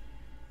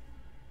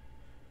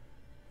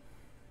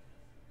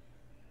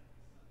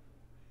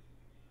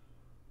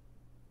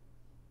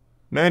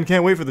 Man,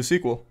 can't wait for the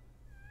sequel.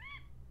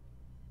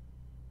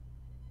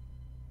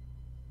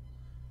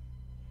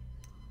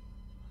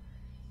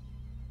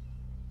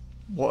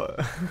 What?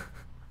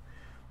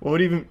 What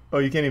would even... Oh,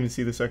 you can't even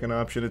see the second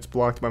option. It's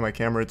blocked by my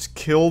camera. It's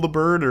kill the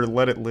bird or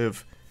let it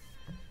live.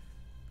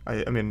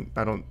 I mean,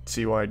 I don't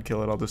see why I'd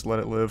kill it. I'll just let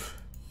it live.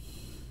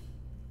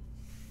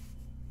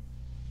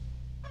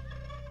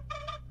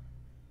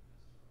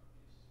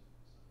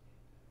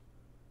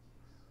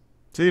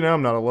 See, now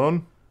I'm not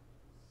alone.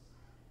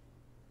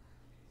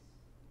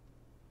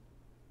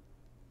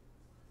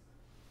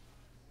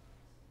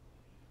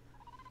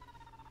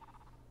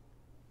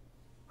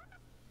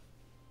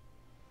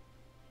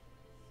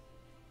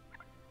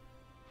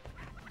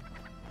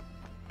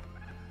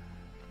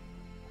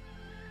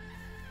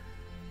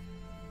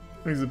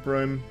 Thanks the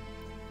Prime.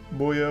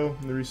 Boyo,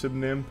 the resub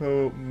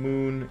Nampo,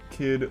 Moon,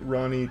 Kid,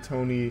 Ronnie,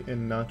 Tony,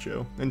 and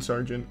Nacho. And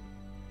Sergeant.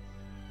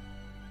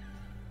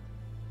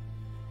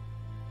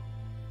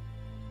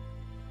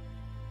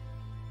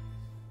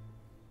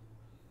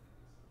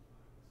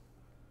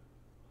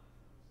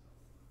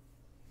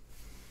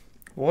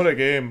 What a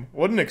game.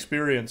 What an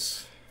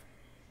experience.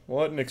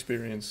 What an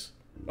experience.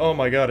 Oh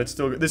my god, it's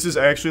still good. This is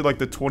actually like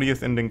the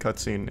 20th ending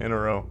cutscene in a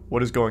row.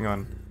 What is going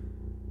on?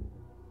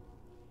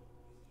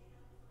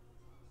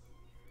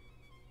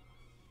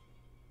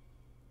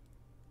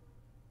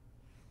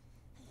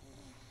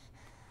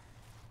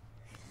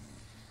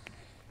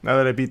 Now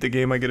that I beat the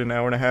game, I get an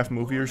hour-and-a-half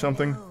movie or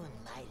something. Oh,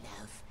 my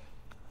love.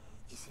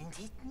 Isn't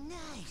it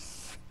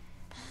nice?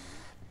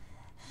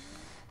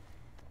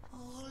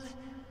 All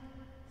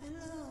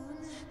alone.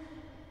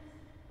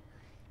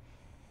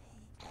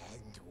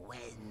 And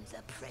when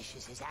the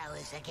precious is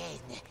ours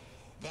again,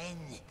 then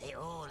they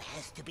all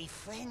have to be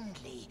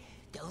friendly,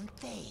 don't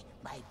they,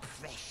 my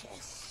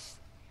precious?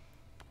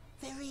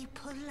 Very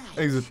polite.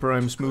 Exit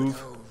Prime Smooth.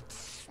 Good old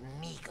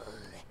Smeagol.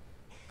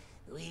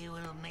 We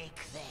will make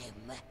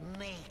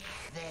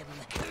them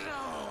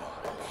crawl.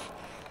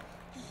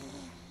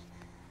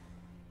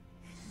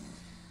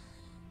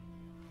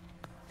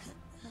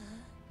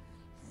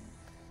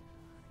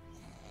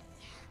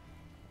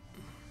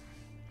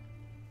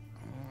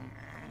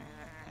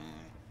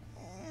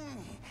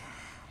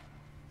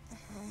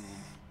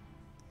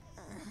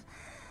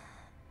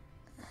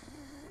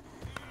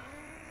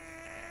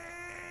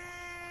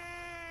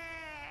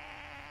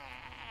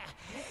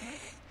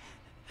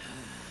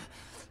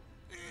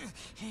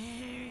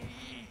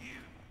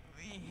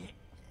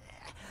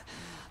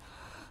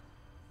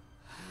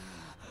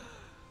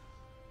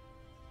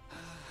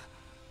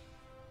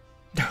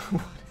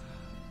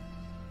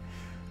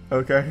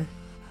 Okay.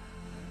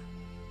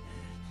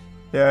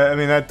 Yeah, I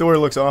mean, that door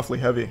looks awfully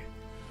heavy.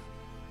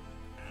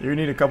 You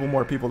need a couple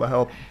more people to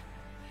help.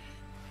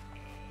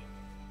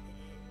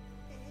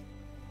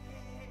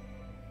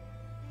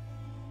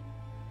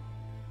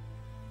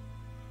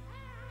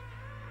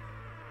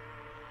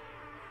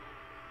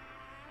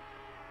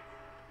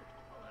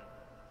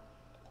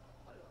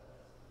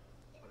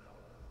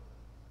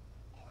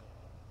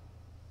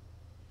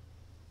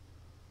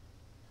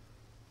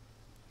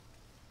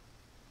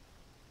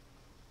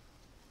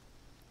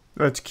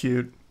 That's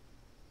cute.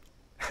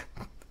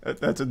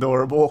 That's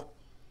adorable.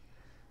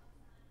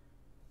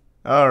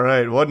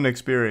 Alright, what an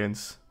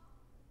experience.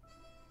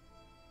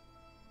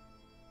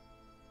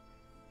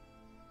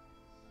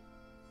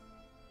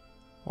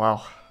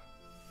 Wow.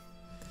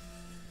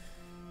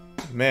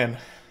 Man,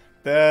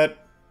 that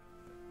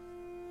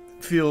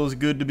feels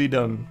good to be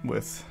done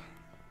with.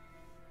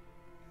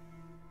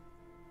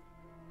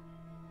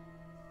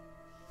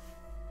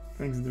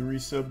 Thanks to the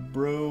resub,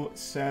 Bro,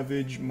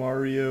 Savage,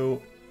 Mario,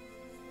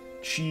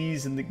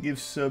 Cheese, and the gift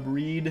sub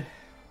read.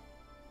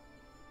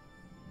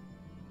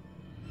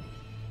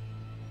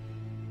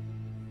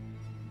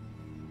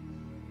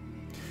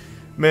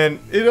 Man,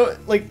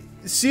 like,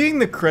 seeing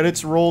the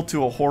credits roll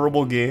to a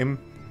horrible game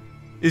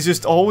is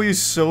just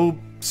always so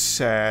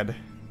sad.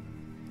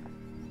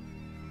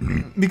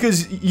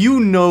 Because you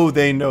know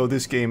they know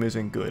this game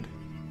isn't good.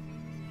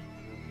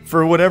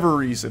 For whatever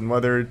reason,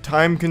 whether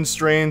time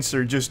constraints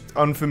or just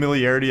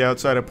unfamiliarity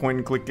outside of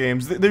point-and-click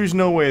games, there's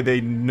no way they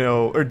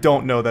know or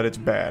don't know that it's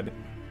bad.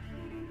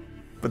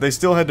 But they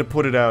still had to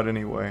put it out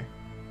anyway.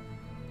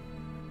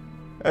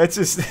 That's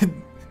just...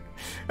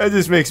 that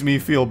just makes me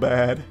feel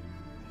bad.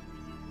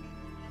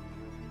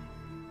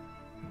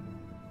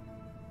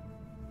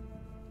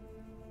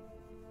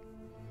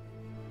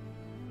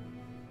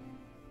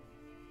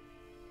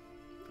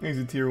 Thanks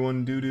to Tier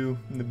 1 Doodoo,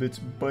 and the bits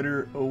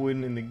Butter,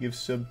 Owen, and the gift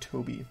sub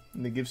Toby,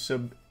 and the gift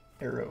sub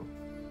Arrow.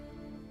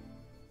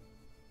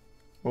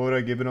 What would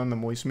I give it on the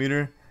moist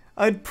meter?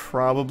 I'd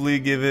probably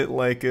give it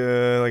like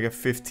a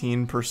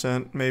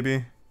 15%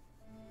 maybe.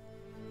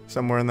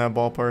 Somewhere in that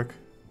ballpark.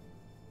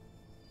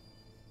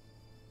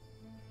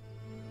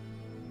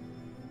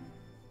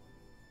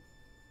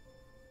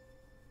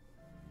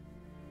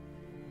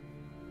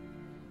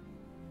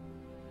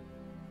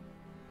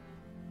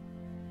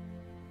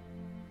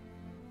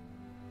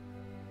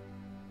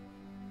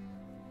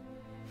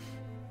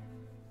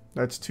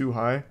 That's too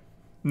high?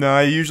 No,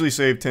 I usually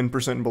save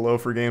 10% and below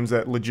for games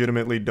that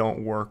legitimately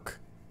don't work.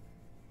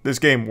 This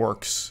game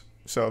works,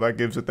 so that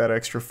gives it that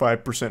extra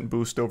 5%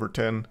 boost over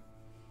 10.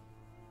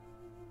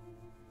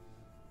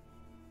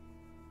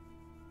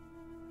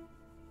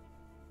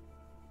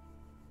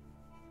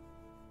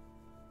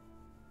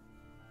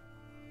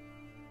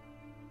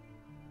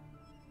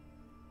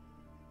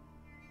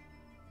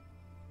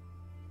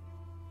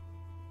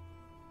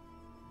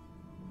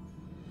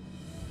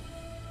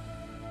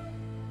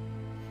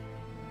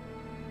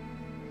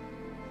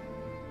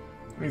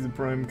 He's the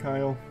Prime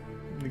Kyle.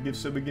 The gift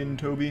sub again,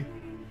 Toby.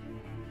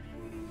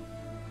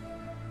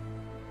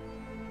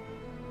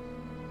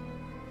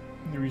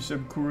 The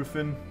resub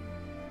Kurafin.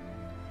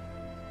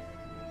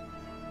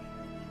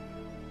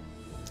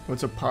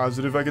 What's a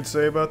positive I could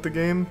say about the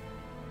game?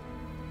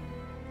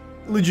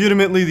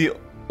 legitimately the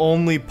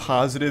only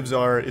positives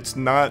are it's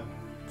not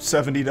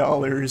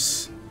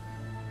 $70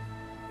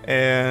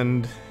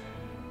 and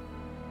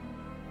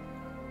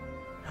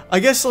I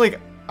guess like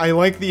I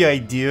like the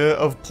idea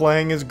of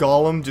playing as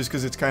Gollum just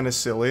because it's kind of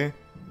silly,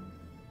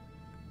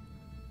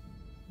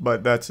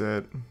 but that's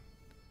it.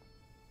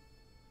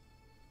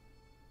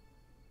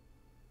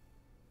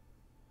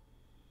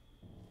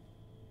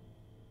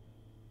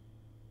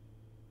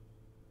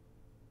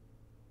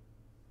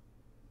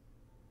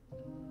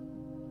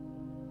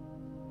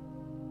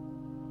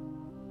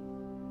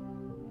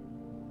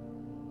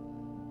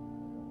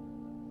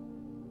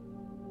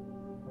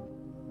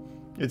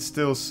 It's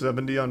still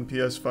 70 on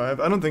PS5?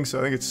 I don't think so.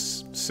 I think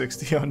it's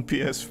 60 on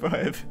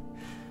PS5.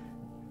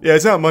 Yeah,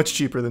 it's not much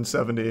cheaper than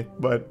 70,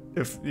 but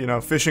if, you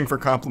know, fishing for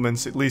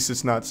compliments, at least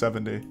it's not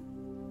 70.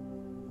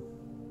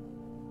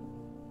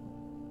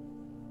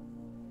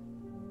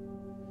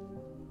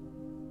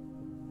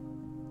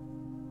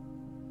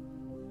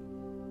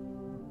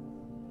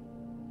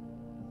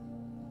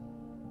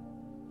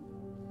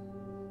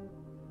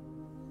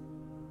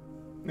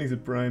 Thanks to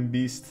Prime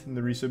Beast and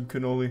the resub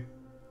cannoli.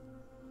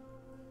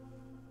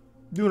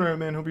 Doing alright,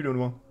 man. Hope you're doing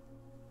well.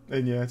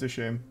 And yeah, it's a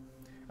shame.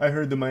 I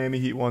heard the Miami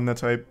Heat won.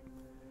 That's hype.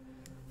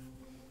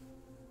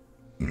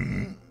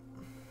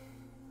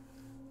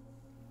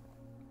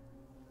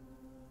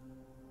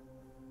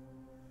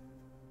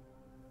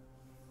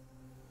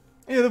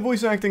 Yeah, the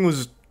voice acting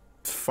was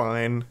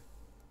fine.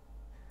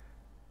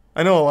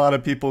 I know a lot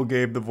of people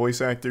gave the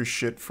voice actors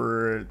shit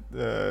for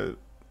the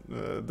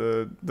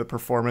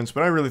performance,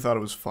 but I really thought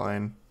it was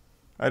fine.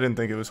 I didn't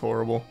think it was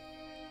horrible.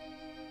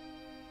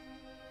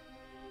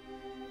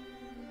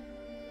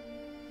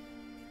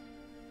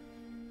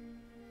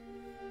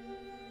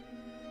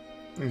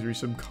 These are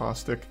some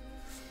caustic.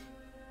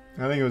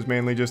 I think it was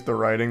mainly just the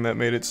writing that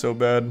made it so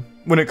bad.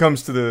 When it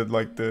comes to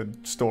the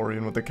story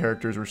and what the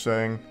characters were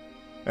saying.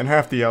 And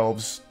half the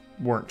elves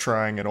weren't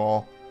trying at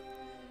all.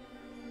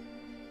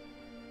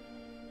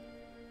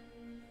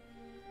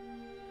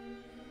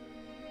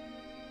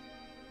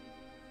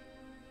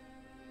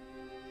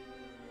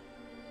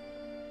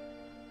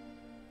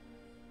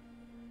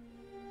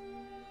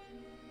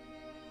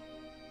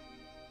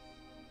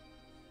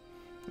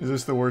 Is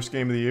this the worst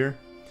game of the year?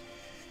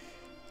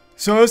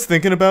 So I was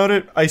thinking about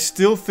it. I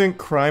still think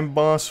Crime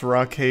Boss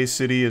Rockhay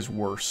City is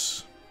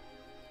worse.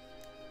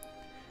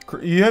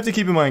 You have to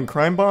keep in mind,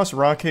 Crime Boss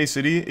Rockhay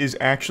City is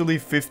actually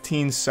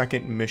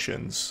 15-second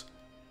missions.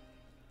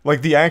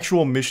 Like, the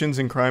actual missions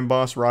in Crime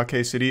Boss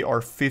Rockhay City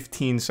are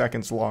 15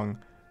 seconds long.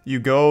 You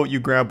go,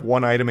 you grab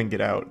one item and get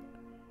out.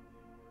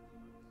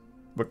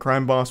 But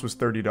Crime Boss was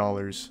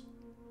 $30.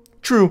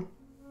 True.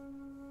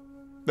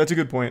 That's a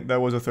good point.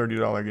 That was a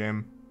 $30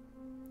 game.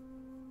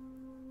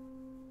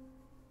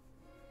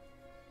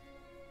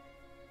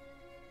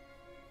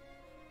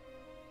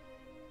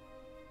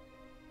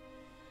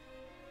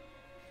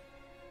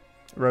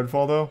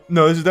 Redfall, though?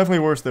 No, this is definitely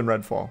worse than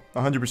Redfall.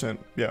 100%.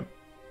 Yeah.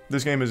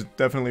 This game is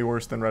definitely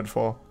worse than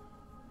Redfall.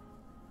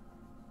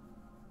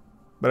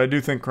 But I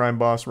do think Crime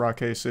Boss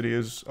Rockhay City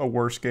is a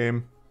worse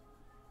game.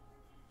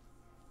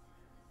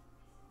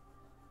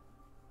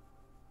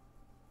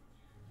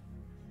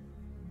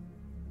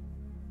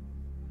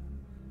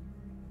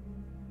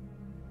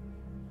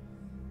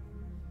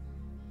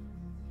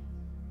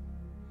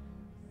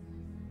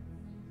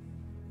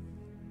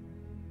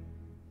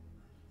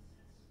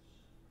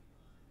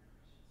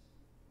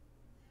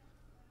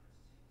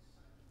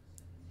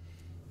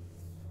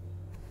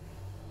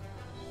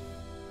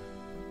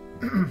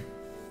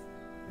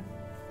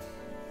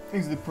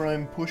 Thanks to the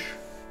Prime push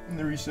and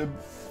the resub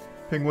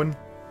Penguin.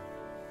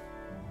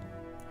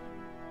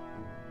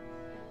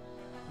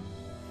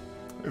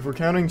 If we're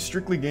counting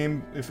strictly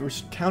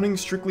gameplay,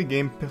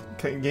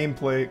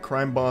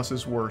 Crime Boss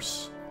is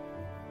worse.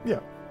 Yeah.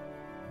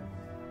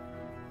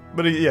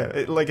 But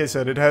yeah, like I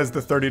said, it has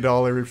the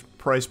 $30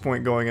 price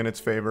point going in its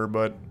favor,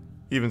 but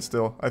even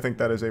still, I think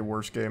that is a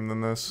worse game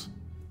than this.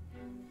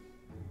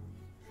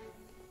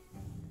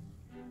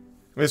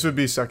 This would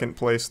be second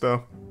place,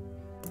 though.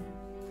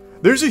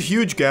 There's a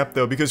huge gap,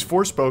 though, because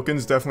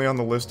Forspoken's definitely on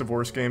the list of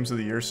worst games of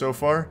the year so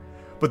far.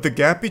 But the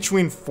gap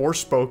between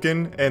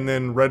Forspoken and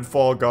then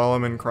Redfall,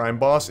 Gollum, and Crime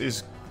Boss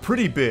is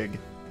pretty big.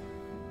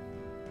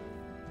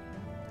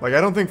 Like, I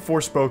don't think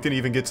Forspoken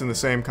even gets in the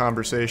same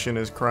conversation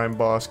as Crime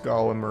Boss,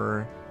 Gollum,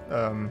 or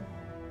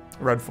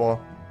Redfall.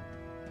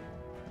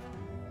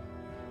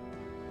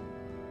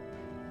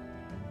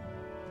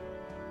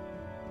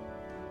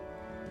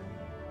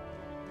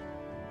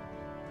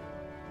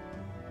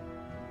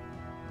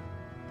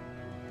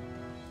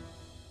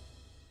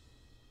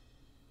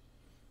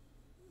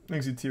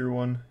 Thanks to tier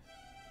 1.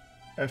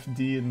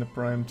 FD in the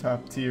Prime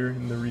top tier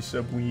in the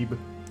resub weeb.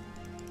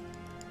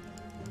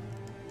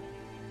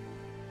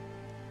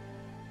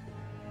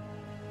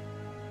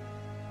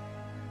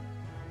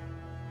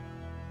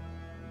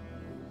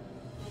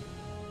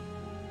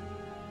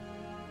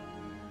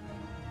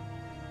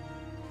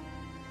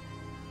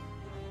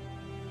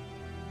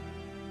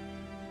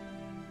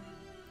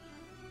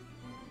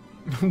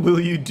 Will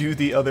you do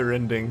the other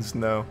endings?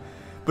 No.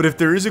 But if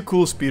there is a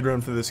cool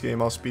speedrun for this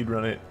game, I'll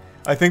speedrun it.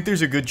 I think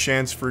there's a good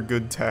chance for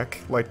good tech,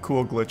 like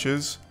cool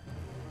glitches.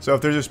 So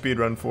if there's a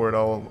speedrun for it,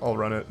 I'll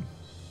run it.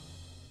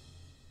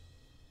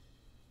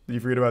 Did you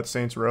forget about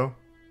Saints Row?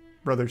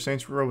 Brother,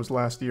 Saints Row was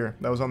last year.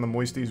 That was on the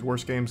Moistie's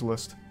worst games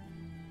list.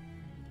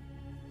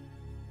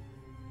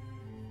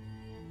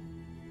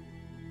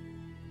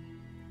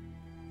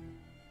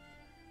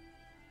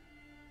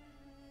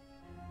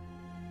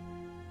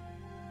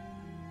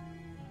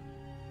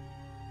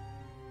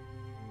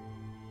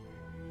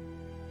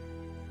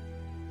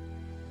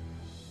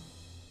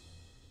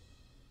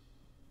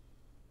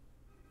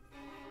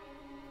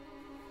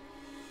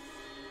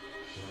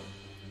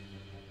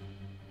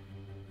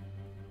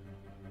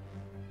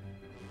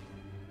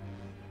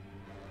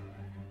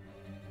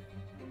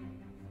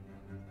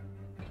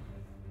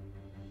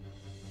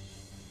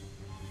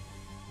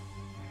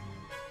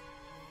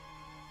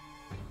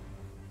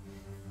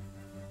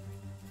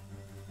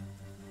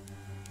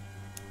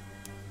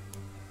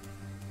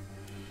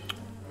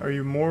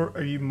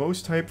 Are you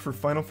most hyped for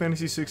Final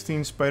Fantasy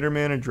 16,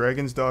 Spider-Man, and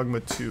Dragon's Dogma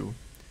 2?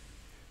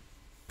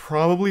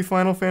 Probably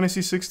Final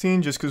Fantasy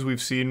 16, just because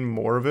we've seen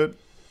more of it,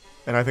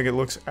 and I think it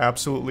looks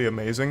absolutely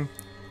amazing.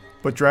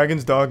 But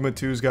Dragon's Dogma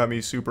 2's got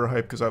me super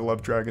hyped because I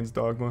love Dragon's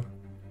Dogma.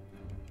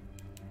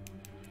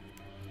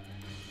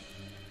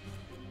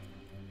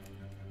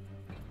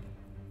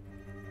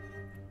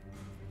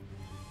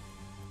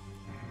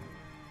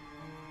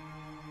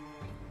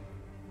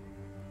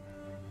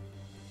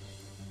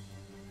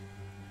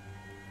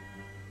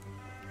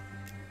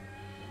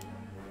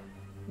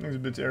 Thanks a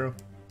bit, Arrow.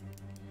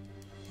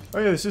 Oh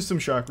yeah, the System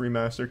Shock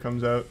remaster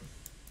comes out.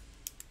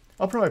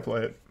 I'll probably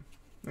play it.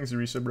 Thanks a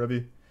resub,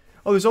 Revy.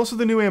 Oh, there's also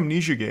the new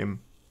Amnesia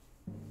game.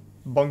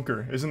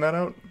 Bunker. Isn't that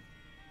out?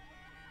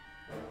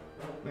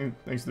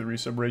 Thanks to the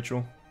resub,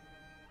 Rachel.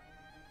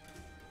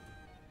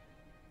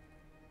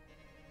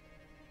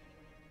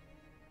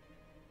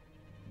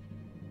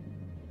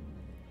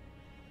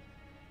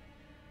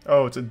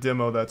 Oh, it's a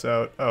demo that's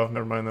out. Oh,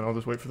 never mind then. I'll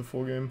just wait for the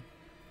full game.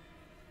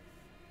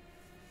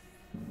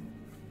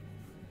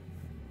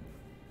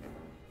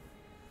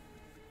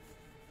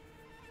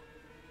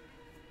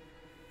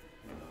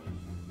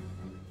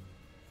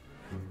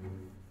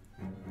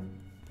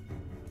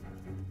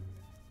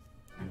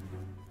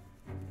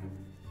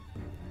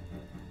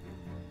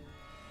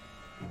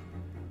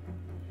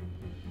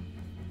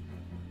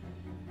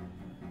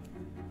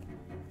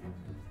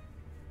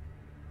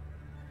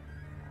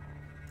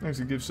 Thanks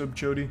to give sub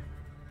Chody.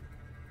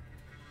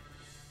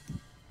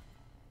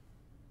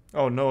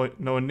 Oh, no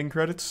ending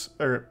credits?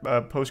 Or,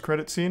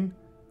 post-credit scene?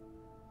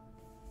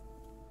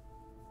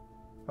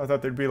 I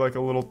thought there'd be like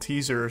a little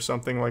teaser or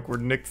something, like where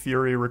Nick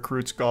Fury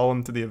recruits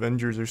Gollum to the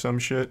Avengers or some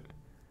shit.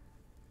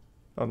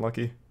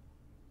 Unlucky.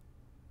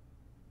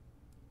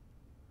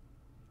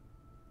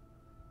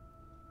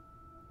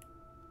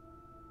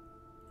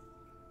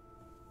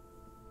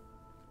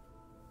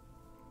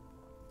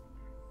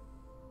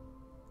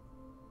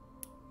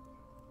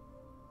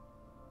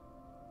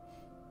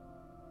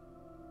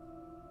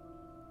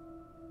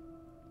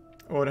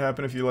 What would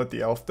happen if you let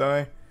the elf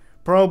die?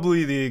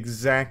 Probably the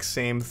exact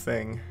same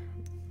thing.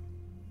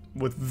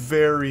 With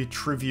very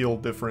trivial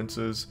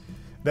differences.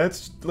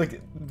 That's, like,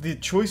 the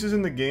choices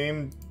in the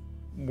game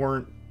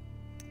weren't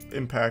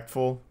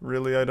impactful,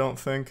 really, I don't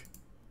think.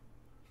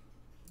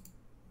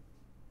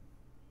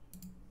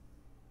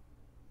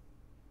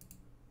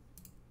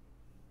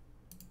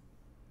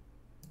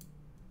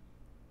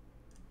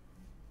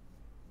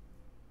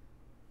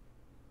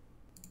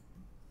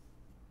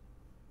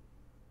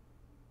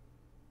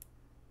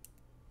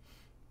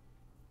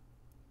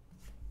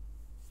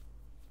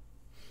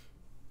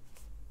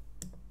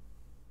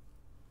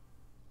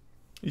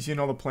 You seen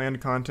all the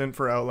planned content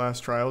for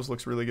Outlast Trials?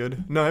 Looks really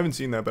good. No, I haven't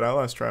seen that, but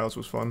Outlast Trials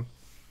was fun.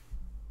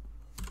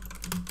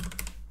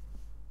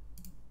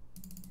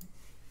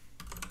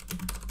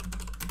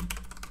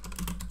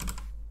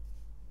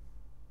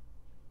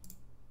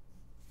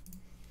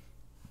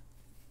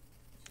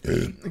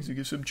 Thanks for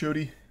give sub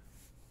Chody.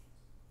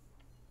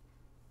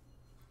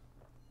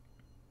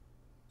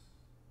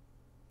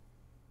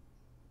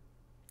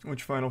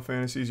 Which Final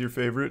Fantasy is your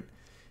favorite?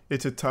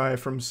 It's a tie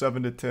from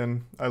 7 to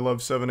 10. I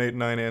love 7, 8,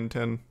 9, and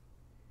 10.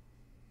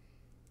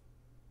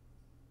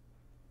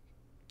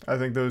 I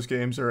think those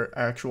games are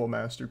actual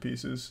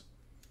masterpieces.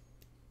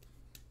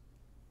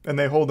 And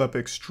they hold up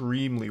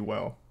extremely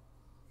well.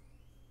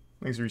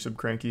 Thanks for resub,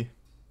 Cranky.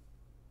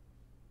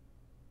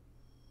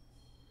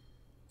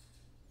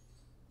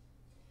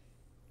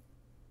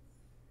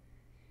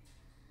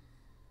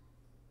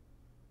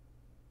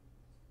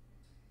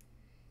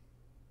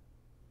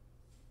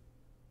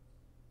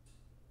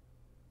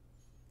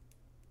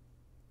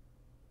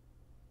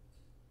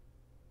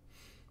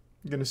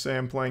 I'm gonna say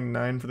I'm playing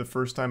 9 for the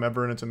first time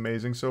ever and it's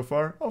amazing so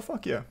far. Oh,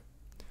 fuck yeah.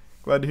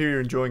 Glad to hear you're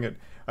enjoying it.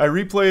 I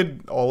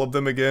replayed all of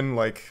them again,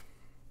 like...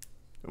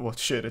 Well,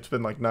 shit, it's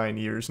been like 9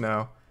 years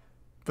now.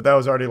 But that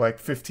was already like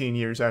 15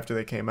 years after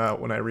they came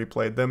out when I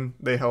replayed them.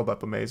 They held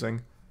up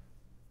amazing.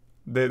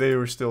 They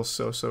were still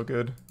so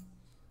good.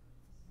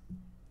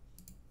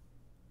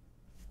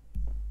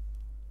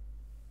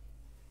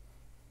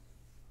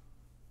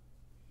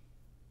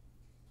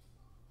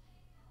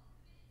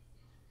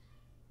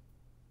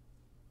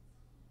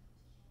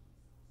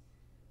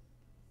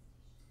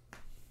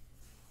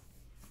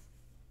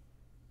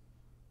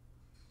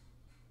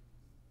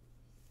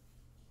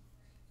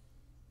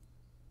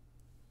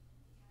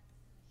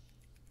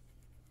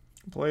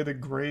 Play the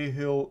Grey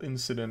Hill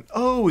Incident.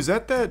 Oh, is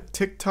that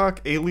TikTok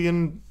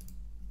alien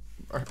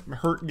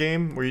hurt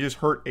game where you just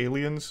hurt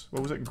aliens?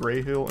 What was it?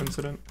 Grey Hill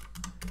Incident?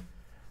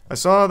 I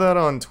saw that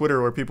on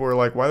Twitter where people were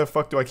like, why the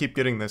fuck do I keep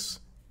getting this?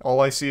 All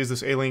I see is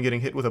this alien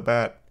getting hit with a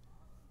bat.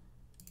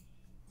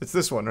 It's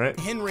this one, right?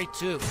 Henry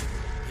too.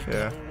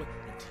 Yeah.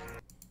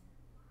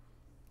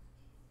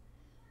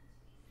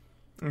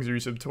 Thanks,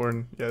 Resub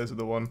Torn. Yeah, this is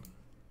the one.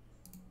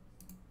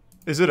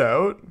 Is it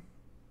out?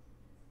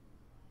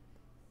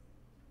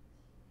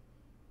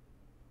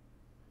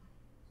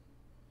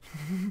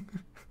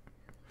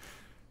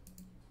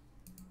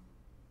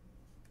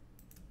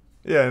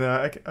 Yeah,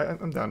 no,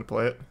 I'm down to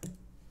play it.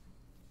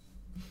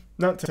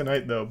 Not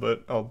tonight, though,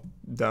 but I'll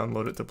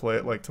download it to play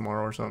it, like,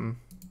 tomorrow or something.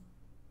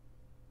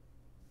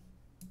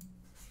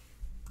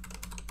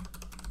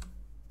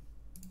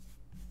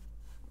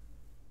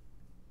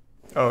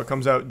 Oh, it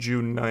comes out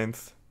June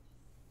 9th.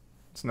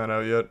 It's not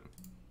out yet.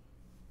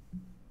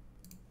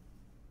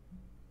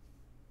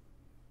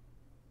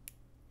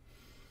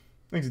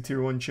 Thanks to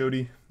Tier 1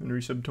 Chody and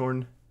Resub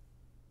Torn.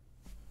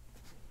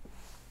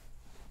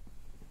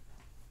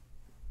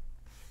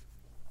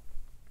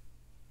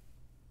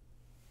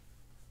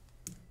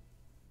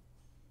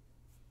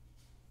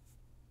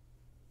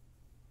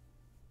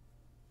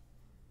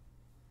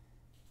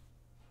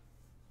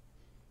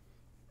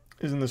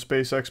 Isn't the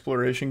space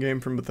exploration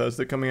game from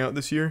Bethesda coming out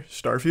this year?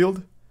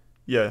 Starfield?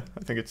 Yeah, I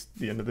think it's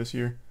the end of this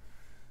year.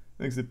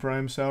 Thanks to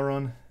Prime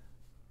Sauron.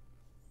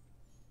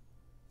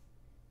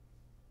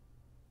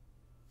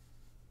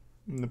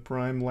 And the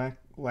Prime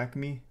Lack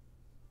Me.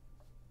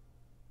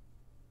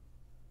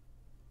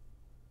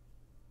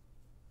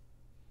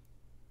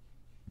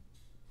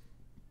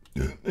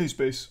 Hey,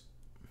 Space.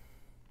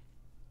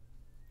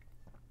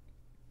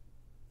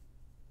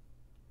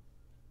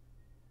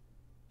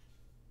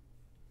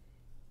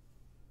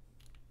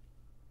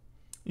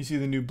 You see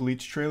the new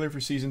Bleach trailer for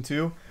Season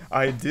 2?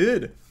 I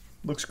did!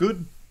 Looks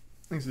good.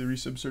 Thanks to the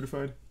Resub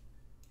Certified.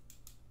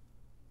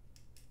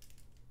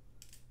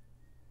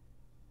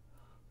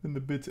 And the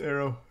Bits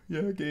Arrow.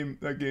 Yeah,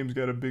 that game's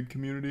got a big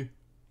community.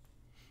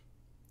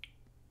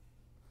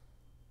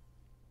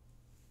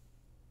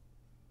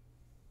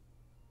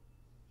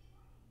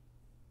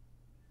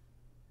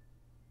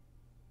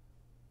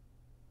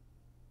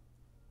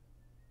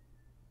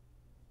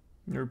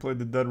 You ever played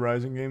the Dead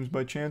Rising games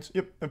by chance?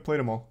 Yep, I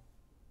played them all.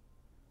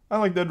 I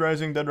like Dead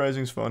Rising. Dead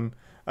Rising's fun.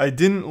 I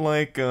didn't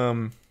like,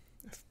 was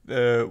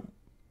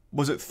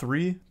it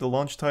 3? The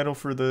launch title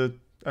for the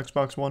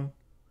Xbox One?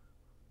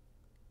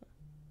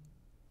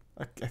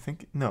 I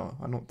think, no,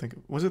 I don't think,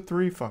 was it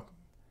 3? Fuck.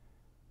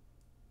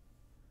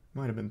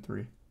 Might have been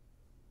 3.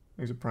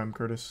 Thanks to Prime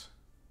Curtis.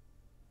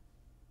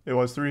 It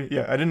was 3?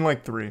 Yeah, I didn't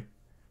like 3.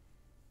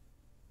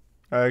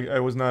 I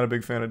was not a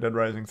big fan of Dead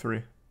Rising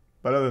 3.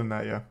 But other than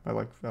that, yeah, I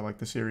like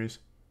the series.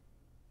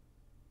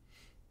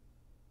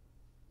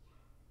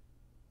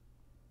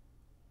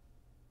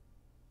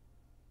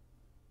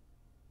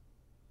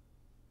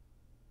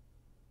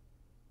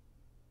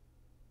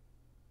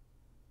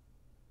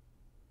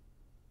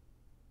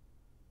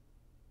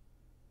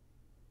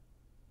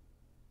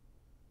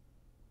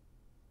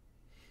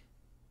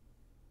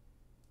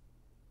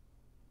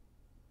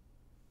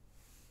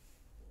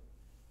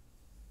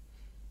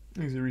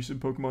 Thanks to recent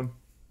Pokemon.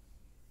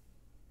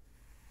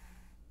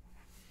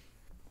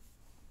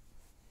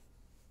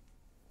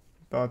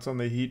 Thoughts on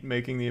the Heat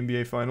making the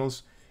NBA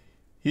Finals?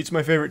 Heat's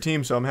my favorite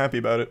team, so I'm happy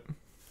about it.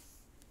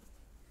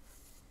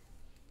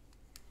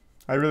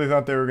 I really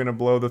thought they were going to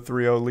blow the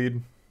 3-0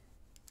 lead.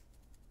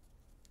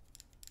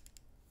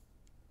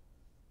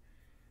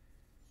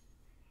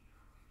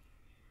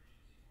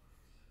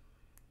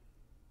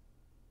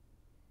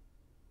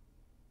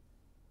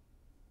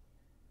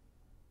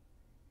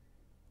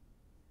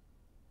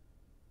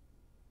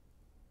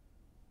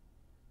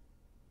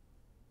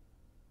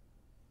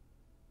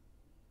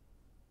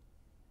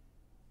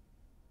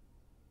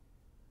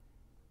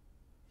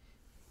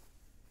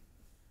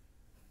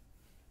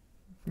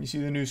 You see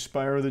the new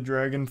Spyro the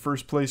Dragon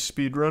first place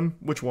speedrun?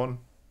 Which one?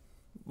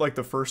 Like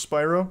the first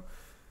Spyro?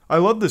 I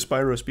love the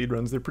Spyro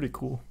speedruns, they're pretty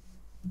cool.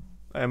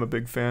 I am a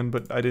big fan,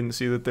 but I didn't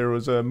see that there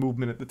was a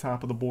movement at the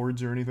top of the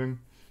boards or anything.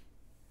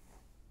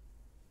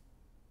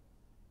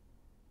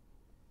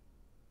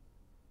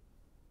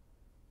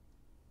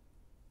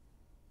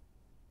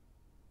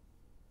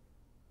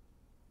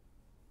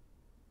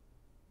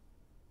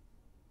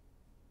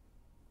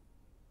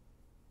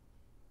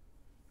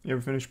 You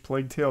ever finished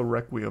Plague Tale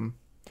Requiem?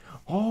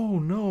 Oh,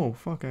 no.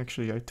 Fuck,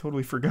 actually, I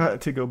totally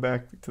forgot to go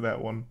back to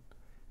that one.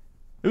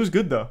 It was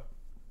good, though.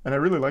 And I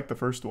really liked the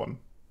first one.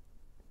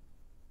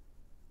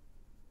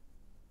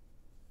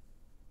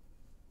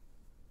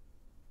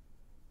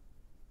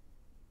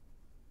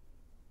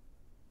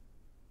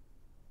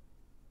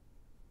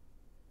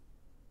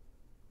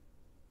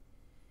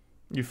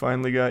 You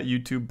finally got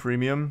YouTube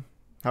Premium?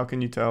 How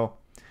can you tell?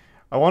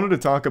 I wanted to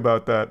talk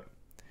about that.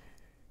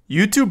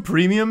 YouTube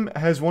Premium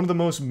has one of the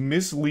most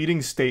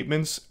misleading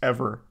statements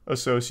ever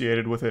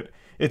associated with it.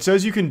 It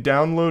says you can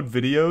download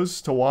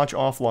videos to watch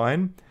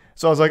offline.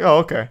 So I was like, oh,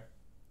 okay.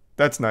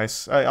 That's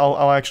nice.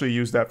 I'll actually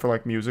use that for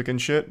like music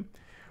and shit.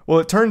 Well,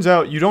 it turns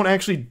out you don't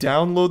actually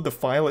download the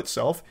file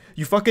itself.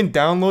 You fucking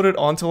download it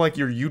onto like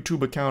your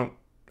YouTube account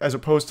as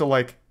opposed to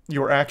like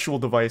your actual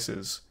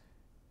devices.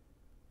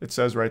 It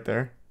says right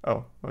there.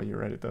 Oh, you're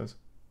right, it does.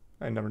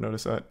 I never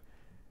noticed that.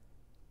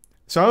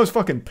 So I was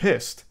fucking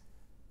pissed.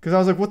 Because I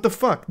was like, what the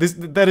fuck?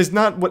 That is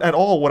not at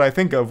all what I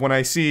think of when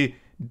I see,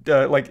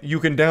 like, you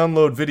can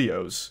download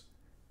videos.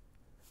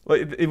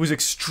 Like, it was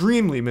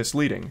extremely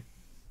misleading.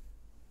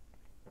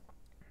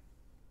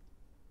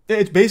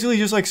 It's basically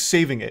just like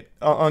saving it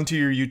onto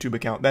your YouTube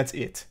account. That's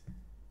it.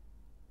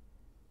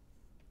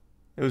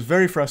 It was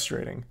very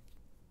frustrating.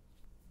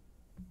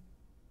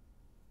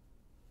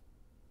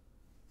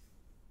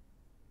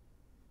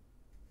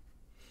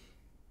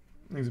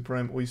 There's a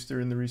Prime Oyster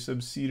in the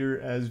resub, Cedar,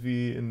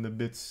 Asv in the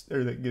bits,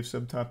 or that gives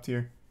sub top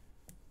tier.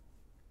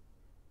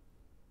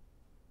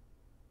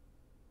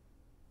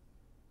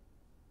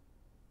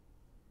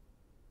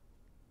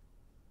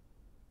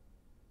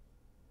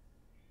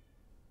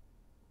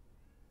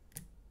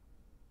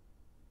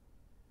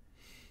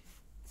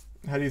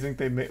 How do you think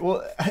they made?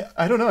 Well,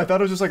 I don't know. I thought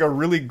it was just like a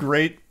really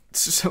great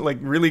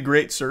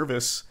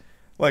service.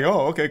 Like,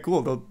 oh, okay,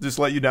 cool. They'll just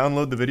let you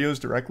download the videos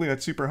directly.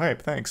 That's super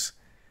hype. Thanks.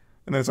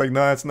 And then it's like, no,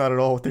 that's not at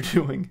all what they're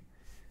doing.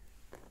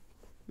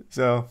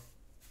 So,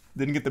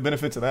 didn't get the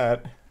benefits of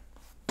that.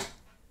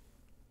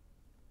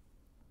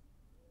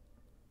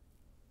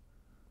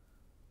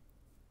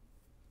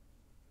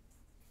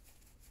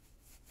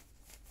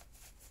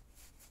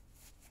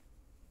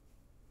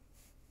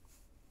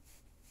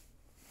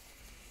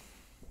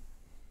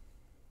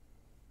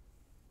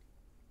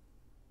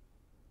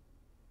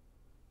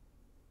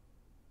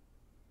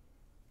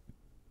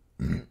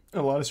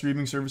 A lot of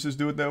streaming services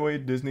do it that way.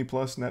 Disney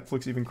Plus,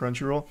 Netflix, even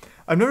Crunchyroll.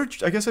 I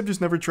guess I've just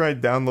never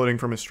tried downloading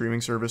from a streaming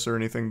service or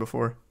anything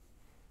before.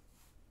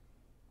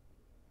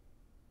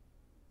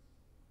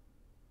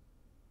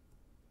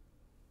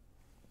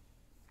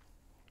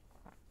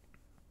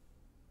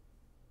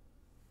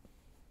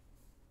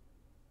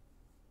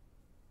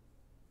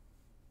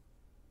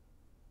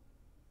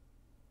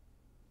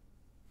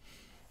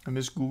 I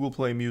miss Google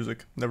Play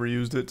Music. Never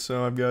used it,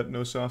 so I've got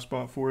no soft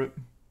spot for it.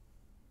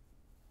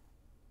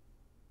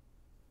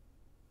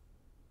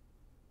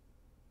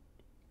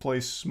 Play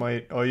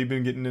Smite. Oh, you've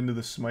been getting into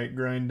the Smite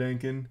grind,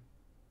 Dankin?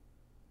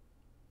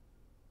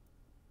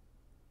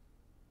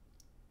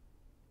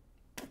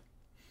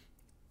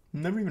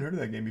 Never even heard of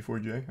that game before,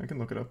 Jay. I can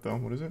look it up, though.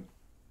 What is it?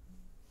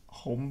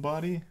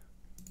 Homebody?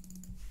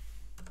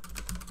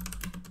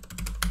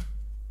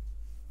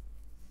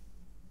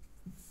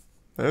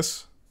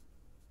 This?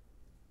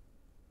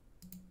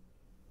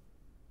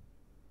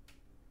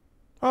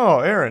 Oh,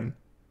 Aaron.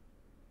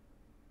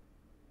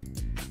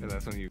 Yeah,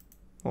 that's when you...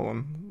 Hold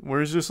on.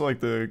 Where's just like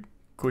the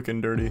quick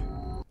and dirty?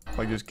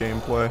 Like just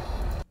gameplay.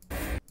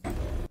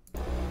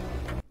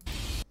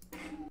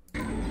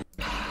 I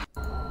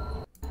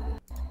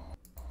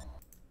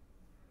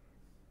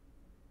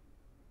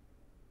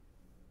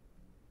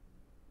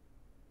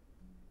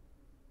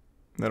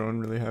don't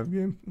really have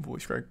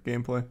voice crack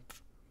gameplay.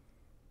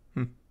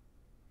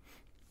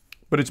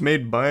 But it's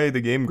made by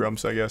the Game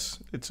Grumps, I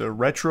guess. It's a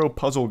retro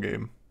puzzle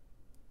game.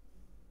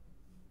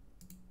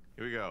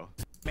 Here we go.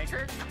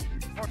 Maker,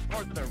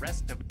 for the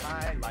rest of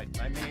my life,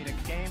 I made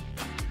a game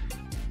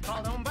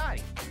called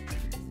Homebody.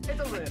 It's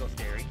a little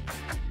scary,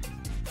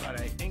 but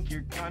I think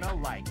you're gonna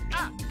like.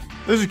 Ah!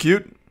 This is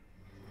cute.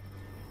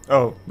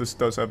 Oh, this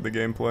does have the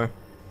gameplay.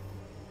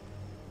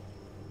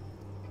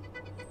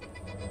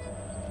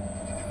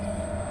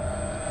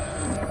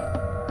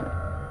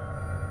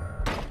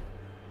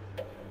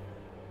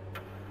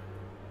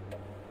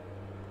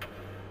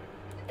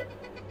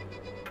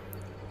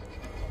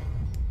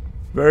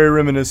 Very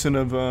reminiscent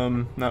of,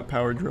 not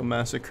Power Drill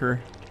Massacre,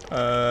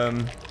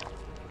 the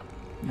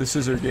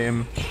scissor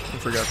game. I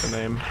forgot the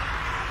name.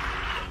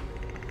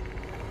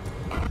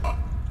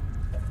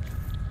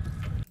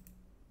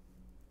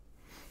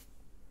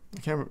 I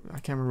can't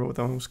remember what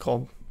that one was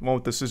called. The one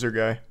with the scissor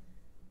guy.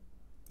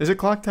 Is it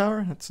Clock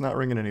Tower? That's not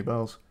ringing any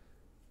bells.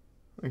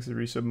 Thanks to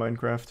Resub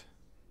Minecraft.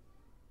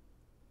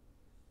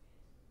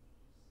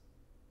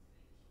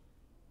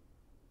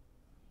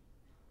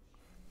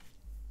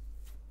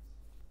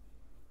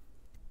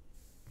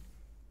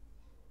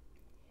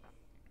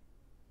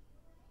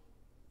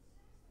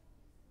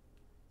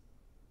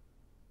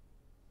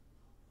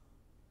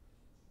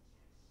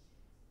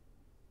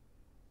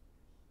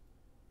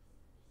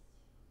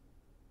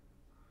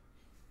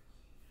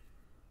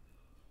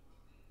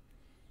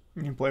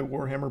 You can play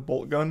Warhammer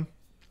Bolt Gun.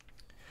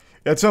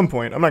 At some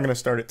point. I'm not going to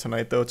start it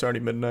tonight, though. It's already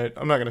midnight.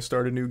 I'm not going to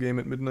start a new game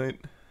at midnight.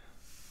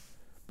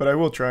 But I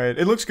will try it.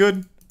 It looks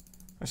good.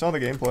 I saw the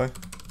gameplay.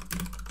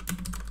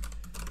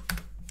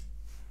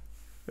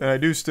 And I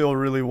do still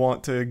really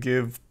want to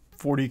give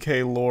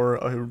 40k lore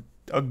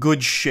a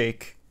good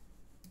shake.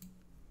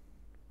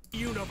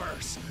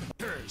 Universe,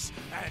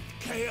 and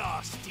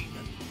chaos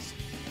demons.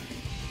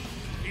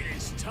 It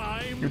is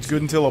time. It's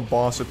good until a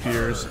boss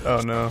appears.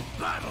 Oh no.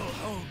 Battle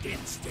honed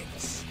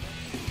instincts.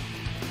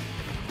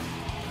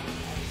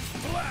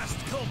 Blast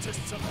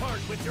cultists apart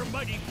with your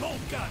mighty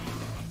bolt gun.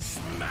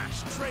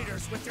 Smash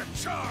traitors with your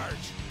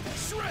charge.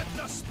 Shred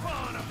the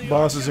spawn of the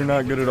Bosses are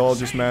not good at all,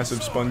 just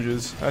massive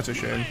sponges. That's a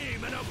shame.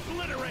 and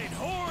obliterate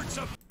hordes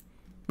of.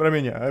 But I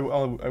mean, yeah, I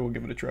will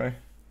give it a try.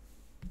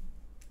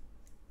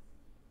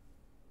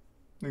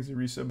 Thanks to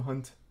resub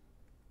hunt.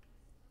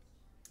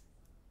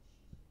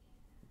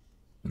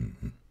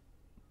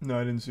 No,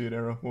 I didn't see it,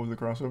 Arrow. What was the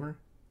crossover?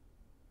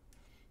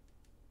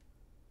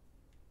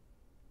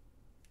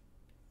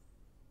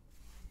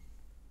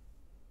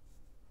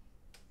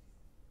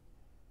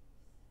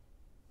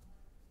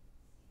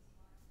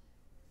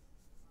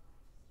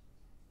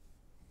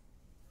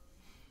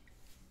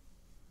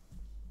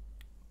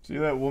 See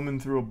that woman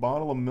threw a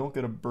bottle of milk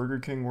at a Burger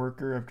King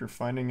worker after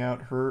finding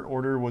out her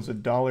order was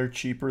 $1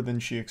 cheaper than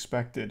she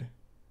expected.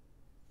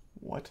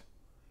 What?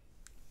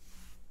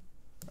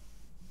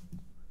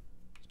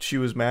 She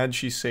was mad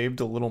she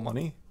saved a little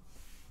money?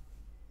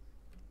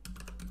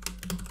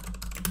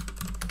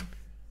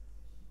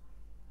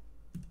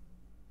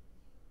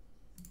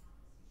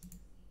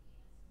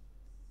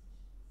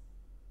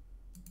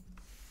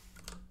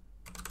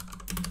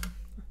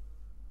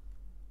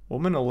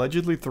 Woman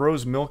allegedly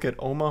throws milk at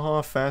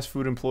Omaha fast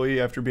food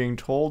employee after being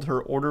told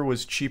her order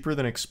was cheaper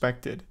than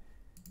expected.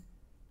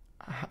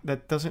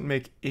 That doesn't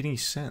make any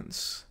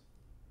sense.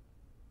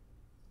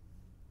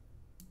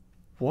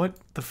 What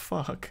the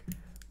fuck?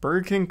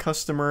 Burger King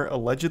customer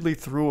allegedly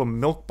threw a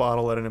milk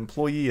bottle at an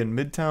employee in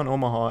Midtown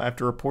Omaha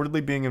after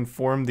reportedly being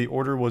informed the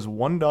order was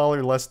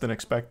 $1 less than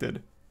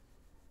expected.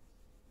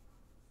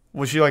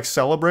 Was she like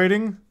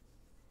celebrating?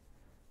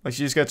 Like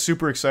she just got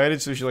super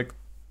excited so she like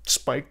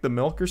spiked the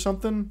milk or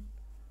something?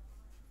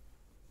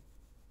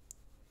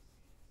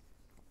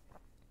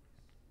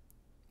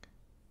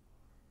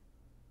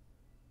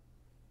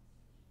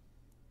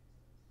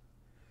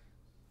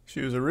 She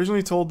was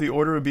originally told the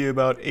order would be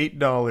about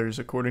 $8,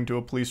 according to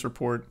a police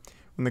report.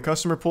 When the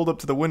customer pulled up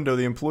to the window,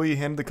 the employee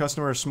handed the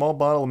customer a small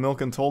bottle of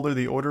milk and told her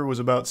the order was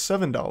about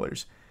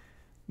 $7.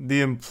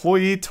 The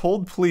employee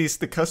told police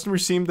the customer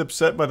seemed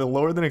upset by the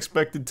lower than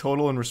expected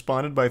total and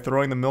responded by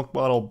throwing the milk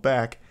bottle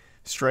back,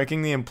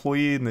 striking the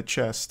employee in the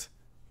chest.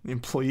 The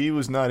employee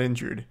was not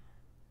injured.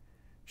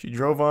 She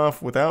drove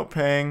off without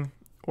paying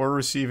or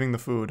receiving the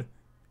food.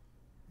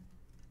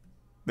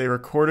 They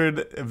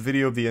recorded a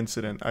video of the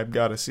incident. I've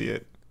got to see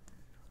it.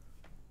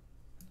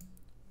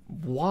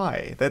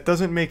 Why? That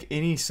doesn't make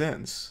any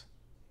sense.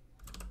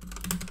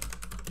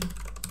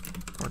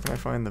 Where can I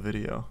find the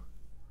video?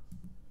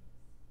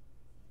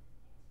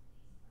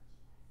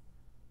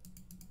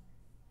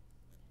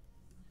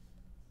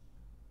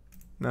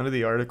 None of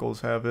the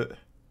articles have it.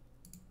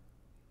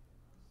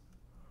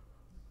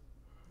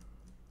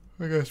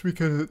 I guess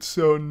because it's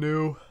so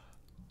new.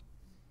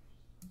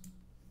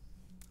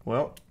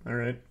 Well,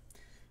 alright.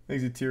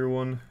 Thanks to Tier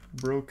 1.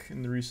 Broke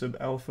in the resub.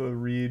 Alpha,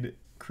 Reed,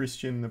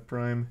 Christian, the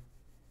Prime.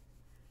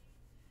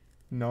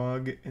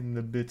 Nog in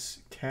the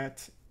bits.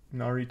 Cat,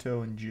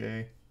 Naruto, and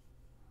Jay.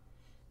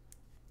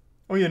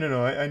 Oh yeah,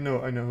 no, I know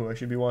who I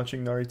should be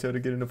watching Naruto to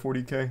get into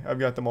 40k. I've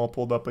got them all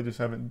pulled up, I just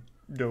haven't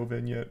dove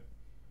in yet.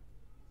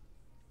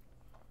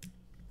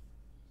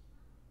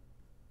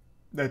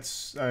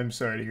 I'm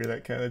sorry to hear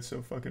that, Cat. That's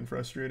so fucking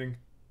frustrating.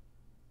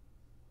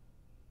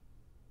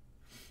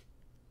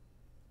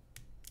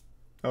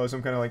 Oh,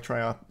 some kind of like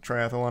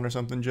triathlon or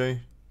something,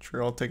 Jay?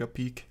 Sure, I'll take a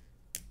peek.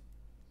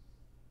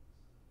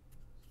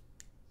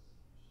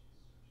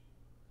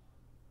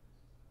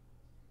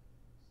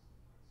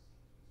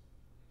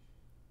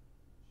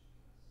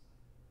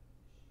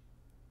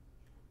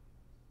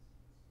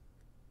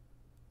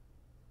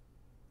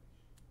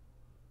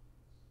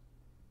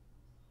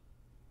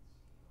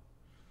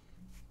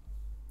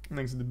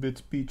 Thanks to the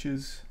Bits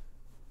Peaches.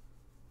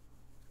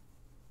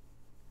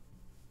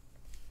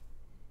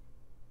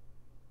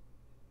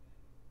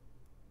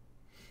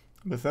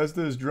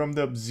 Bethesda has drummed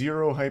up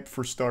zero hype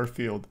for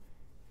Starfield.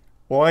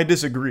 Well, I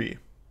disagree.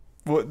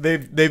 Well,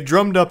 they've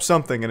drummed up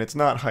something and it's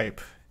not hype.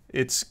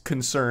 It's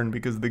concern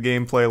because the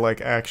gameplay like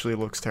actually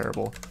looks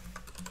terrible.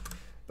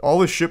 All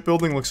the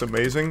shipbuilding looks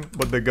amazing,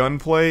 but the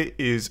gunplay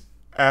is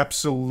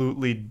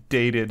absolutely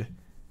dated.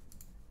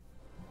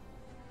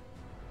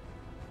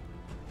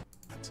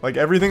 Like,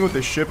 everything with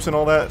the ships and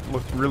all that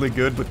looked really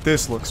good, but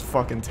this looks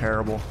fucking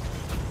terrible.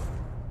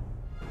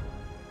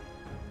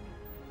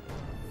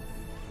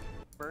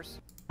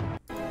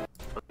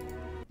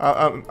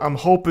 I'm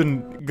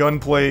hoping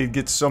gunplay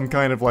gets some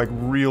kind of, like,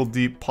 real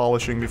deep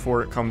polishing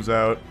before it comes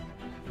out.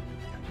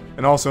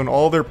 And also, in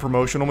all their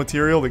promotional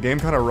material, the game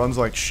kind of runs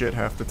like shit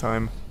half the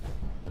time.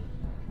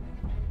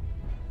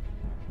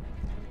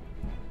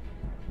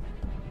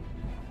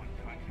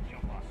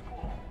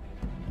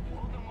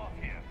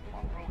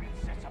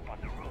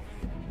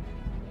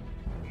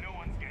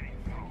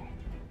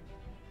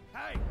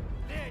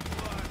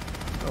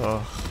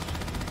 Ugh.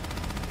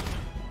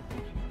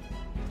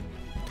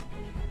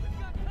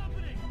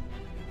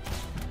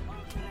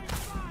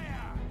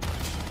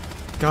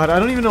 God, I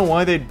don't even know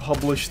why they'd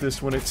publish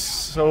this when it's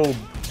so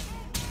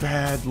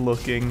bad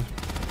looking.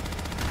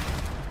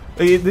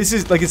 Like, this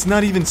is, like, it's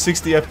not even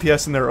 60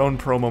 FPS in their own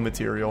promo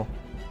material.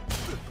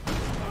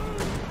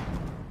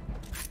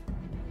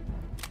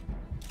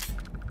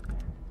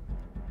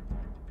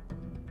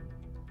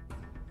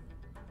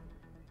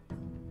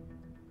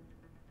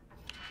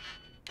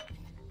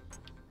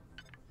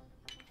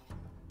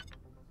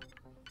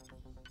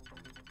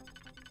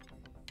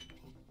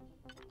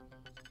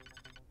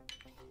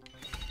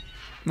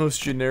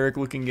 Most generic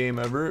looking game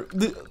ever.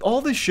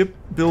 All the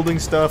shipbuilding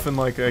stuff and,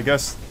 like, I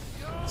guess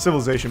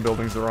civilization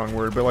building's the wrong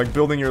word, but like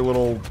building your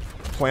little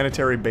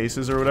planetary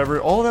bases or whatever,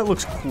 all that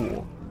looks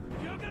cool.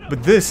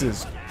 But this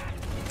is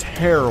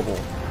terrible.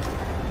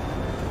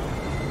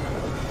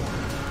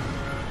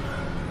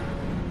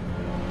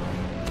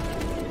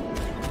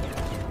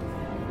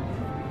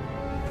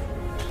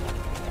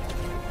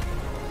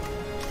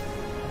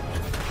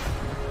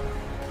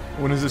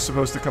 When is this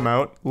supposed to come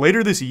out?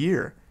 Later this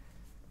year.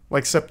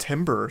 Like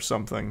September or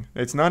something.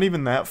 It's not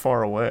even that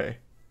far away.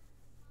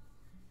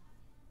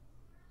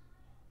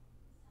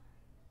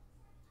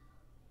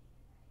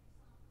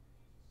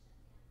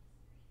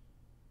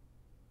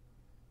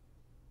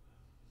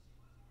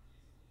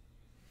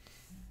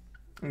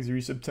 Is your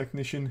resub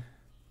technician?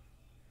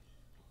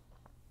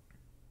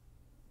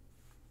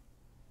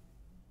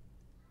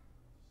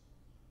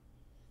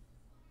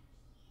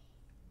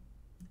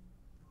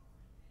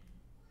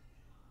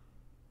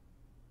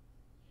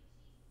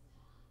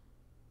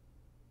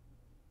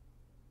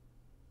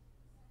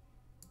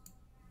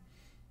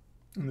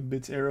 And the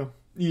bits arrow.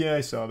 Yeah,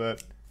 I saw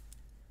that.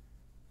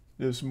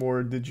 There's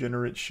more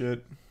degenerate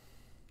shit.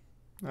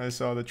 I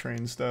saw the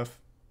train stuff.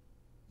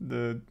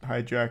 The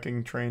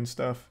hijacking train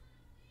stuff.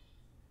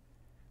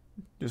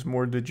 Just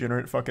more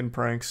degenerate fucking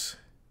pranks.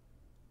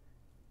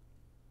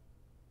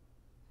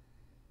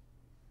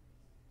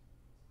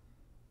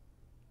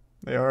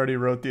 They already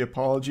wrote the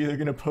apology they're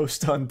gonna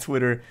post on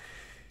Twitter.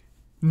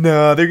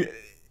 No,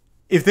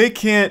 if they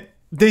can't,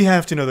 they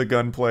have to know the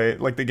gunplay,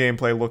 like the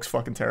gameplay looks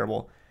fucking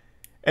terrible.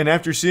 And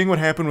after seeing what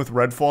happened with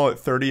Redfall at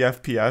 30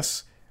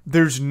 FPS,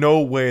 there's no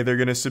way they're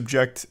gonna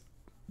subject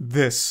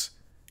this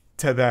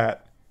to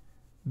that.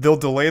 They'll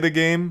delay the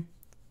game,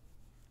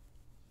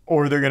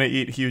 or they're gonna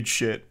eat huge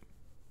shit.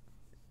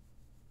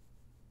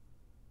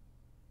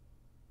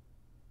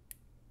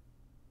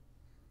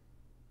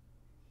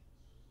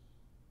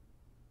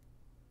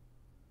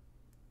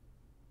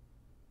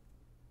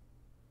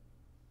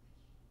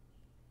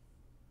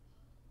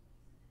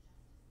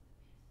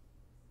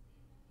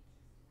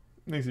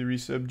 Thanks for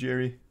resub,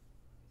 Jerry.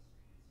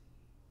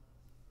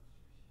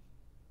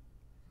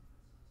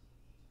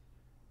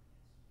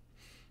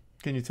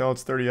 Can you tell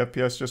it's 30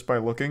 FPS just by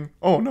looking?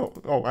 Oh, no.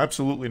 Oh,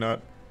 absolutely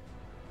not.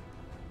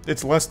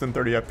 It's less than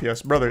 30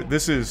 FPS. Brother,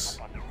 this is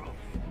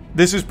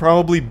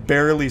probably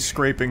barely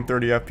scraping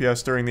 30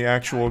 FPS during the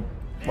actual,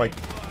 like,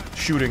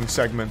 shooting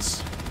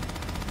segments.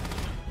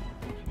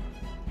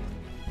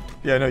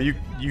 Yeah, no,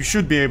 you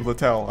should be able to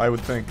tell, I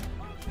would think.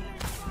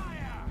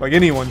 Like,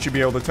 anyone should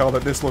be able to tell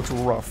that this looks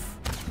rough.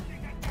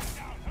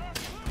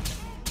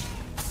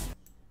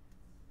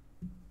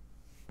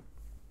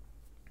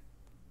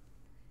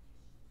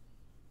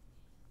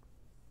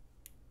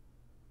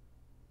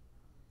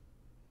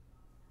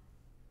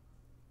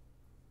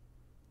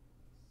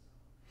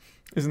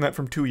 Isn't that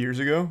from 2 years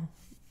ago?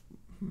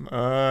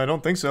 I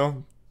don't think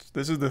so.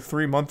 This is the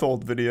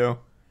 3-month-old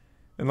video.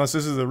 Unless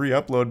this is a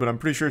re-upload, but I'm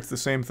pretty sure it's the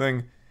same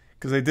thing.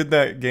 Because they did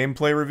that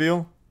gameplay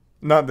reveal.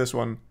 Not this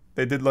one.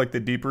 They did like the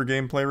deeper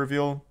gameplay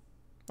reveal.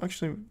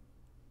 Actually,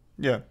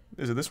 yeah.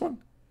 Is it this one?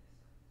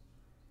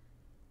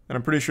 And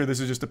I'm pretty sure this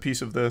is just a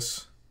piece of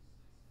this.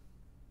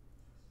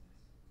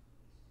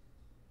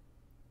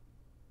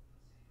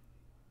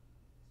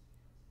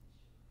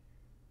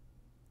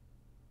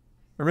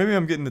 Or maybe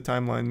I'm getting the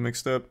timeline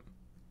mixed up.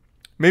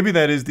 Maybe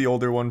that is the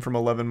older one from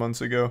 11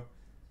 months ago.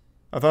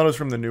 I thought it was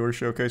from the newer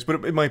showcase,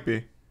 but it might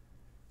be.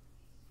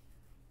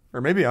 Or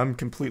maybe I'm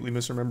completely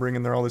misremembering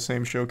and they're all the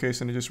same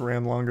showcase and it just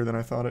ran longer than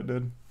I thought it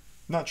did.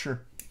 Not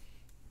sure.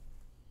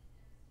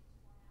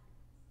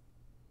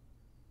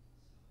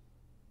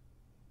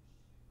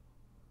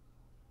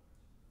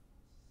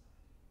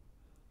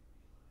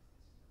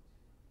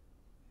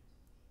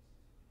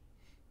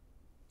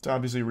 It's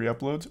obviously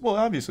re-uploads. Well,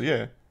 obviously,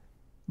 yeah.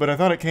 But I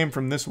thought it came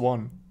from this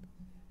one.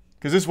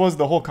 Because this was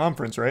the whole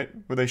conference, right?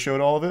 Where they showed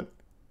all of it?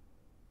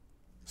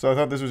 So I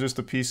thought this was just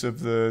a piece of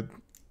the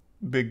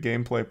big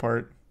gameplay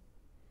part.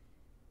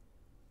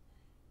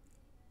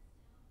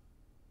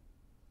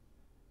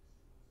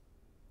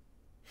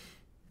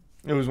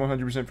 It was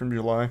 100% from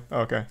July.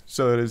 Okay,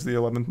 so that is the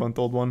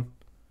 11th-month-old one.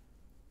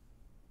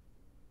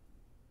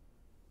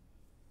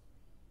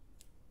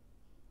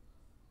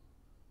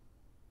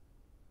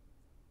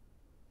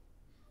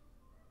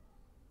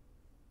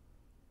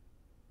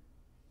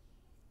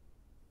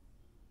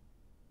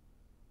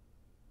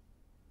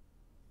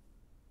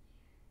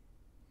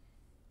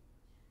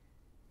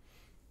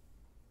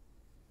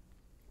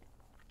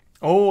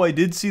 Oh, I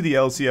did see the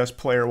LCS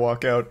player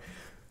walk out.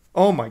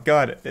 Oh my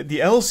god, the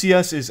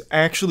LCS is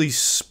actually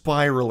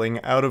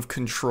spiraling out of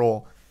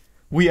control.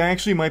 We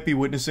actually might be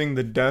witnessing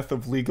the death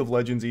of League of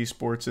Legends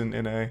esports in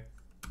NA.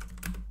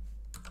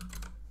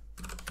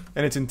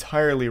 And it's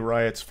entirely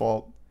Riot's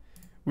fault.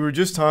 We were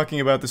just talking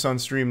about this on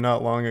stream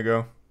not long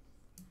ago.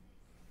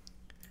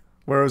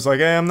 Where I was like,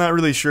 hey, I'm not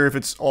really sure if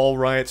it's all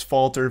Riot's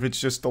fault or if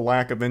it's just the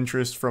lack of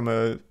interest from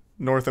a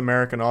North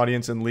American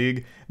audience in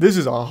League. This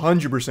is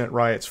 100%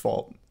 Riot's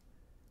fault.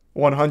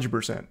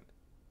 100%.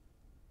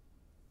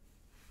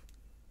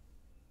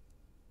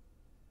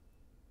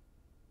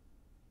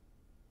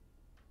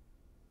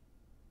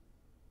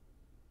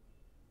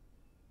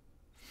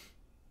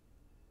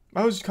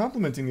 I was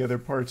complimenting the other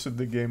parts of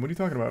the game. What are you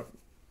talking about?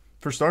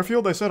 For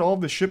Starfield, I said all of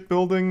the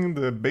shipbuilding,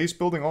 the base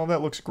building, all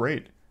that looks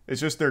great.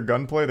 It's just their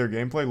gunplay, their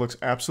gameplay looks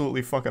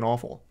absolutely fucking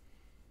awful.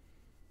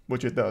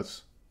 Which it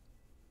does.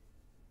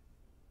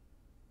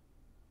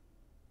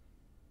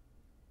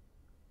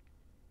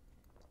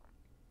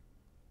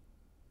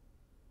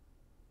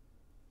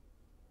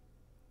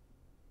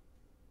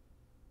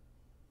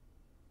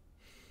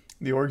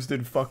 The orgs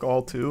did fuck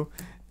all too.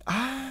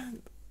 I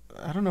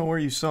don't know where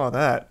you saw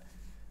that.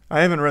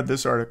 I haven't read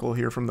this article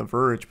here from The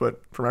Verge,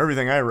 but from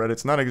everything I read,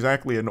 it's not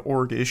exactly an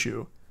org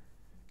issue.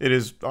 It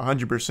is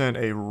 100%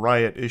 a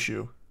Riot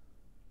issue.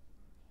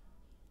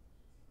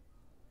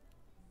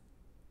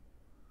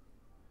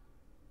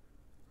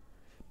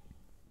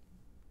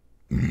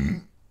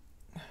 Thanks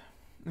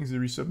to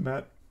resub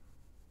Matt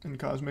and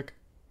Cosmic.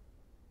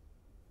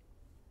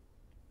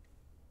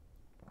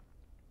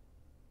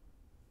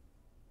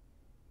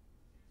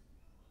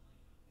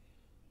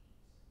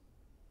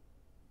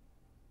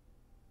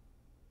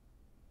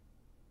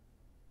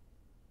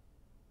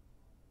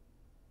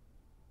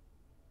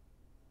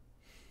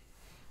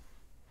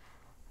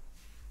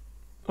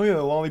 Oh yeah,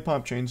 the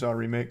Lollipop Chainsaw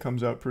remake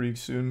comes out pretty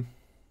soon.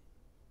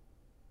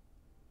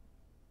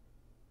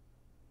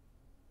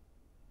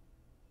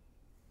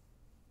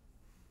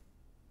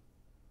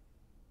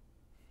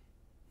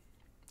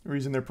 The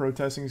reason they're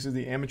protesting is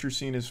the amateur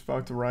scene is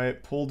fucked.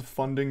 Riot pulled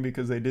funding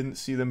because they didn't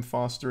see them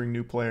fostering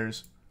new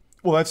players.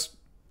 Well,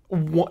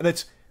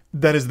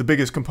 that is the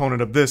biggest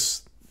component of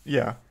this.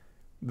 Yeah,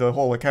 the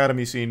whole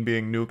academy scene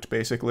being nuked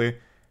basically.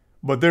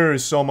 But there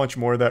is so much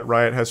more that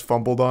Riot has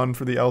fumbled on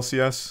for the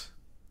LCS.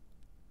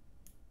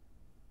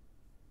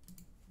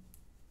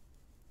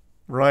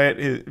 Riot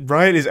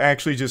is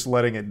actually just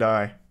letting it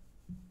die,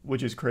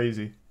 which is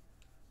crazy.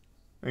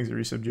 Thanks,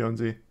 Resub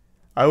Jonesy.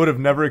 I would have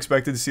never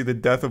expected to see the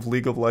death of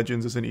League of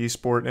Legends as an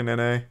esport in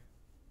NA.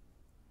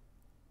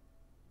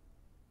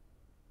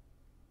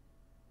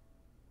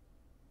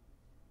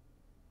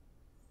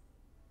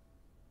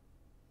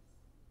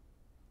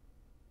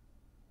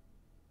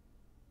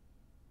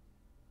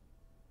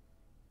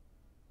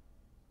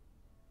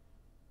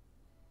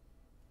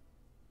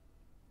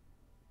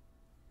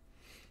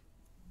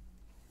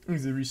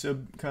 Is the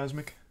resub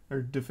Cosmic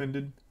or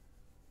defended?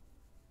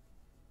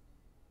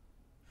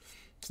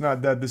 It's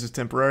not dead. This is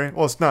temporary.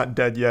 Well, it's not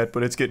dead yet,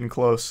 but it's getting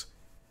close.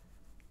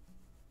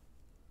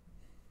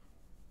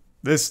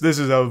 This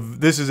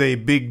is a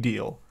big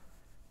deal,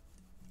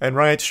 and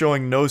Riot's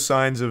showing no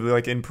signs of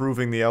like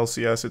improving the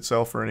LCS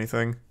itself or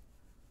anything.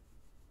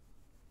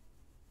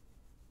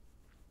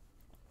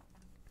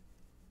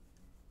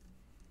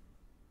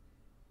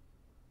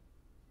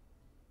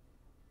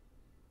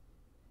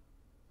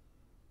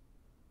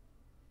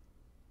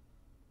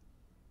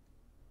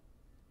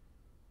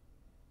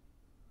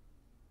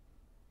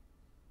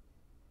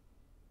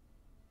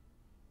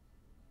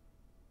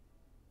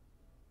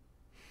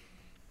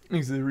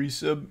 Thanks to the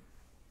resub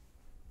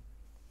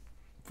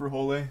for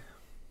Hole.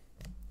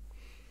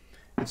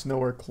 It's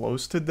nowhere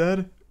close to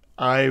dead.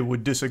 I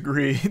would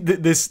disagree.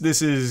 This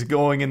is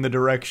going in the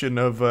direction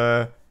of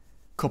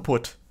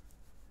kaput,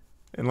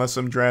 unless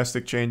some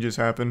drastic changes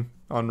happen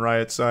on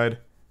Riot's side.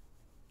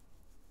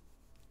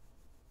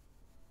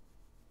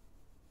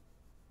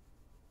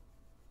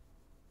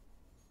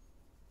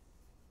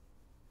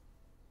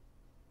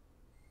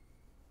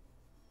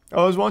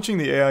 Oh, I was watching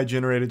the AI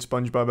generated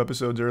SpongeBob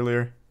episodes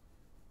earlier.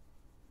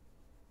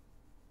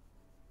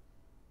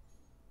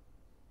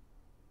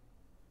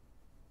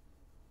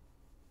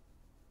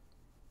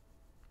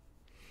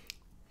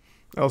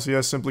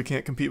 LCS simply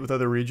can't compete with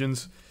other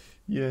regions.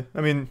 Yeah, I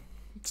mean,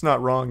 it's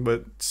not wrong,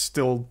 but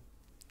still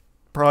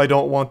probably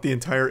don't want the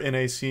entire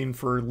NA scene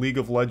for League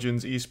of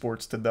Legends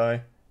esports to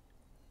die.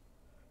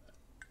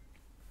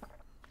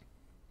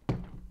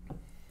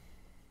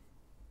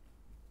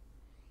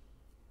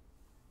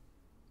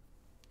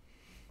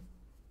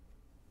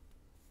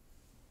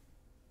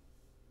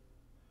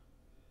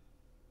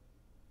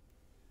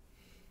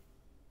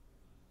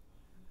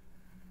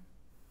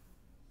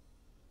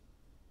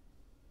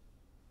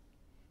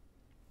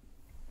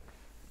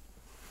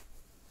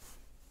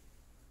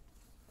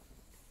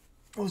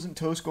 Wasn't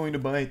Toast going to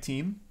buy a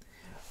team?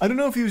 I don't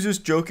know if he was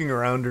just joking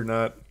around or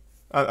not.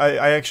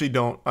 I actually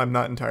don't. I'm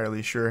not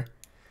entirely sure.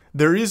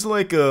 There is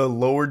like a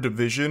lower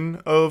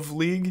division of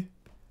League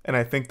And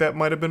I think that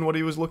might have been what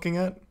he was looking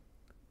at.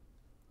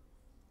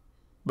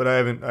 But I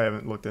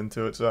haven't looked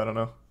into it, so I don't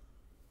know.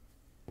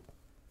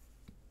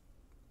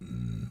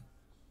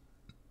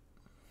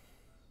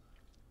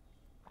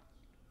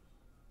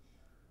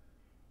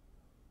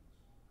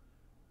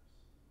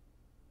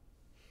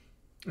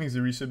 He's a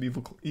resub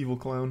evil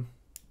clown.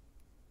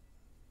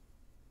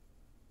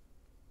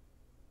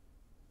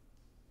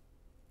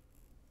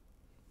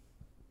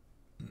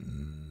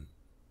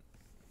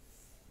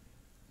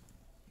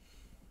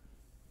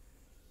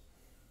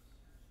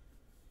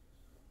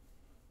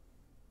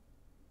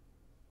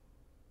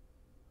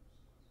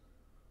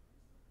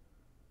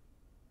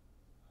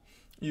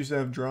 Used to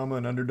have drama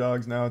and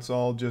underdogs, now it's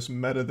all just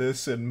meta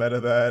this and meta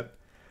that.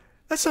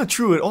 That's not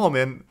true at all,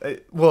 man.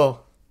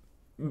 Well,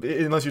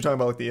 unless you're talking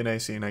about like the NA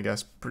scene, I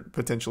guess,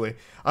 potentially.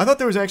 I thought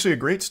there was actually a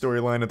great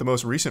storyline at the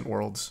most recent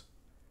Worlds.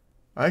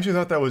 I actually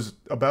thought that was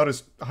about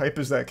as hype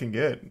as that can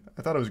get.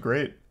 I thought it was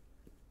great.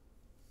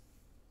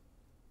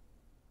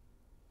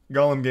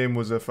 Gollum game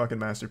was a fucking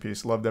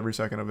masterpiece. Loved every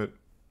second of it.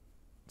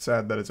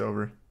 Sad that it's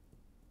over.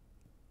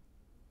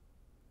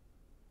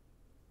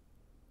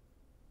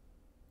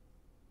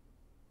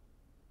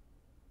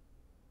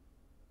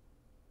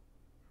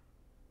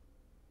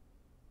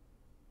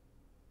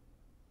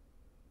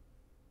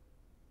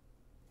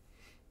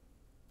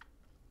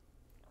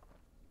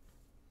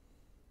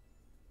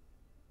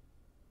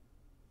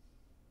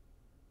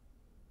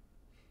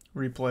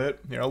 Replay it.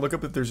 Here, I'll look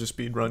up if there's a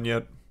speed run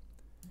yet.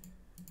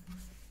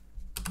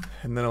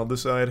 And then I'll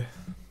decide.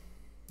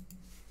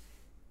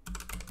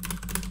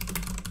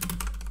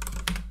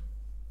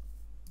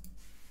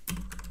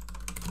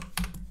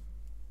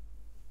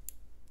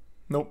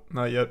 Nope,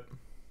 not yet.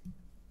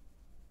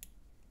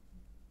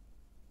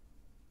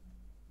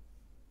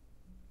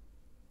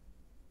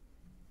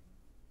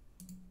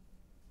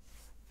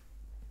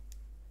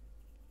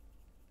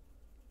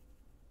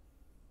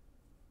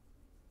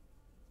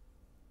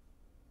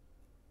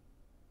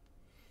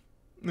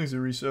 There's a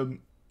resub.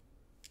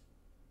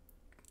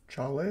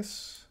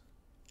 Chalice?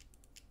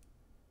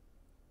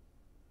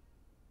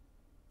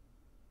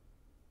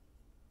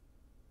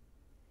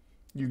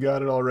 You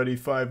got it already,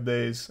 5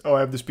 days. Oh,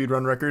 I have the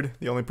speedrun record.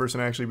 The only person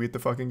to actually beat the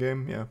fucking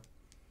game? Yeah.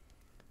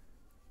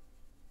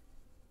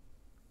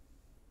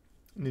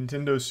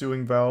 Nintendo's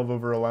suing Valve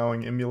over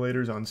allowing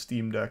emulators on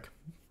Steam Deck.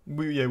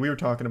 We were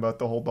talking about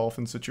the whole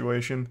dolphin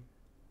situation.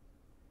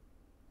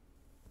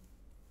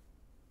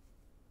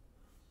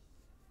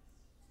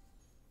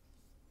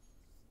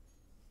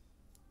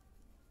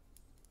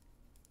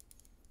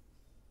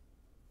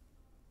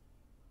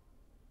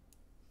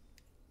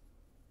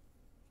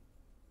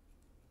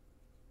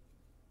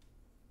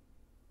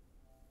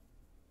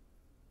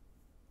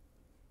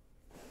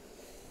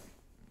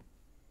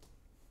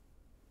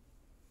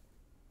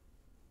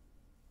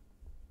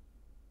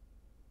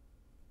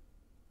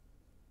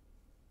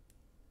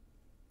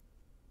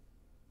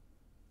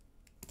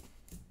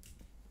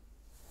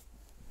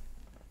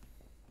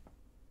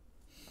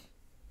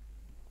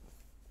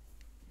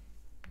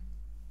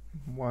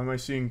 Why am I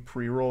seeing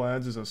pre-roll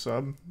ads as a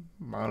sub?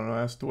 I don't know,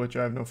 ask Twitch,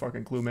 I have no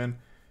fucking clue, man.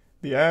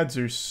 The ads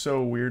are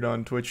so weird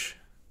on Twitch.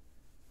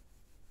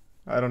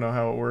 I don't know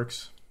how it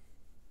works.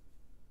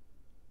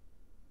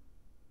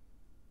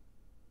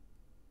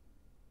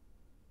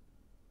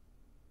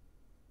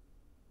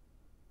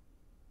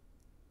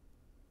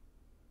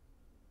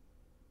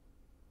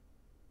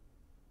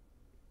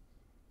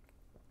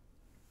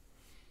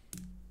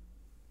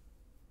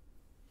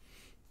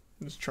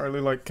 Does Charlie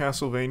like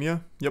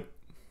Castlevania? Yep.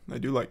 I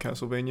do like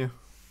Castlevania.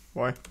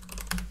 Why?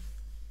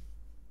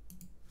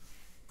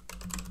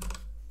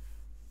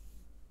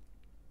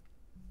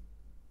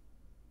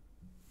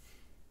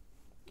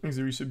 Thanks,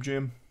 the resub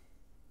jam.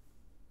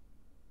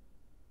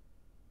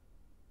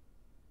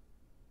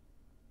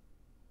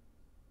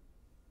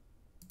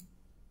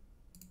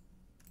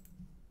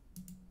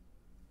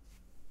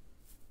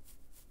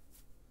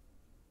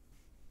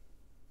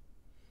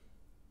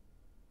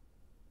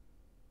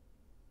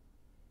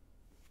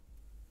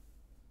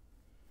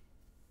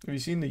 Have you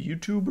seen the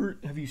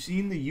YouTuber? Have you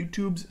seen the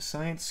YouTube's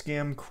Science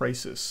Scam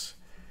Crisis?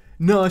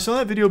 No, I saw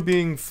that video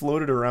being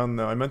floated around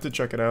though. I meant to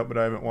check it out, but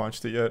I haven't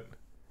watched it yet.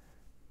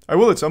 I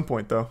will at some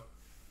point though.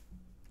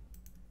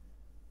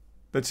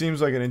 That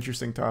seems like an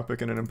interesting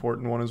topic and an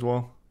important one as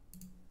well.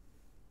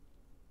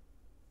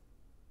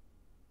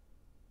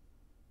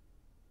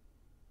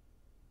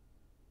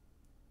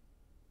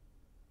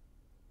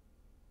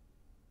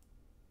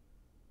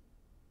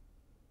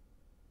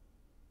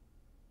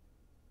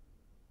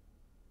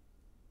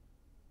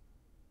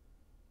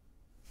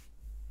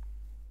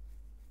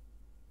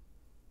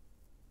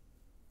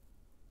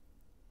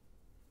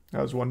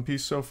 How's One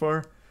Piece so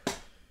far?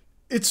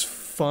 It's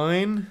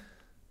fine.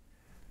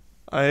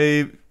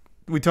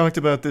 We talked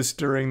about this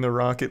during the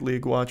Rocket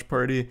League watch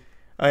party.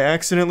 I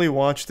accidentally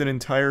watched an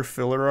entire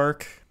filler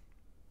arc,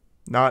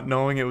 not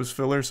knowing it was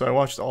filler, so I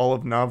watched all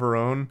of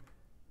Navarone.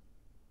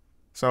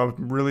 So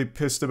I'm really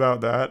pissed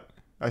about that.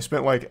 I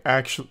spent like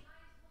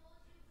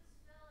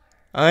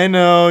I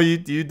know, you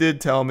did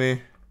tell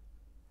me.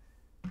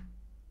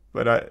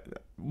 But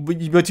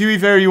to be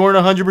fair, you weren't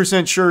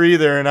 100% sure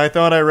either, and I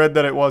thought I read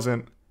that it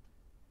wasn't.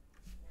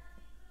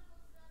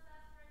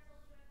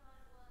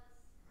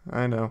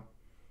 I know.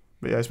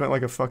 But yeah, I spent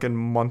like a fucking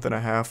month and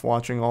a half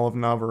watching all of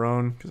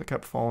Navarone because I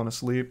kept falling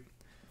asleep.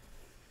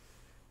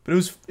 But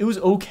it was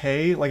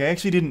okay. Like, I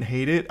actually didn't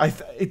hate it.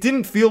 It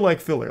didn't feel like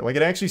filler. Like,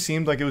 it actually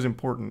seemed like it was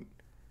important.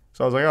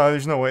 So I was like, oh,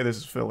 there's no way this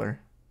is filler.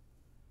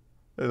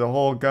 There's a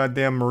whole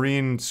goddamn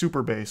Marine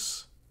super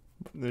base.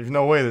 There's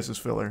no way this is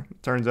filler.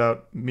 Turns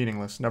out,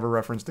 meaningless. Never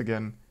referenced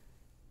again.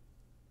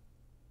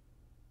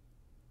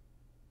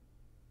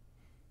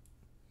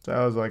 So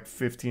that was like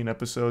 15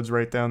 episodes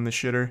right down the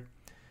shitter.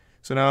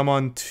 So now I'm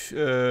on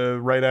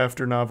right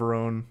after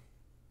Navarone.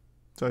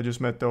 So I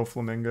just met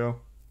Doflamingo.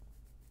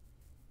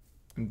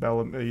 And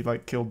Bellamy, he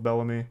like killed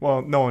Bellamy.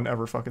 Well, no one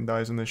ever fucking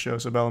dies in this show,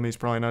 so Bellamy's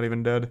probably not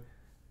even dead.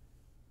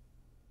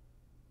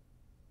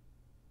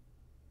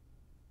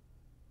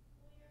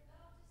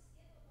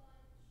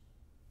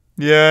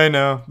 Yeah, I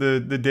know. The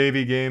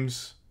Davy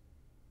games.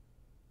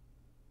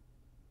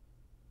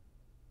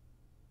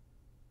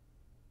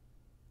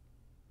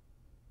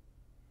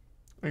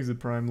 Exit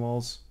Prime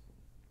lols.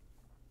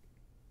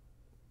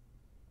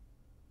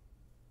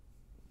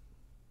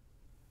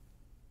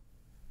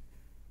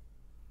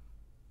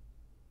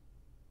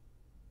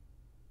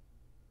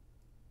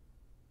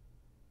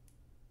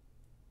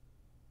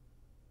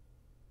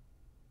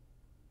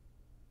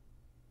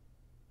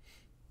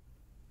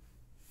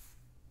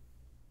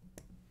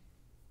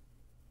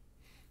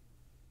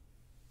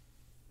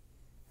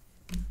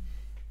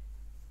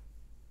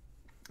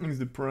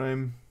 Exit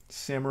Prime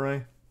Samurai.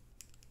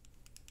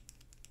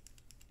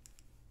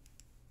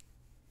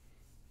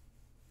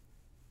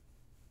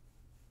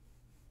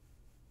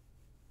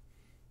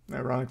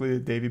 Ironically, the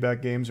Davy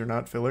Back games are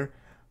not filler.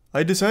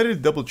 I decided to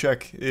double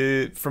check.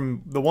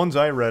 From the ones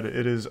I read,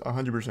 it is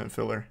 100%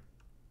 filler.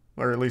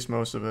 Or at least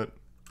most of it.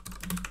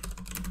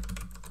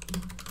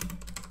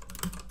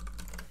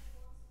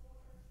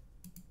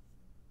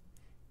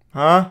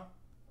 Huh?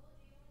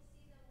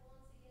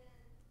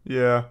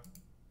 Yeah.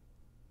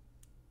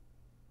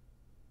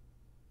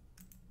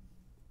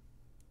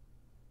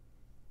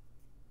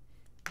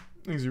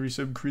 Thanks,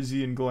 resub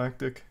Crizzy and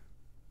Galactic.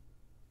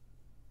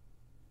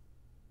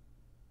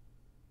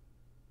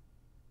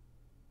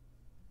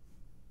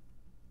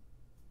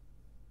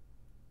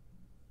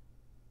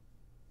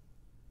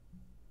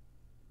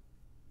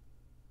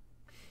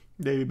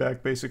 Davy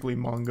Back, basically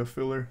manga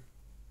filler.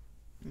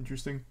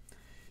 Interesting.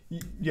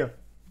 Yeah.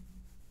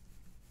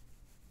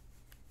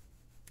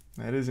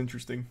 That is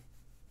interesting.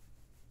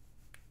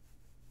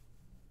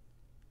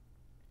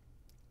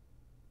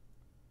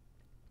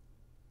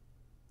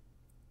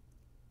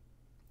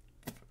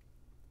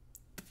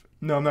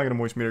 No, I'm not gonna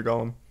moist meter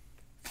Gollum.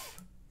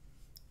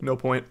 No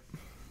point.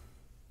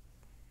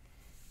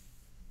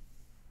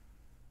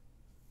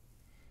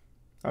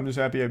 I'm just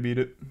happy I beat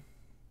it.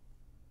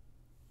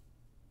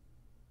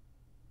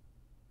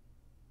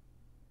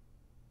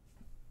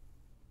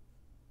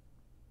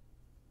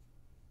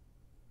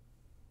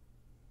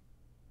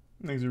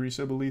 Thanks,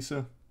 Arisa,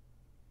 Belisa.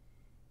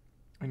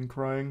 And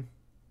crying.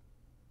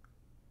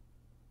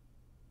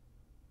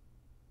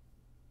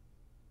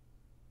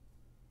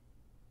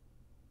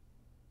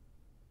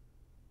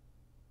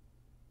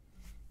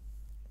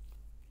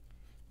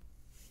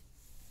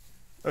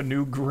 A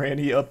new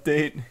granny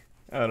update?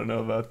 I don't know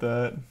about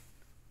that.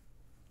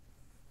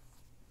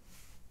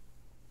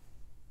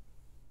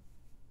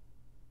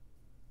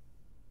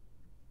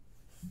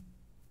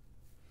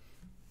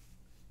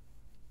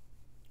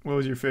 What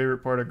was your favorite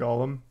part of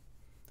Gollum?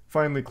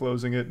 Finally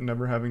closing it and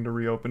never having to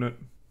reopen it.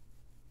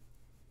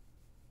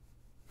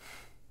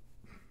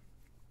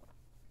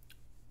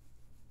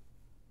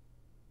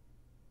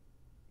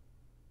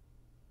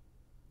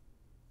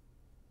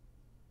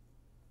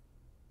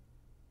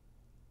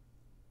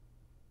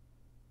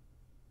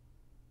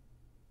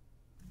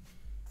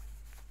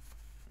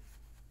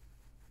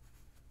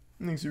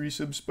 Thanks,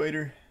 resub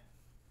Spider.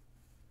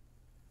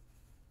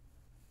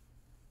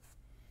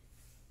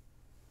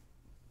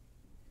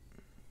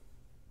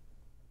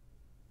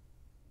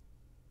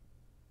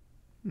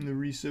 And the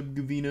resub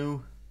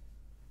Gavino.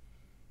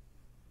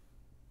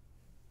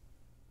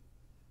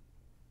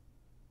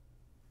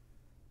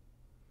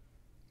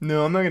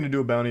 No, I'm not going to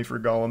do a bounty for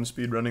Gollum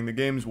speedrunning. The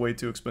game's way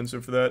too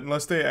expensive for that.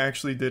 Unless they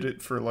actually did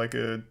it for like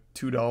a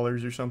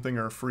 $2 or something,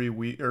 or a free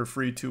week or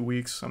free 2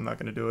 weeks, I'm not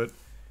going to do it.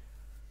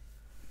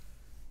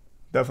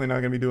 Definitely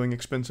not going to be doing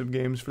expensive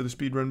games for the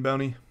speedrun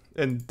bounty.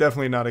 And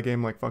definitely not a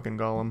game like fucking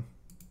Gollum.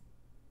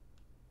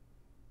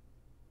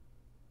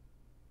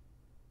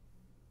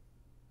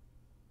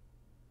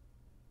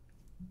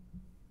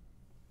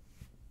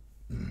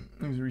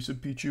 There's a resub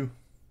Pichu.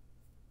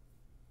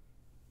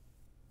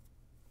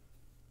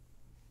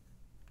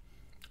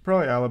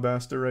 Probably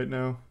Alabaster right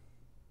now.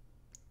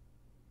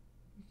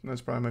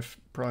 That's probably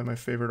my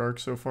favorite arc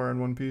so far in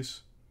One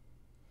Piece.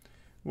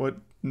 What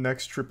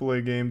next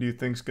AAA game do you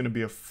think is going to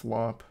be a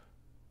flop?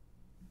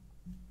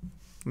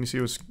 Let me see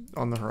what's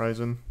on the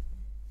horizon.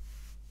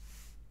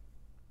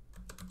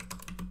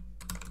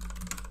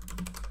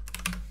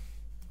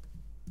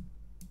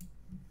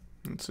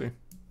 Let's see.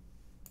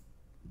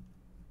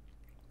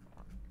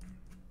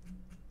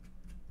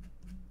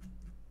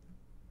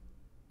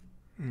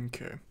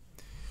 Okay.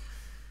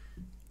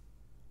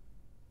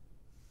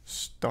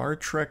 Star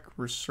Trek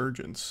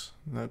Resurgence.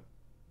 That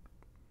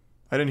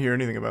I didn't hear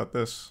anything about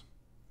this.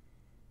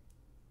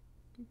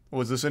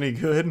 Was this any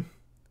good?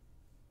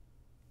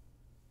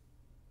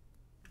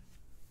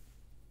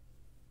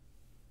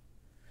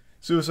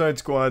 Suicide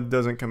Squad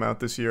doesn't come out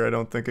this year. I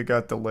don't think it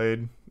got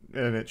delayed,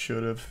 and it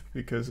should have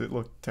because it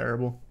looked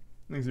terrible.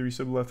 Thanks to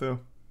Resub Letho.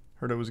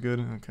 Heard it was good.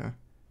 Okay.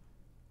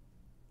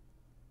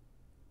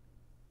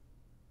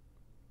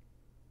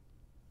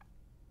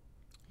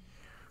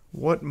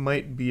 What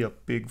might be a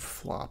big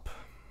flop?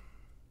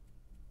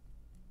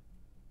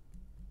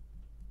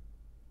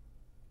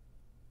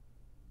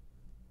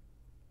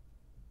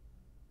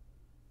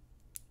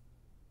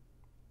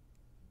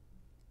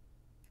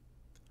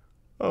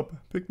 Oh,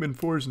 Pikmin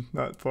 4's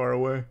not far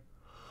away.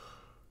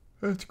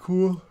 That's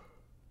cool.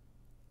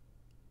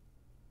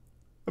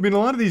 I mean, a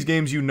lot of these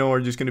games you know are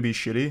just going to be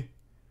shitty.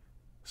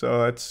 So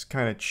that's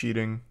kind of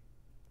cheating.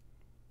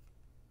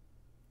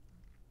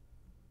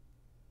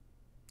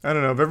 I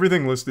don't know. Of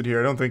everything listed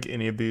here, I don't think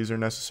any of these are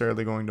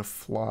necessarily going to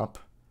flop.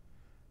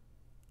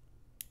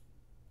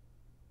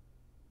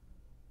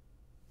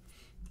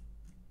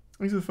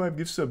 These are the 5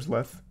 gift subs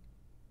left.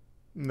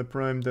 In the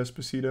Prime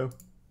Despacito.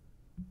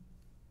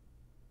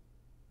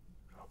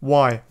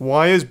 Why?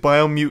 Why is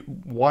Biomute...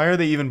 Why are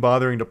they even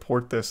bothering to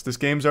port this? This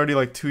game's already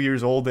like 2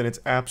 years old and it's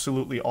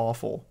absolutely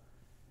awful.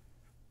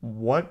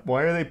 What?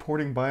 Why are they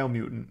porting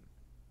Biomutant?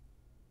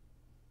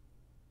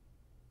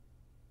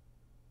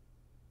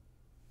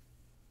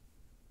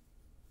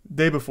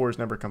 Day Before is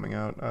never coming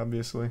out,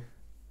 obviously.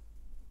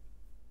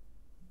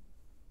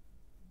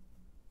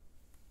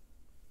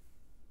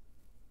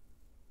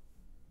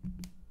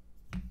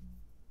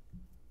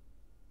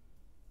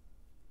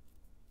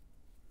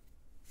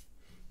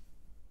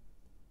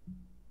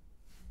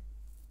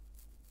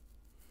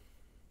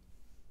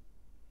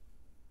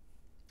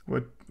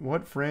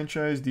 What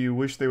franchise do you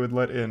wish they would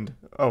let end?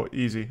 Oh,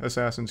 easy.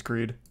 Assassin's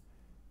Creed.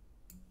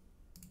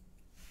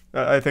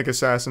 I think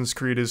Assassin's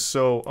Creed is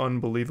so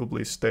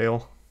unbelievably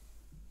stale.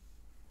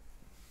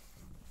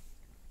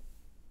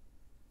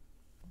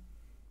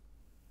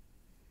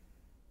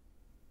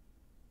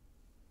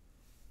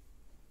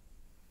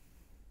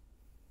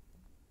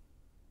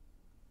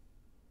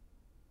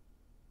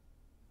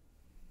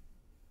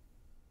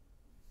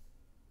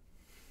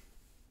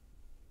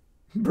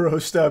 Bro,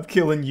 stop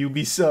killing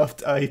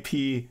Ubisoft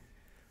IP.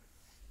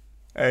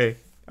 Hey,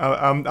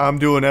 I'm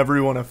doing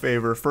everyone a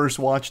favor. First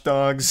Watch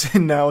Dogs,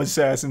 and now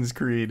Assassin's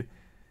Creed.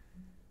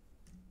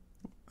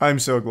 I'm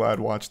so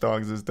glad Watch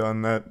Dogs is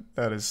done. That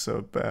is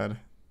so bad.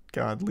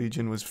 God,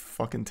 Legion was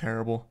fucking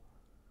terrible.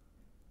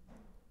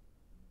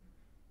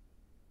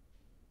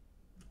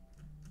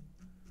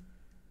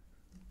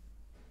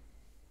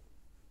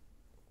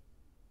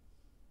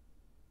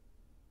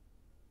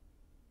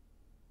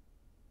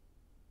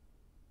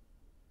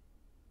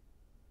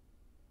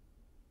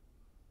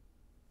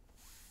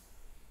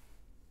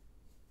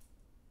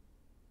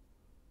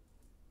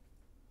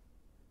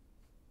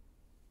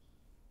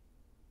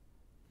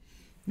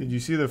 Did you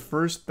see the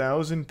first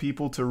 1,000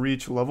 people to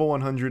reach level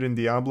 100 in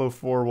Diablo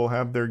 4 will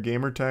have their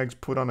gamer tags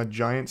put on a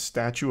giant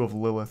statue of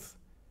Lilith?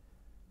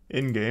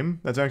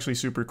 In-game? That's actually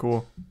super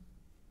cool.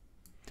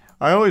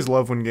 I always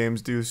love when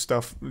games do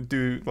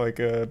like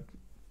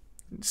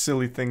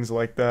silly things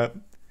like that.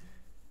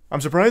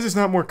 I'm surprised it's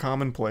not more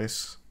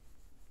commonplace.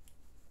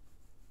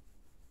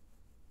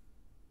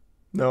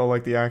 No,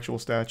 like the actual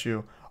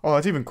statue. Oh,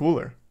 that's even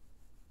cooler.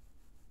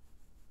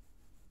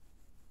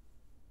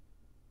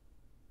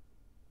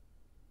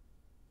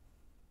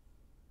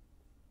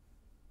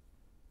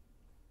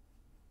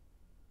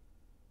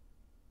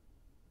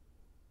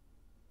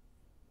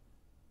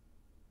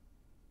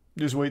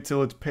 Just wait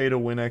till it's pay to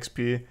win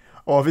XP.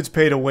 Oh, if it's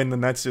pay to win,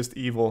 then that's just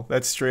evil.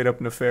 That's straight up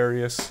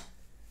nefarious.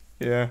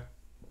 Yeah.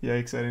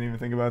 Yikes, I didn't even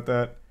think about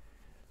that.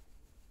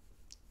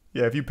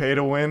 Yeah, if you pay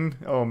to win,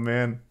 oh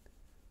man.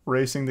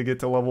 Racing to get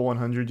to level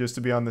 100 just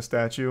to be on the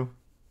statue.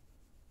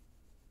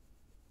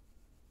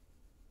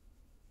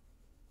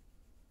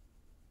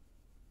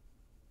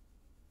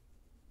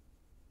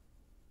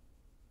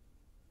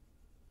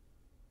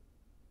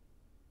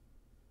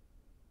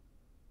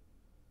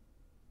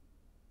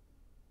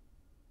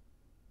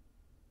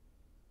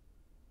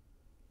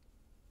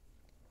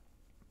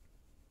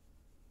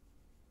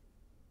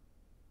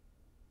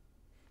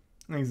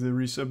 Thanks the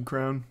resub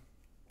crown.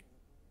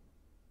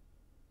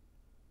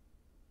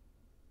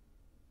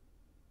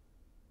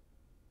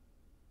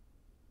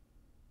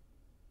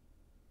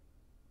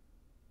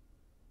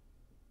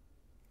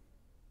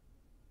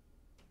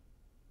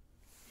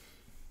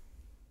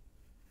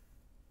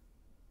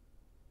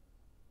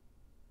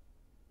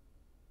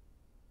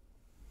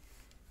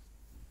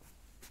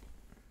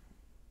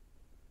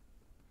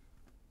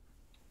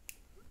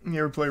 You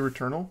ever play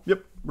Returnal?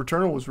 Yep,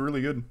 Returnal was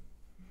really good.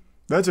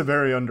 That's a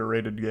very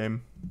underrated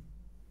game.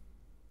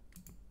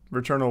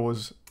 Returnal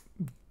was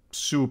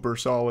super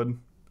solid.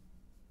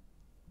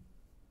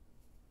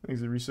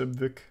 Thanks, the resub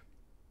Vic.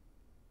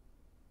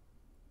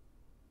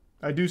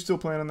 I do still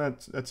plan on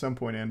that at some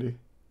point, Andy.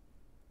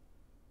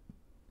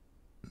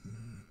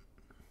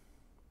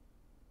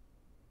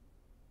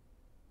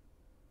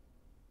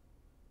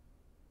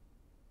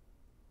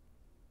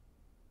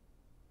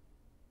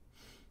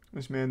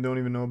 This man don't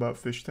even know about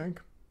Fish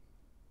Tank.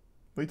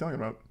 What are you talking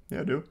about?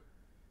 Yeah, I do.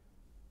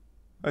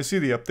 I see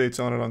the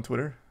updates on it on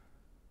Twitter.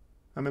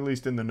 I'm at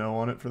least in the know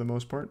on it for the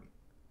most part.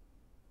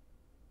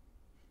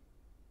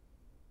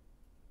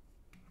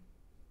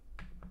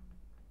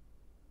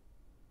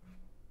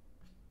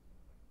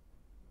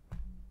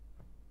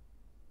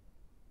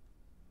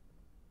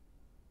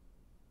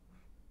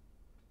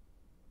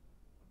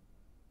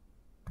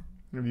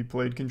 Have you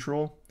played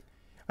Control?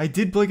 I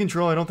did play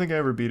Control. I don't think I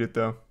ever beat it,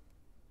 though.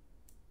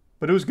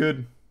 But it was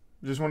good.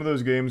 Just one of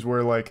those games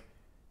where, like,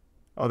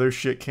 other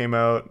shit came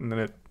out and then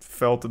it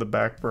fell to the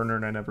back burner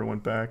and I never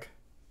went back.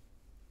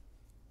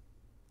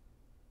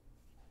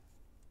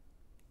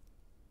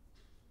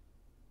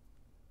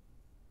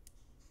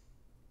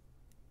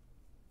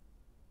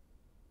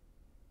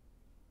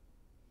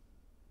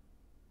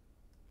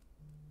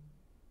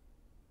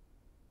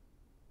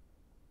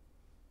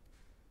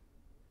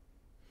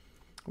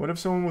 What if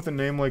someone with a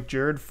name like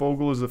Jared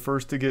Fogle is the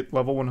first to get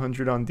level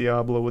 100 on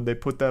Diablo? Would they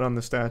put that on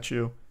the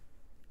statue?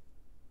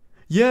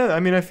 Yeah, I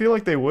mean, I feel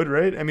like they would,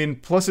 right? I mean,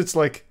 plus it's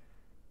like,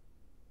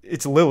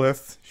 it's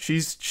Lilith.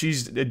 She's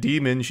a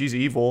demon. She's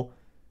evil.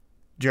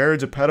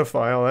 Jared's a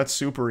pedophile. That's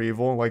super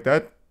evil. Like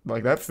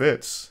that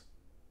fits.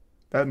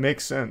 That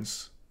makes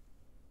sense.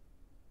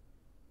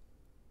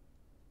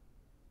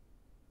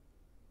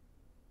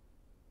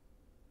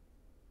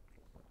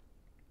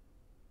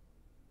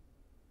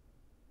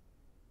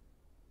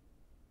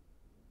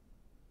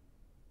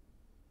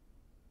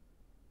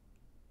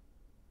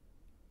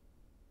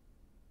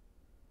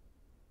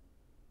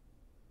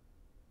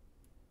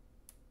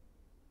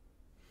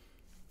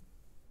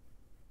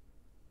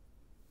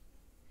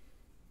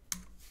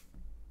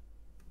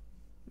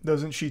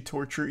 Doesn't she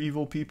torture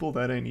evil people?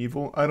 That ain't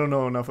evil. I don't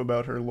know enough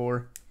about her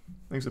lore.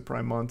 Thanks to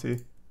Prime Monty.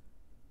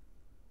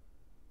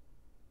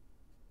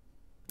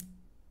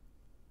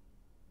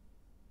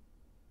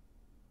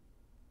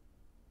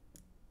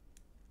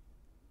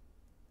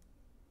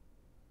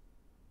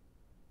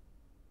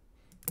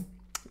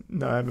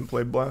 No, I haven't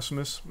played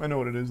Blasphemous. I know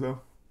what it is,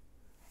 though.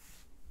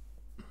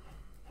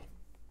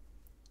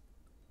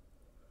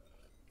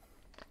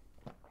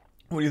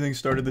 What do you think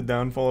started the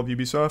downfall of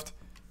Ubisoft?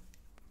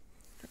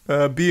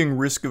 Being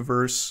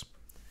risk-averse.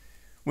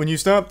 When you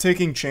stop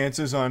taking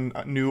chances on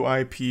new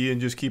IP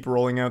and just keep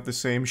rolling out the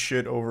same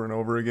shit over and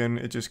over again,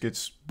 it just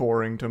gets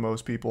boring to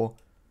most people.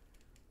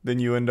 Then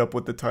you end up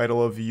with the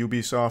title of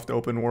Ubisoft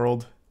Open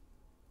World,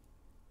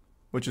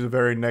 which is a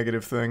very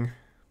negative thing.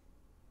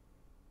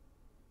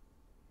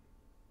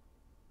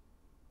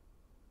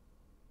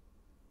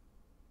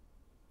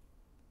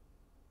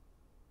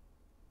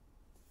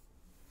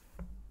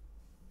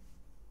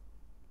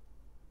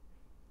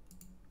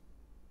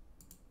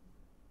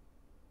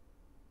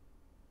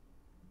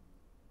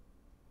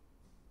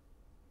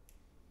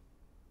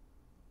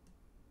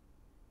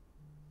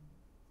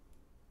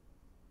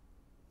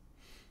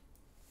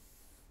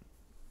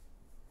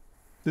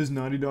 Does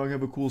Naughty Dog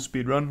have a cool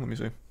speedrun? Let me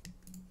see. I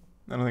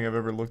don't think I've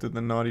ever looked at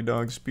the Naughty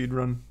Dog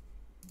speedrun.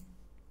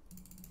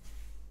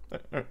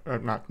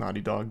 Not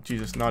Naughty Dog.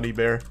 Jesus, Naughty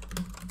Bear.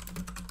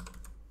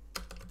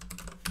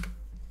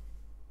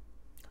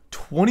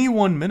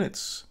 21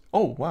 minutes.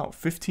 Oh, wow.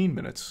 15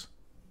 minutes.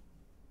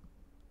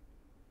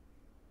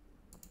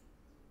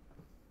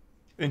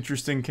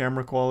 Interesting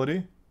camera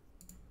quality.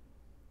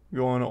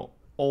 Going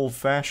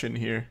old-fashioned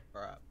here.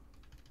 Alright.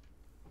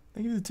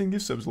 Thank you for the 10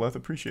 gift subs, Leth.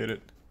 Appreciate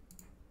it.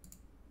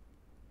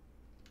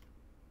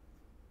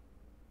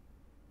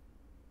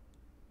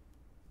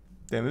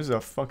 Damn, this is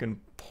a fucking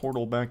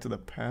portal back to the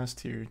past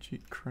here. Gee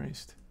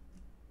Christ.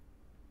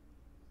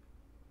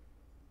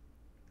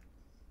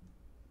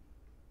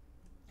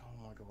 Oh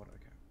my god,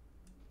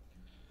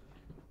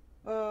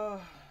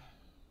 okay.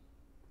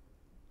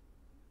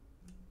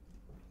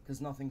 Because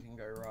nothing can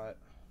go right.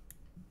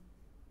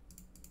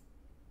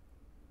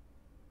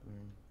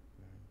 Boom,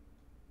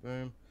 boom,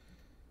 boom.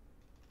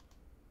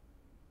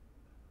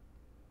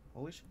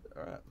 Holy shit,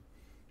 alright.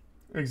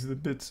 Thanks to the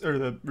bits, or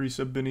the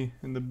resub Binny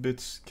and the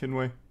bits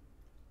Kinway.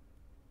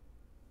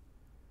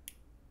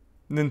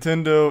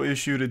 Nintendo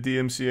issued a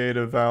DMCA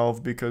to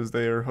Valve because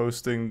they are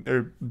hosting,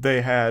 or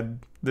they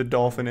had the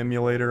Dolphin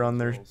emulator on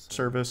their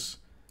service,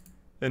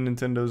 and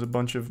Nintendo's a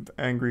bunch of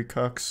angry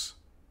cucks.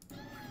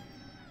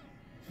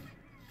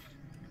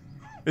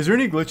 Is there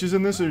any glitches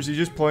in this, or is he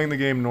just playing the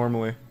game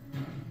normally?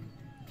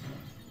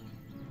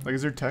 Like,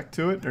 is there tech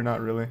to it, or not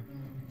really?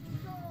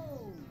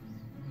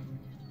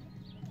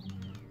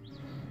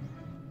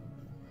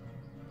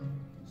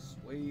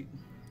 Sweet.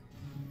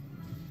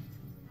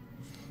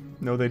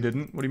 No, they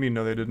didn't. What do you mean,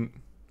 no, they didn't?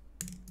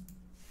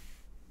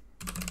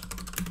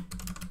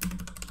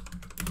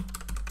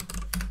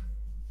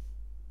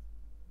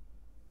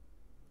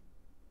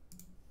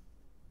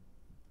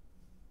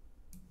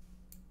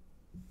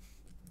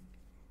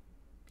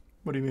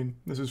 What do you mean?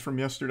 This is from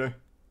yesterday.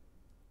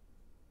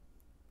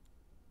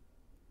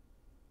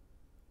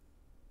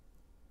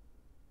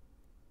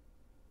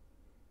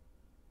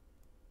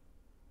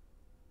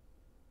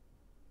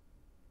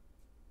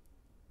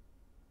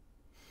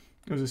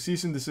 It was a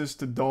cease and desist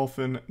to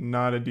Dolphin,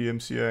 not a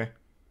DMCA.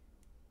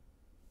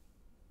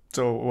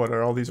 So what,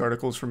 are all these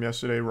articles from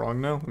yesterday wrong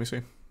now? Let me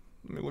see.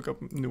 Let me look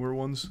up newer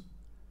ones.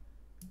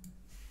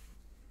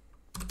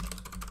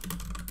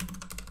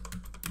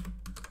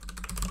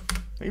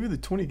 Thank you for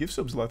the 20 gift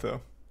subs, Letho.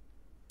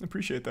 I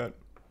appreciate that.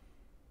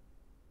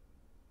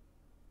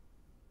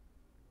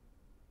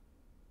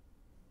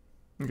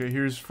 Okay,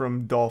 here's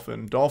from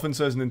Dolphin. Dolphin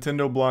says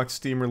Nintendo blocked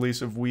Steam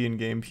release of Wii and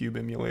GameCube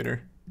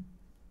emulator.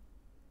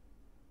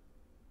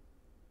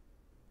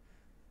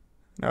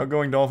 An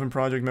outgoing Dolphin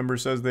project member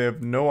says they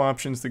have no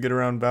options to get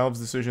around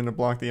Valve's decision to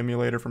block the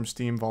emulator from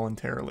Steam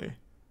voluntarily.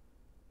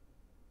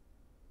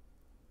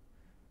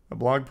 A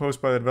blog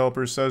post by the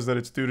developers says that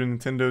it's due to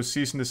Nintendo's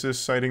cease and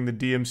desist citing the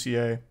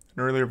DMCA. An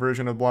earlier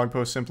version of the blog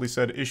post simply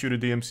said issued a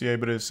DMCA,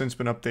 but it has since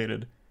been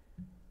updated.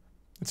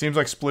 It seems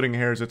like splitting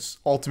hairs. It's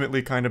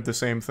ultimately kind of the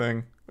same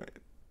thing.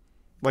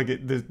 Like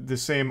the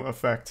same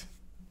effect.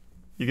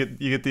 You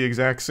get the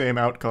exact same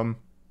outcome.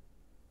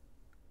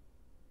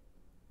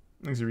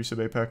 Thanks to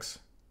Resub Apex.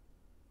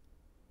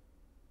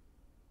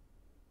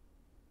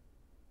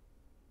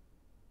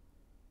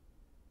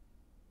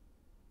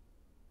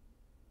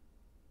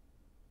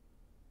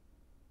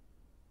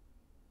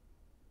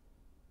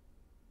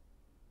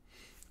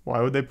 Why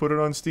would they put it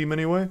on Steam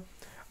anyway?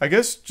 I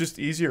guess just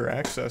easier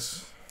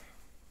access.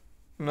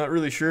 I'm not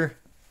really sure.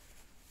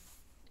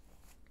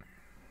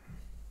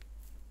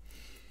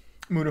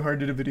 Mudahar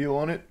did a video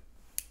on it.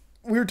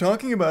 We were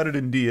talking about it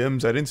in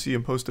DMs. I didn't see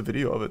him post a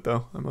video of it,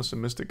 though. I must have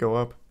missed it go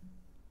up.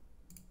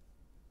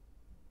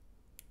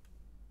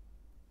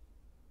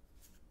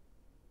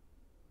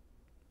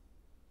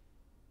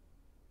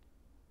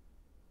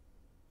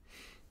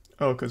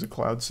 Oh, because of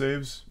cloud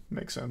saves?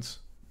 Makes sense.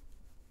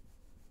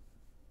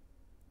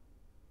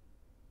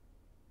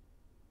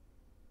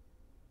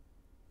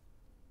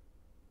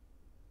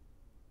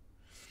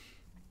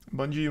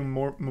 Bungie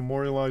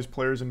memorialized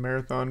players in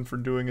Marathon for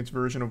doing its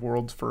version of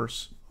World's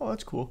First. Oh,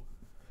 that's cool.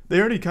 They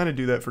already kind of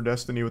do that for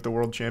Destiny with the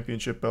World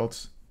Championship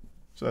belts.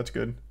 So that's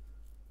good.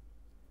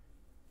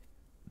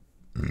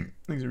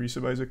 Thanks,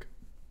 Resub Isaac.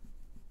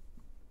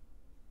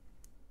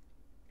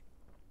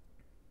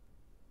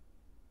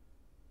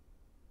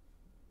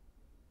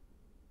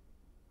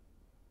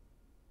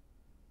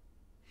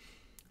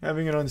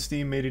 Having it on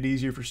Steam made it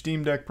easier for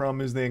Steam Deck.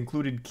 Problem is they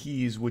included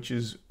keys, which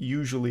is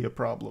usually a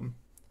problem.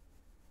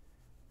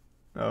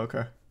 Oh,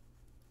 okay.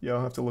 Yeah,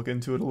 I'll have to look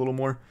into it a little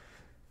more.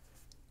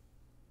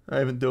 I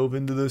haven't dove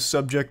into this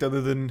subject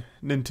other than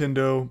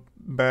Nintendo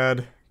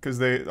bad, because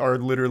they are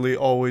literally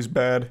always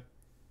bad.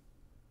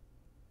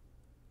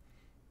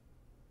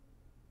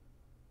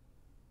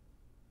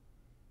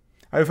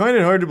 I find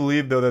it hard to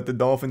believe, though, that the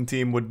Dolphin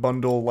team would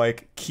bundle,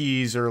 like,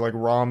 keys or, like,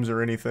 ROMs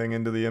or anything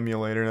into the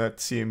emulator.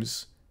 That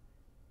seems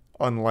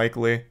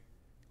unlikely.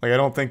 Like, I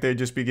don't think they'd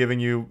just be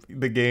giving you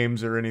the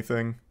games or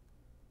anything.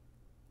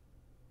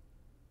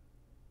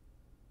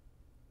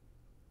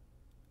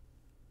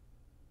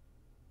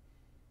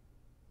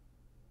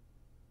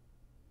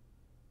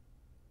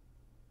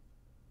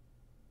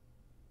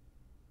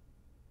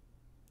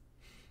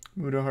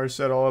 Mudahar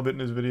said all of it in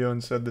his video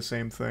and said the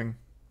same thing.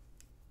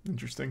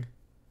 Interesting.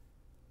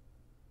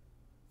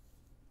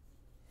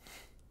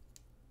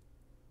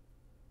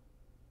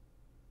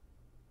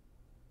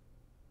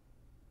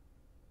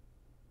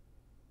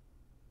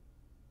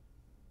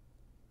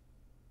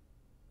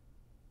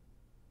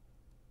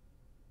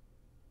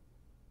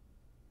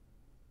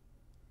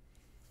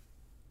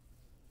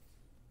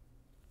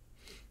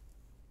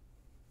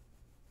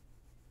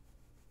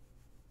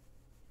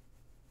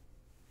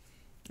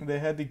 They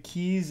had the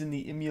keys in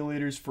the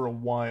emulators for a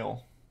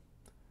while.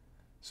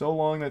 So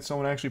long that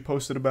someone actually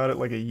posted about it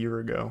like a year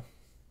ago.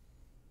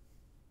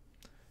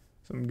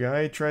 Some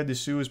guy tried to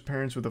sue his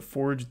parents with a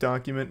forged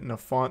document in a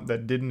font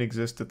that didn't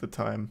exist at the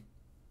time.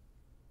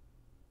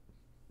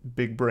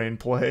 Big brain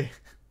play.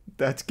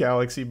 That's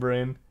Galaxy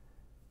Brain.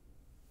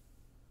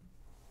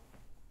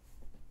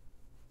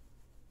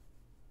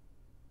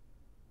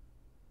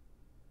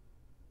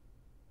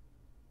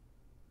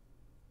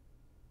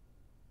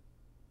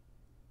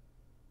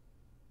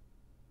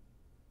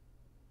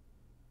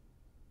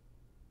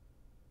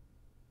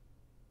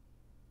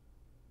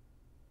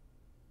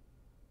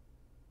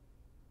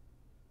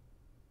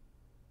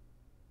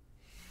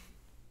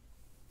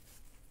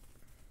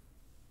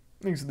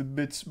 Thanks for the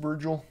bits,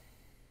 Virgil.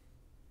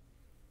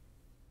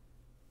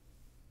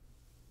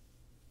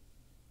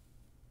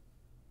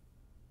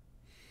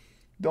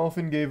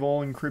 Dolphin gave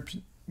all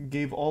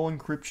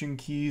encryption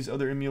keys.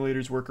 Other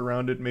emulators work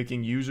around it,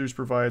 making users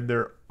provide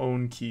their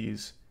own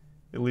keys.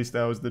 At least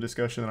that was the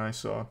discussion that I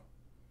saw.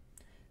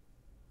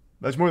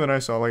 That's more than I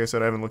saw. Like I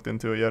said, I haven't looked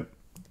into it yet.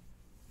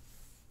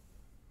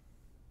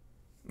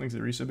 Thanks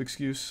for the resub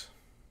excuse.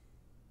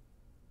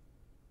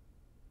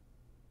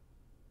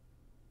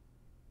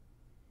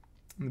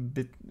 And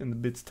the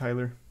bits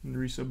Tyler and the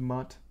resub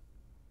Mott.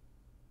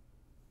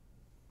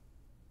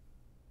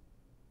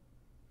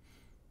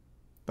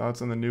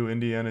 Thoughts on the new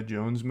Indiana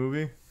Jones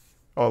movie?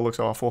 Oh, it looks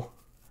awful.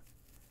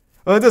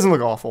 Well, it doesn't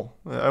look awful.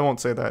 I won't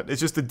say that.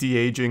 It's just the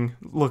de-aging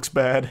looks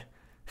bad.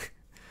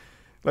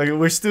 Like,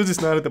 we're still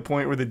just not at the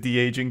point where the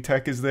de-aging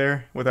tech is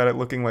there without it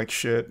looking like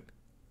shit.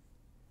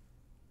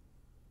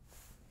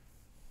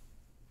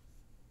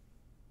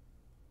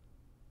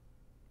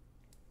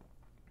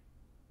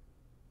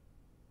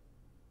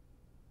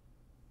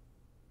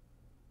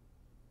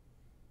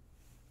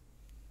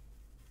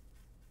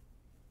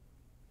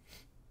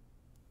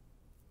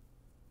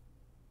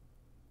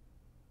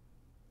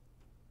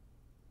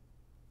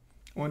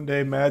 One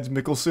day, Mads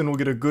Mikkelsen will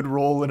get a good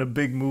role in a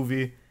big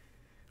movie.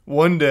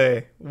 One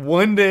day,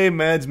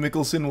 Mads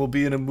Mikkelsen will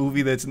be in a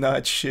movie that's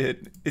not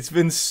shit. It's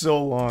been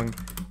so long.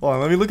 Hold on,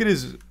 let me look at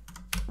his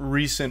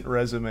recent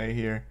resume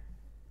here.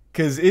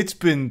 Because it's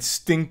been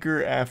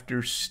stinker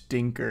after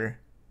stinker.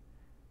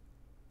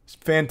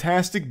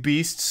 Fantastic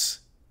Beasts.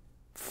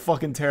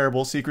 Fucking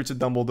terrible. Secrets of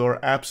Dumbledore.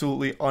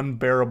 Absolutely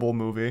unbearable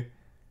movie.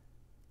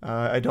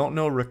 I don't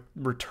know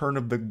Return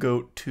of the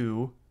Goat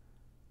 2.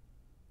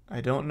 I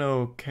don't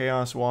know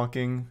Chaos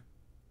Walking.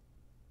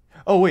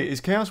 Oh wait,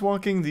 is Chaos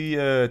Walking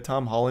the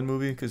Tom Holland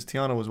movie? Because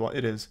Tiana was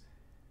it is.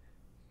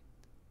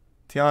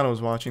 Tiana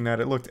was watching that.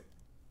 It looked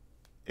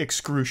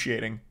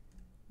excruciating.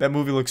 That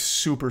movie looks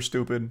super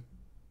stupid.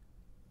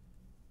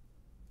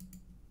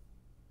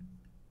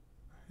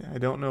 Yeah, I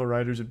don't know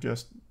Riders of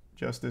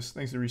Justice.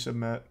 Thanks to resub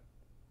Matt.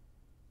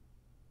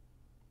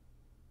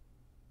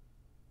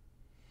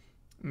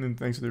 And then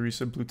thanks to the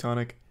resub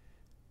Plutonic.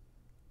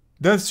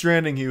 Death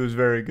Stranding he was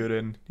very good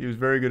in. He was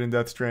very good in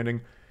Death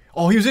Stranding.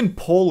 Oh, he was in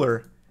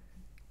Polar.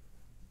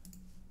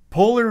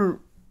 Polar,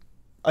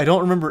 I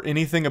don't remember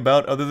anything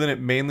about other than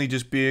it mainly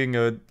just being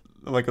a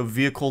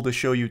vehicle to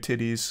show you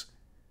titties.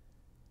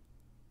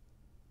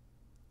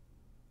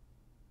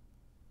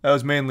 That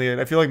was mainly it.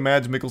 I feel like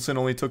Mads Mikkelsen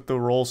only took the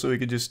role so he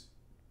could just,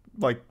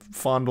 like,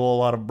 fondle a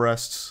lot of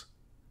breasts.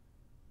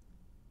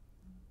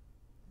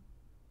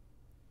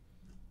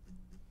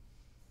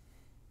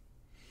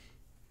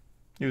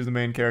 He was the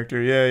main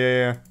character.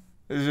 Yeah.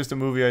 It was just a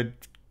movie I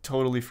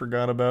totally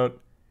forgot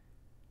about.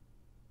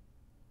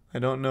 I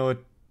don't know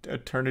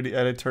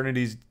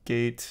Eternity's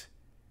Gate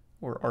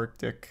or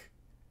Arctic.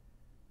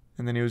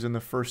 And then he was in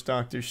the first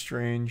Doctor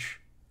Strange.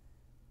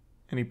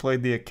 And he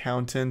played the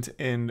accountant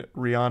in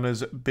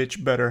Rihanna's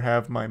Bitch Better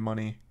Have My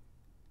Money.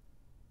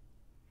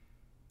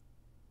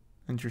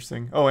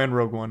 Interesting. Oh, and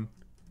Rogue One.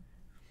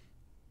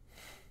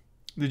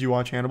 Did you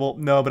watch Hannibal?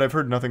 No, but I've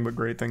heard nothing but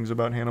great things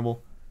about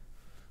Hannibal.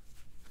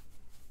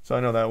 So I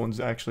know that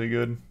one's actually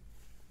good.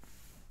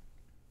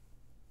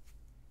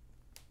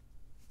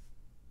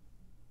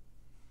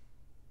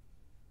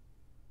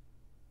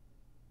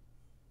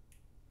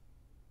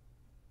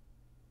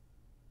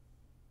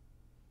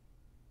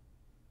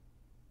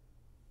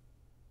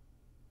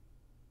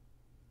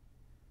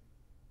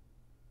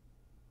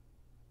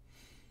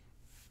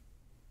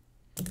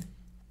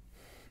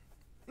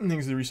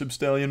 Thanks to the resub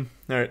Stallion.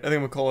 Alright, I think I'm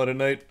gonna call it a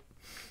night.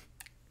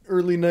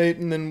 Early night,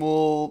 and then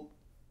we'll...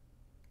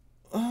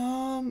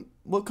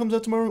 what comes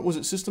out tomorrow? Was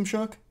it System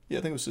Shock? Yeah,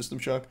 I think it was System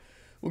Shock.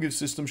 We'll give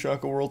System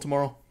Shock a whirl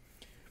tomorrow.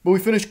 But we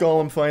finished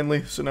Gollum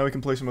finally, so now we can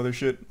play some other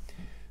shit.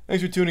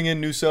 Thanks for tuning in,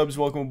 new subs.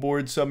 Welcome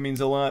aboard. Sub means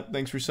a lot.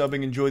 Thanks for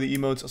subbing. Enjoy the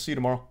emotes. I'll see you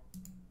tomorrow.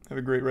 Have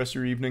a great rest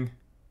of your evening.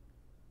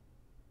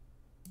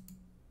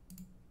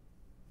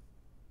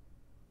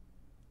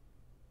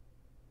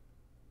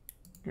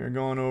 You're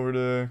going over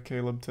to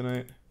Caleb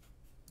tonight.